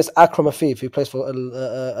 His name is Akram Afif, who plays for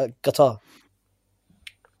Qatar.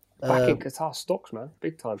 Back in Qatar stocks, man,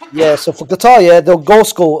 big time. Yeah, so for Qatar, the goal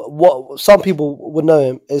scorer, what some people would know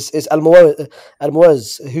him is Al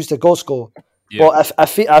Muaz, who's the goal scorer. Yeah. But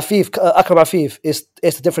Akram Afif is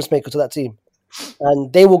the difference maker to that team.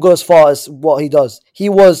 And they will go as far as what he does. He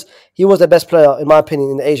was the best player, in my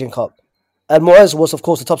opinion, in the Asian Cup. And Moez was, of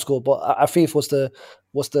course, the top scorer, but Afif was the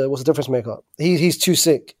difference maker. He's too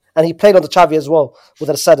sick, and he played on the Xavi as well with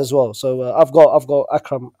Assad as well. So I've got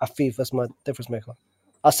Akram Afif as my difference maker.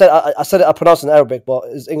 I pronounced it in Arabic, but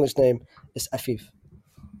his English name is Afif.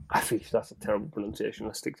 Afif, that's a terrible pronunciation.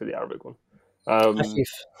 Let's stick to the Arabic one. Afif.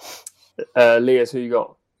 Lyes, who you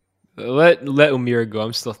got? Let Umir go.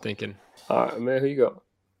 I'm still thinking. All right, Umir, who you got?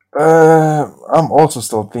 I'm also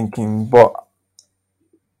still thinking, but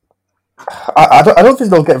I don't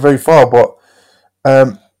think they'll get very far. But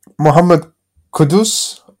Mohamed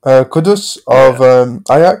Kudus of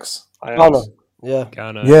Ajax. Ghana. Yeah.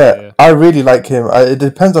 Ghana. Yeah, I really like him. It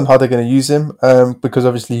depends on how they're going to use him, because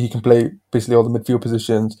obviously he can play basically all the midfield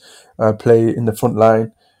positions, play in the front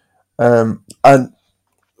line. And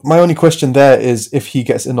my only question there is if he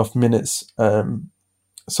gets enough minutes,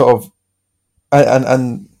 sort of,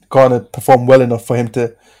 and going to perform well enough for him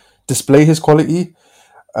to display his quality.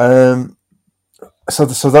 So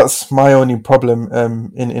that's my only problem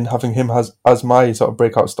in having him as my sort of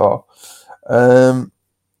breakout star.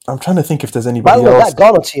 I'm trying to think if there's anybody else.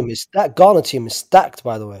 That Ghana team is stacked,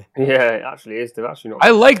 by the way. Yeah, it actually is. They're actually not. I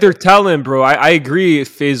like their talent, bro. I agree with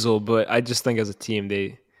Faysal, but I just think as a team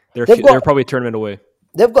they're probably a tournament away.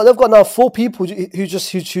 They've got now 4 people who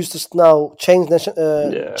choose to now change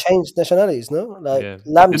nationalities. No, like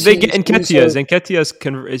Did they get Nketiah?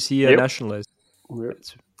 Nketiah is he nationalized? Yep.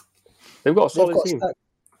 They've got a solid team.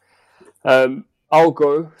 I'll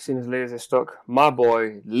go, seeing as Lyes is stuck. My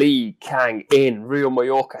boy, Lee Kang-in, Real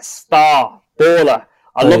Mallorca star, baller.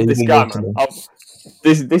 I love this guy, man.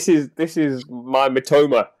 This is my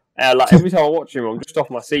Matoma. Like every time I watch him, I'm just off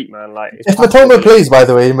my seat, man. Like if Matoma plays, by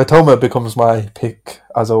the way, Matoma becomes my pick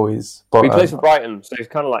as always. But he plays for Brighton, so he's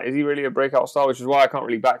kind of like, is he really a breakout star? Which is why I can't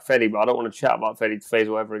really back Fede, but I don't want to chat about Fede to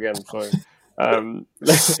Faysal ever again. So,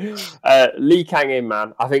 Lee Kang-in,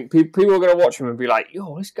 man. I think people are going to watch him and be like,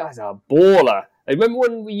 "Yo, this guy's a baller." I remember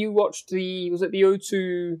when you watched was it the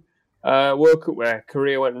O2 World Cup where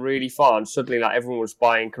Korea went really far and suddenly like everyone was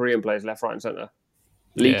buying Korean players left, right, and centre.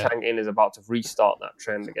 Lee Kang-in is about to restart that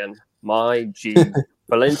trend again. My G.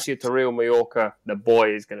 Valencia to Real Mallorca, the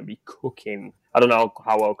boy is going to be cooking. I don't know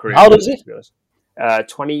how well Korea. How old is he?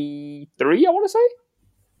 23, I want to say.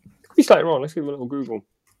 Could be slightly wrong. Let's give him a little Google.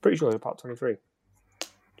 Pretty sure he's about 23.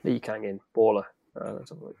 Lee Kang-in, baller. Let's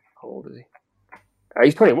have a look. How old is he?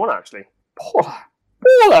 He's 21 actually. Baller.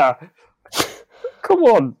 Come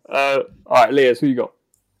on. All right, Lyes, who you got?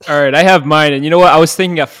 All right, I have mine, and you know what? I was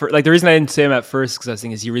thinking at first, like the reason I didn't say him at first because I was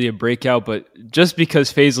thinking, is he really a breakout? But just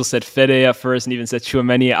because Faysal said Fede at first and even said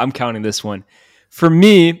Tchouaméni, I'm counting this one. For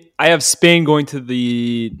me, I have Spain going to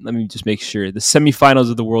let me just make sure, the semifinals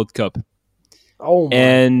of the World Cup. Oh my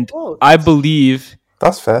and God. I believe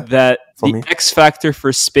that's fair that the X factor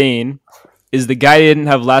for Spain is the guy they didn't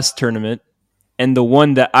have last tournament, and the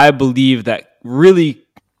one that I believe that really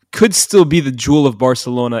could still be the jewel of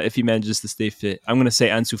Barcelona if he manages to stay fit. I'm going to say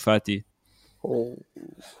Ansu Fati. Oh.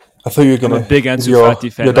 I thought you were going to. I'm a big Ansu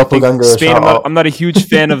Fati fan. I think Spain, I'm not a huge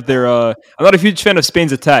fan of their. I'm not a huge fan of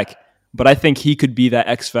Spain's attack, but I think he could be that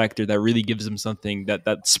X factor that really gives them something,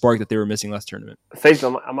 that spark that they were missing last tournament.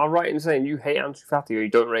 Faisal, am I right in saying you hate Ansu Fati or you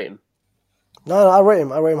don't rate him? No, I rate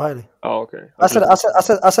him. I rate him highly. Oh, okay. I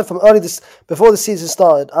said from before the season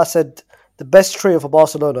started. I said the best trio for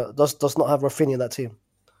Barcelona does not have Rafinha in that team.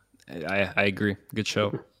 I agree. Good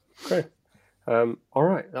show. Okay. All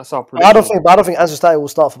right. That's our prediction. I don't think Ansu Fati will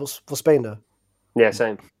start for Spain though. Yeah,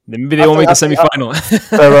 same. Maybe they won't make the semi-final. I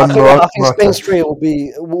think Spain's trio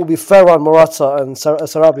will be Ferran, Morata, and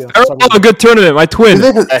Sarabia. A good tournament. My twin.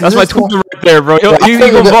 That's my twin right there, bro. He's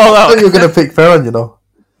going to ball out. I thought you were going to pick Ferran, you know.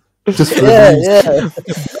 Just for yeah.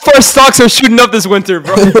 First stocks are shooting up this winter,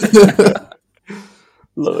 bro.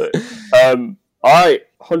 Love it. All right,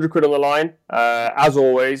 100 quid on the line. As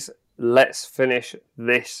always, let's finish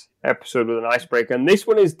this episode with an icebreaker. And this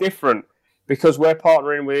one is different because we're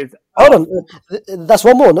partnering with... Hold on. That's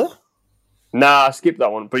one more, no? Nah, skip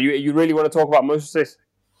that one. But you really want to talk about most of this?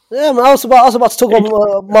 Yeah, man, I was about to talk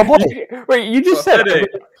about my body. Wait, you just said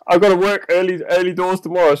I've got to work early doors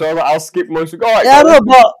tomorrow, so I'll skip most of it. Right, yeah, no,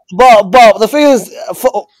 but the thing is,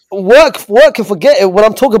 work can forget it when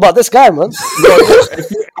I'm talking about this guy, man.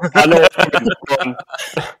 I know.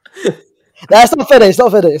 It's not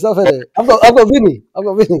Fede. I've got Vinny.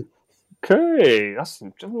 Okay, that's.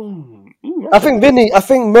 I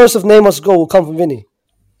think most of Neymar's goal will come from Vinny.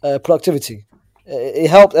 Productivity. It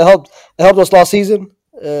helped us last season.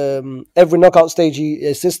 Every knockout stage he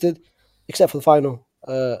assisted, except for the final,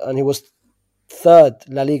 and he was third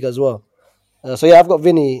La Liga as well. So yeah, I've got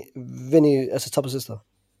Vinny as a top assister.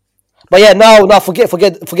 But yeah, now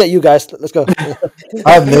forget you guys. Let's go. I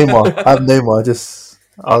have Neymar.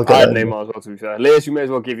 I'll get Neymar as well, to be fair. Lyes, you may as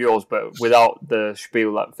well give yours, but without the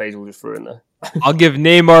spiel that Faysal just threw in there. I'll give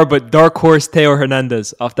Neymar, but dark horse Theo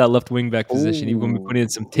Hernandez off that left wing back position. He's going to be putting in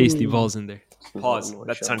some tasty balls in there. Pause.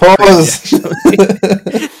 That's Pause.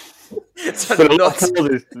 There's been a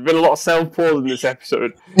lot of self-pause in this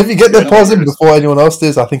episode. If you get the pause in before anyone else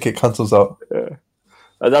does, I think it cancels out. Yeah.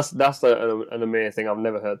 That's an Umir thing. I've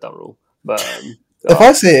never heard that rule. But if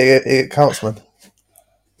I say it counts, man.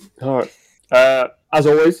 All right. As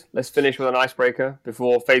always, let's finish with an icebreaker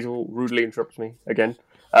before Faysal rudely interrupts me again.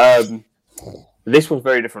 This one's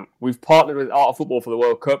very different. We've partnered with Art of Football for the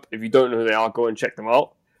World Cup. If you don't know who they are, go and check them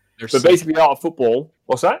out. Basically, Art of Football.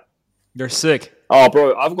 What's that? They're sick. Oh,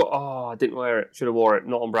 bro, I didn't wear it. Should have wore it.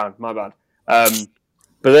 Not on brand. My bad.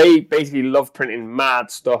 But they basically love printing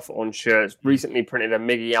mad stuff on shirts. Recently printed a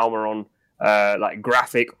Miggy Almiron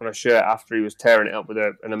graphic on a shirt after he was tearing it up with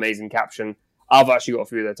an amazing caption. I've actually got a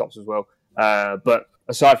few of their tops as well. But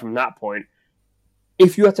aside from that point,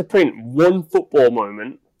 if you had to print one football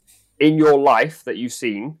moment in your life that you've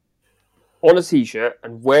seen on a t-shirt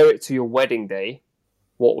and wear it to your wedding day,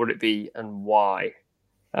 what would it be and why?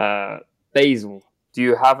 Faysal, do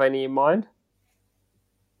you have any in mind?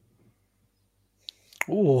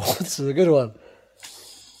 Oh, this is a good one.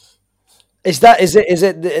 Is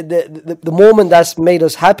it the moment that's made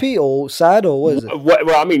us happy or sad, or what is it?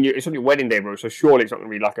 Well, I mean, it's on your wedding day, bro. So surely it's not going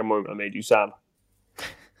to be like a moment that made you sad.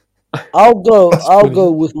 I'll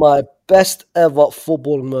go with my best ever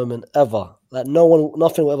football moment ever. Like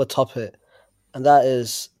nothing will ever top it, and that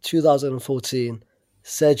is 2014,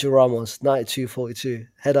 Sergio Ramos, 92-42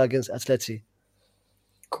 header against Atleti.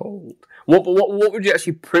 Cold. What would you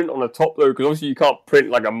actually print on the top though? Because obviously you can't print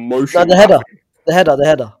like a motion. No, the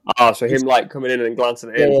header. Ah, so him like coming in and glancing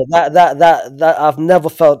at him. Yeah, that I've never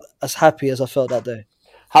felt as happy as I felt that day.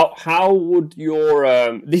 How would your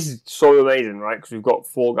this is so amazing, right? Because we've got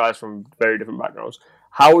 4 guys from very different backgrounds.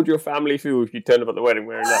 How would your family feel if you turned up at the wedding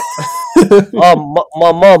wearing that?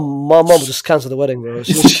 My mom just cancelled the wedding, bro.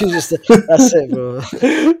 She just that's it, bro.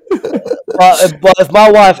 But if my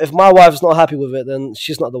wife is not happy with it, then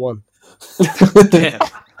she's not the one. Damn.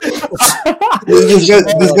 This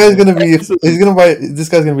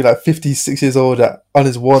guy's gonna be like 56 years old on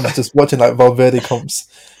his ones, just watching like Valverde comps,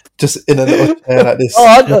 just in a little chair like this.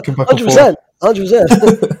 100%.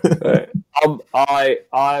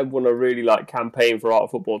 I want to really like campaign for Art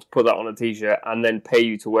of Football to put that on a t-shirt and then pay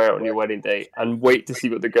you to wear it on your wedding day and wait to see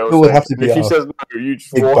what the girl says. Would have to be if she says no, you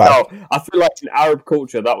just walk out. I feel like in Arab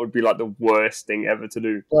culture that would be like the worst thing ever to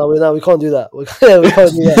do. No, we can't do that. We can't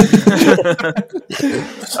do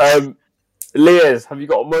that. Lyes, have you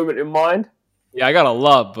got a moment in mind? Yeah, I got a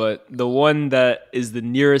lot, but the one that is the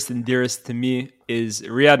nearest and dearest to me is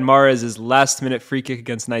Riyad Mahrez's last-minute free kick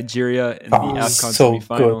against Nigeria in the AFCON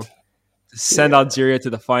semi-final. To send Algeria to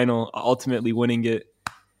the final, ultimately winning it.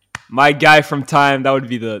 My guy from time, that would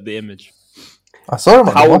be the image. I saw him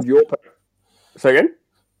How would your... Say again?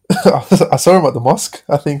 I saw him at the mosque,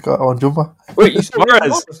 I think, on Jumma. Wait, you saw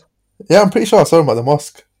Mahrez? Yeah, I'm pretty sure I saw him at the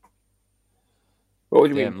mosque. What do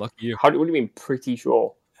you mean? Lucky you. What do you mean pretty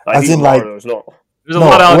sure? As in, like... There's a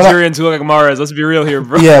lot of Algerians who look like Mahrez. Let's be real here,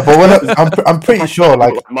 bro. Yeah, but I'm pretty sure,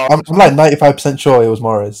 like, I'm like 95% sure it was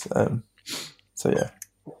Mahrez. So, yeah.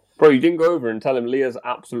 Bro, you didn't go over and tell him Lyes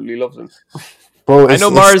absolutely loves him. Bro, I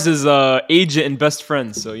know Mahrez is agent and best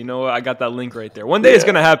friend, so you know what? I got that link right there. One day it's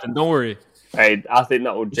going to happen. Don't worry. Hey, I think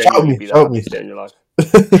that would genuinely be the happiest day in your life.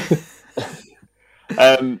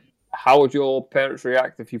 How would your parents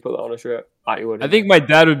react if you put that on a shirt? I think my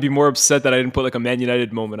dad would be more upset that I didn't put like a Man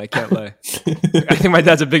United moment. I can't lie. I think my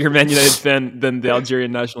dad's a bigger Man United fan than the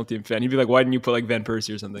Algerian national team fan. He'd be like, why didn't you put like Van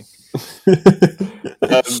Persie or something?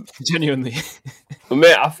 Genuinely.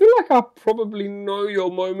 Man, I feel like I probably know your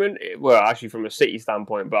moment. Well, actually from a City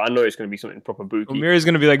standpoint, but I know it's going to be something proper booky. Umir is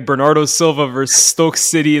going to be like Bernardo Silva versus Stoke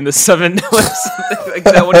City in the 7-0 like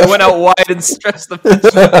that when he went out wide and stretched the pitch.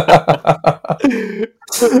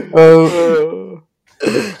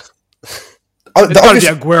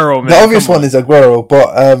 Aguero, man. The obvious one is Aguero, but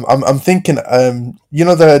I'm thinking, you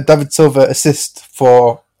know the David Silva assist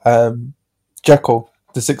for Dzeko,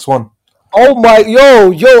 the 6-1. Oh my,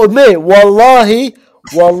 yo, mate, wallahi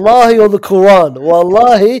on the Quran,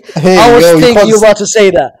 wallahi, hey, I was thinking you were about to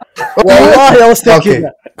say that. Wallahi, I was thinking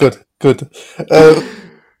that. Good.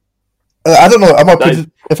 I don't know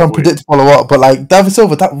if I'm predictable or what, but like David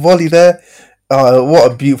Silva, that volley there. What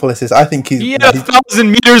a beautiful assist! I think he had 1,000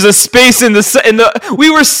 meters of space in the. We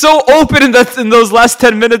were so open in those last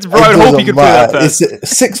 10 minutes, bro. I hope he could play that fast.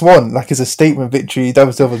 It's 6-1. Like, it's a statement victory.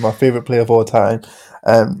 David Silva is my favorite player of all time.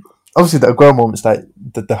 Obviously, the Aguero moment's like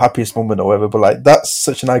the happiest moment or whatever. But like, that's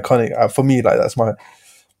such an iconic for me. Like, that's one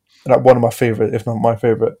of my favorite, if not my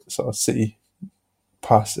favorite, sort of City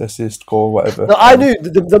pass, assist, goal, whatever. No, I knew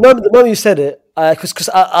the moment you said it, because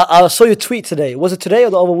I saw your tweet today. Was it today or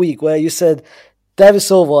the other week where you said David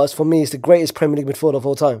Silva, for me, is the greatest Premier League midfielder of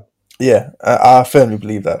all time? Yeah, I firmly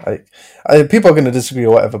believe that. Like, people are going to disagree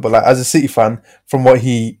or whatever, but like as a City fan, from what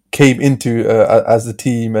he came into as the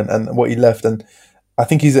team and what he left, and I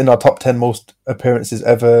think he's in our top 10 most appearances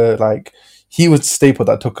ever. Like, he was the staple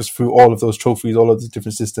that took us through all of those trophies, all of the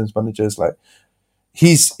different systems, managers. Like,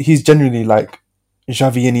 he's genuinely like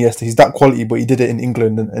Xavi, Iniesta. He's that quality, but he did it in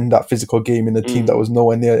England and in that physical game in a team that was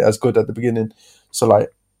nowhere near as good at the beginning. So like,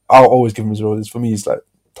 I'll always give him his roses. For me, he's like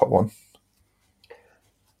top one.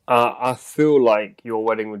 I feel like your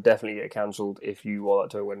wedding would definitely get cancelled if you wore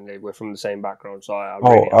that to a wedding day. We're from the same background, so I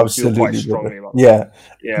absolutely feel quite strongly about that.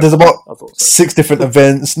 Yeah. There's about 6 different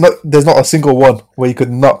events. There's not a single one where you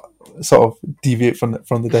could not sort of deviate from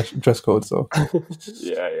the dress code. So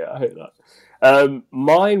yeah, I hate that.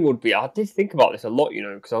 Mine would be. I did think about this a lot,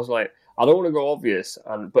 because I was like, I don't want to go obvious,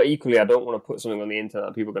 but equally, I don't want to put something on the internet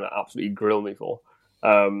that people are going to absolutely grill me for.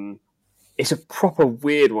 It's a proper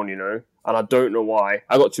weird one, and I don't know why.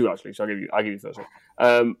 I got 2 actually, so I'll give you the first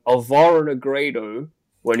one. Alvaro Negredo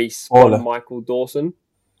when he spun Michael Dawson.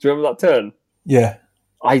 Do you remember that turn? Yeah.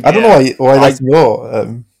 I don't know why that's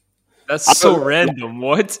your. That's so random.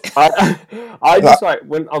 What? I just like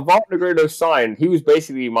when Alvaro Negredo signed, he was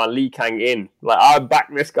basically my Lee Kang in. Like I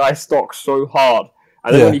backed this guy's stock so hard,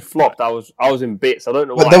 and then when he flopped, I was in bits. I don't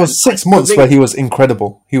know why. But there was 6 months where he was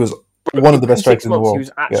incredible. He was one of the best strikers in the world. He was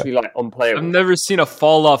actually like unplayable. I've never seen a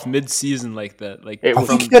fall off mid-season like that. Like I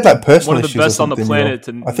think he had like personal one of the best on the planet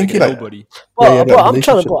to I think he nobody. I'm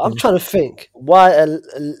trying to think why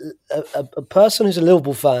a person who's a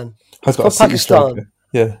Liverpool fan has got a Pakistan.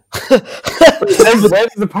 Yeah. Where does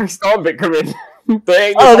the Pakistan bit come in?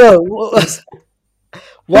 I don't know.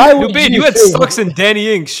 Why would you had Stocks and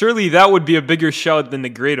Danny Ings? Surely that would be a bigger shout than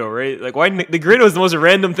Negredo, right? Like, why Negredo is the most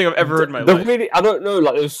random thing I've ever heard in my life. Really, I don't know.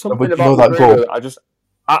 Like, there's something about that goal that I just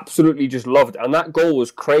absolutely just loved, and that goal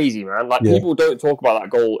was crazy, man. Like, people don't talk about that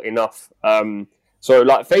goal enough. So,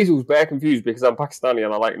 like, Faysal's bare confused because I'm Pakistani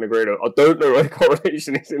and I like Negredo. I don't know where the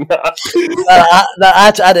correlation is in that. I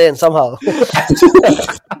had to add it in somehow.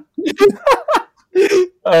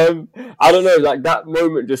 I don't know, like that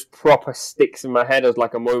moment just proper sticks in my head as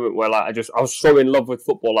like a moment where like I was so in love with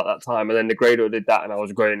football at that time, and then Negredo did that and I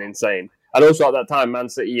was going insane. And also at that time, Man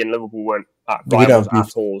City and Liverpool weren't rivals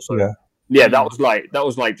at all. So that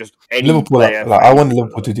was like just any Liverpool. Player like I wanted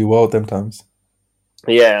Liverpool to do well them times.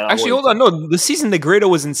 Yeah. Actually, hold on. No, the season Negredo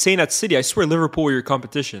was insane at City. I swear Liverpool were your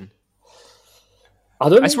competition.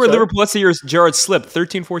 I swear Liverpool, let's say your Gerrard slipped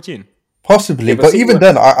 13-14. Possibly, but even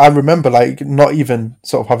then, I remember like not even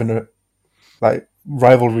sort of having a like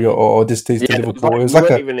rivalry or distaste to Liverpool. It was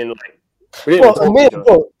like even in like.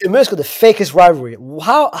 Amir's got the fakest rivalry.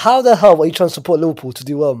 How the hell are you trying to support Liverpool to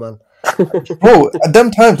do well, man? Bro, at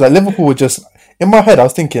them times, like Liverpool were just in my head. I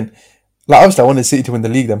was thinking, like obviously I wanted City to win the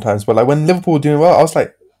league them times, but like when Liverpool were doing well, I was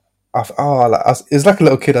like, it's like a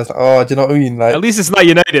little kid. I was like, do you know what I mean? Like, at least it's not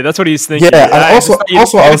United. That's what he's thinking. Yeah, and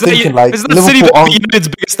also I was thinking like it's not City United's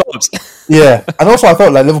biggest stops. Yeah, and also I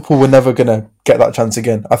thought like Liverpool were never gonna get that chance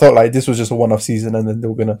again. I thought like this was just a one-off season, and then they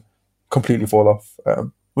were gonna completely fall off,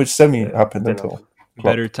 which happened until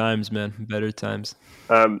better times, man. Better times.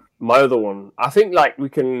 My other one, I think like we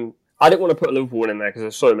can. I didn't want to put Liverpool in there because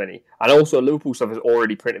there's so many, and also Liverpool stuff is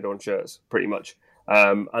already printed on shirts, pretty much.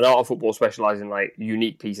 And Art of Football specialise in like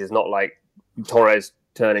unique pieces, not like Torres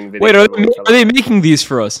turning videos. Wait, are they making these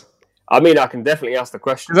for us? I mean, I can definitely ask the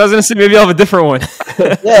question. I was going to say maybe I'll have a different one.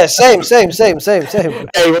 Yeah, same. Hey,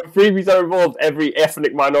 when freebies are involved, every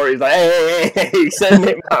ethnic minority is like, hey, send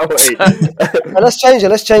it my way. Let's change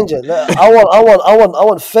it. I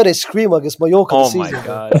want Fede scream against Mallorca this season. Oh my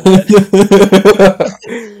god!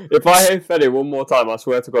 If I hear Fede one more time, I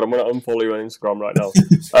swear to God, I'm going to unfollow you on Instagram right now.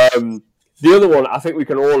 The other one, I think we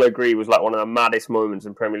can all agree, was like one of the maddest moments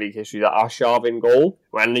in Premier League history, that Arshavin goal,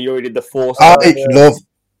 when he did the force. I love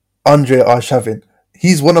Andre Arshavin.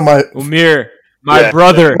 He's one of my... Umir,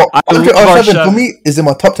 brother. Andre Arshavin, for me, is in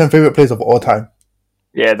my top 10 favourite players of all time.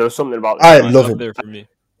 Yeah, there was something about this. I love him. There for me.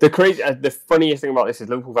 The funniest thing about this is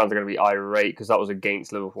Liverpool fans are going to be irate because that was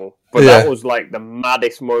against Liverpool. But that was like the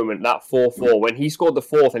maddest moment, that 4-4. When he scored the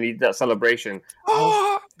fourth and he did that celebration.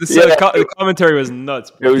 The commentary was nuts.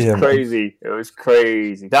 Bro. It was crazy. Man. It was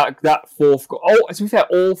crazy. That fourth goal. Oh, to be fair,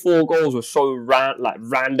 all 4 goals were so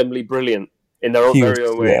randomly brilliant in their own very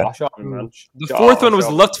own way. Yeah. The fourth one was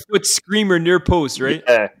left foot screamer near post, right?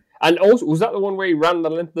 Yeah. And also, was that the one where he ran the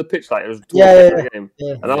length of the pitch like it was the game?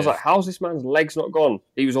 Yeah. And I was like, how's this man's legs not gone?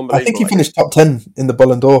 He was unbelievable. I think he finished top 10 in the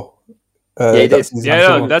Ballon d'Or. He did.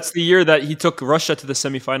 That's the year that he took Russia to the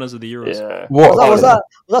semi-finals of the Euros. Yeah. Was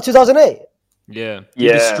that 2008? Yeah. He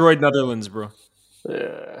destroyed Netherlands, bro.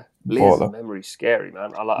 Yeah. Lee's memory's scary,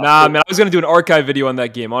 man. Man, I was going to do an archive video on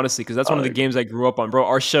that game, honestly, because that's one of the games I grew up on, bro.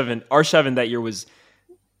 Arshavin that year was...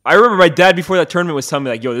 I remember my dad before that tournament was telling me,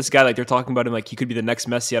 like, yo, this guy, like, they're talking about him like he could be the next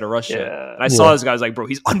Messi out of Russia. Yeah. And I saw this guy, I was like, bro,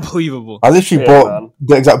 he's unbelievable. I literally bought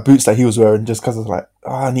the exact boots that he was wearing just because I was like,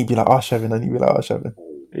 I need to be like Arshavin.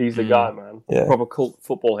 He's the guy, man. proper cult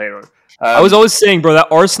football hero. I was always saying, bro, that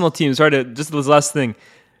Arsenal team. Sorry to just this last thing.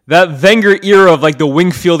 That Wenger era of like the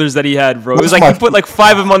wing fielders that he had, bro. It was like he put like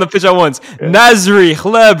 5 of them on the pitch at once. Nasri,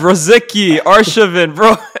 Hleb, Rozicki, Arshavin,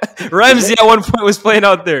 bro. Ramsey at one point was playing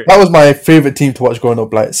out there. That was my favourite team to watch growing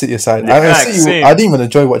up, like City aside. I didn't even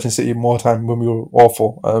enjoy watching City more time when we were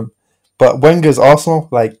awful. But Wenger's Arsenal,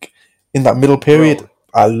 like in that middle period,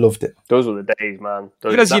 I loved it. Those were the days, man.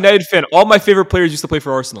 Even as a United fan, all my favorite players used to play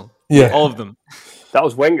for Arsenal. Yeah. All of them. That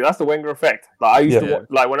was Wenger. That's the Wenger effect. Like I used to watch,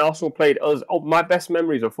 like when Arsenal played us. Oh, my best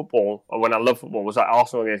memories of football, or when I love football, was like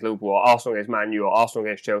Arsenal against Liverpool, or Arsenal against Man U, or Arsenal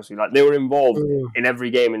against Chelsea. Like they were involved in every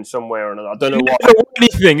game in some way or another. I don't know why.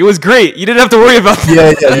 Anything. It was great. You didn't have to worry about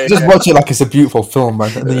that. Yeah. You just watch it like it's a beautiful film,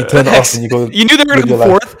 man, and then you turn it off and you go. You knew they were going to go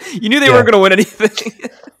fourth. You knew they weren't going to win anything.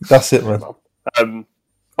 That's it, man.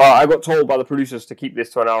 I got told by the producers to keep this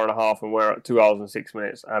to an hour and a half, and we're at 2 hours and 6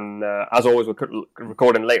 minutes. And as always, we're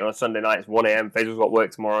recording late on a Sunday night. It's 1 a.m. Faysal's got work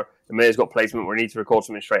tomorrow. Amir's got placement. We need to record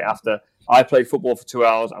something straight after. I played football for 2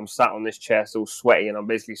 hours. I'm sat on this chair, still sweaty, and I'm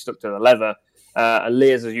basically stuck to the leather. And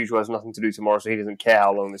Lyes, as usual, has nothing to do tomorrow, so he doesn't care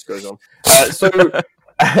how long this goes on.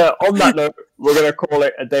 On that note, we're going to call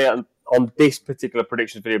it a day on this particular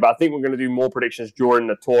predictions video. But I think we're going to do more predictions during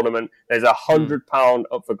the tournament. There's £100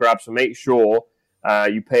 up for grabs, so make sure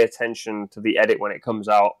you pay attention to the edit when it comes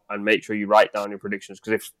out, and make sure you write down your predictions,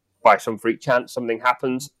 because if by some freak chance something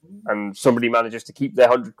happens and somebody manages to keep their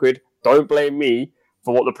 £100, don't blame me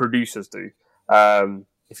for what the producers do.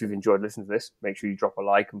 If you've enjoyed listening to this, make sure you drop a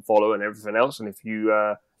like and follow and everything else. And if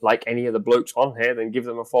you like any of the blokes on here, then give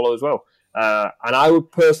them a follow as well. And I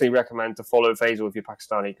would personally recommend to follow Faysal if you're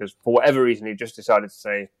Pakistani, because for whatever reason he just decided to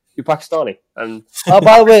say you're Pakistani. And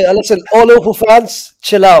by the way, listen, all local fans,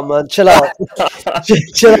 chill out, man. Chill out.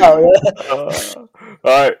 Chill out, yeah?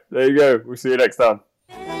 All right, there you go. We'll see you next time.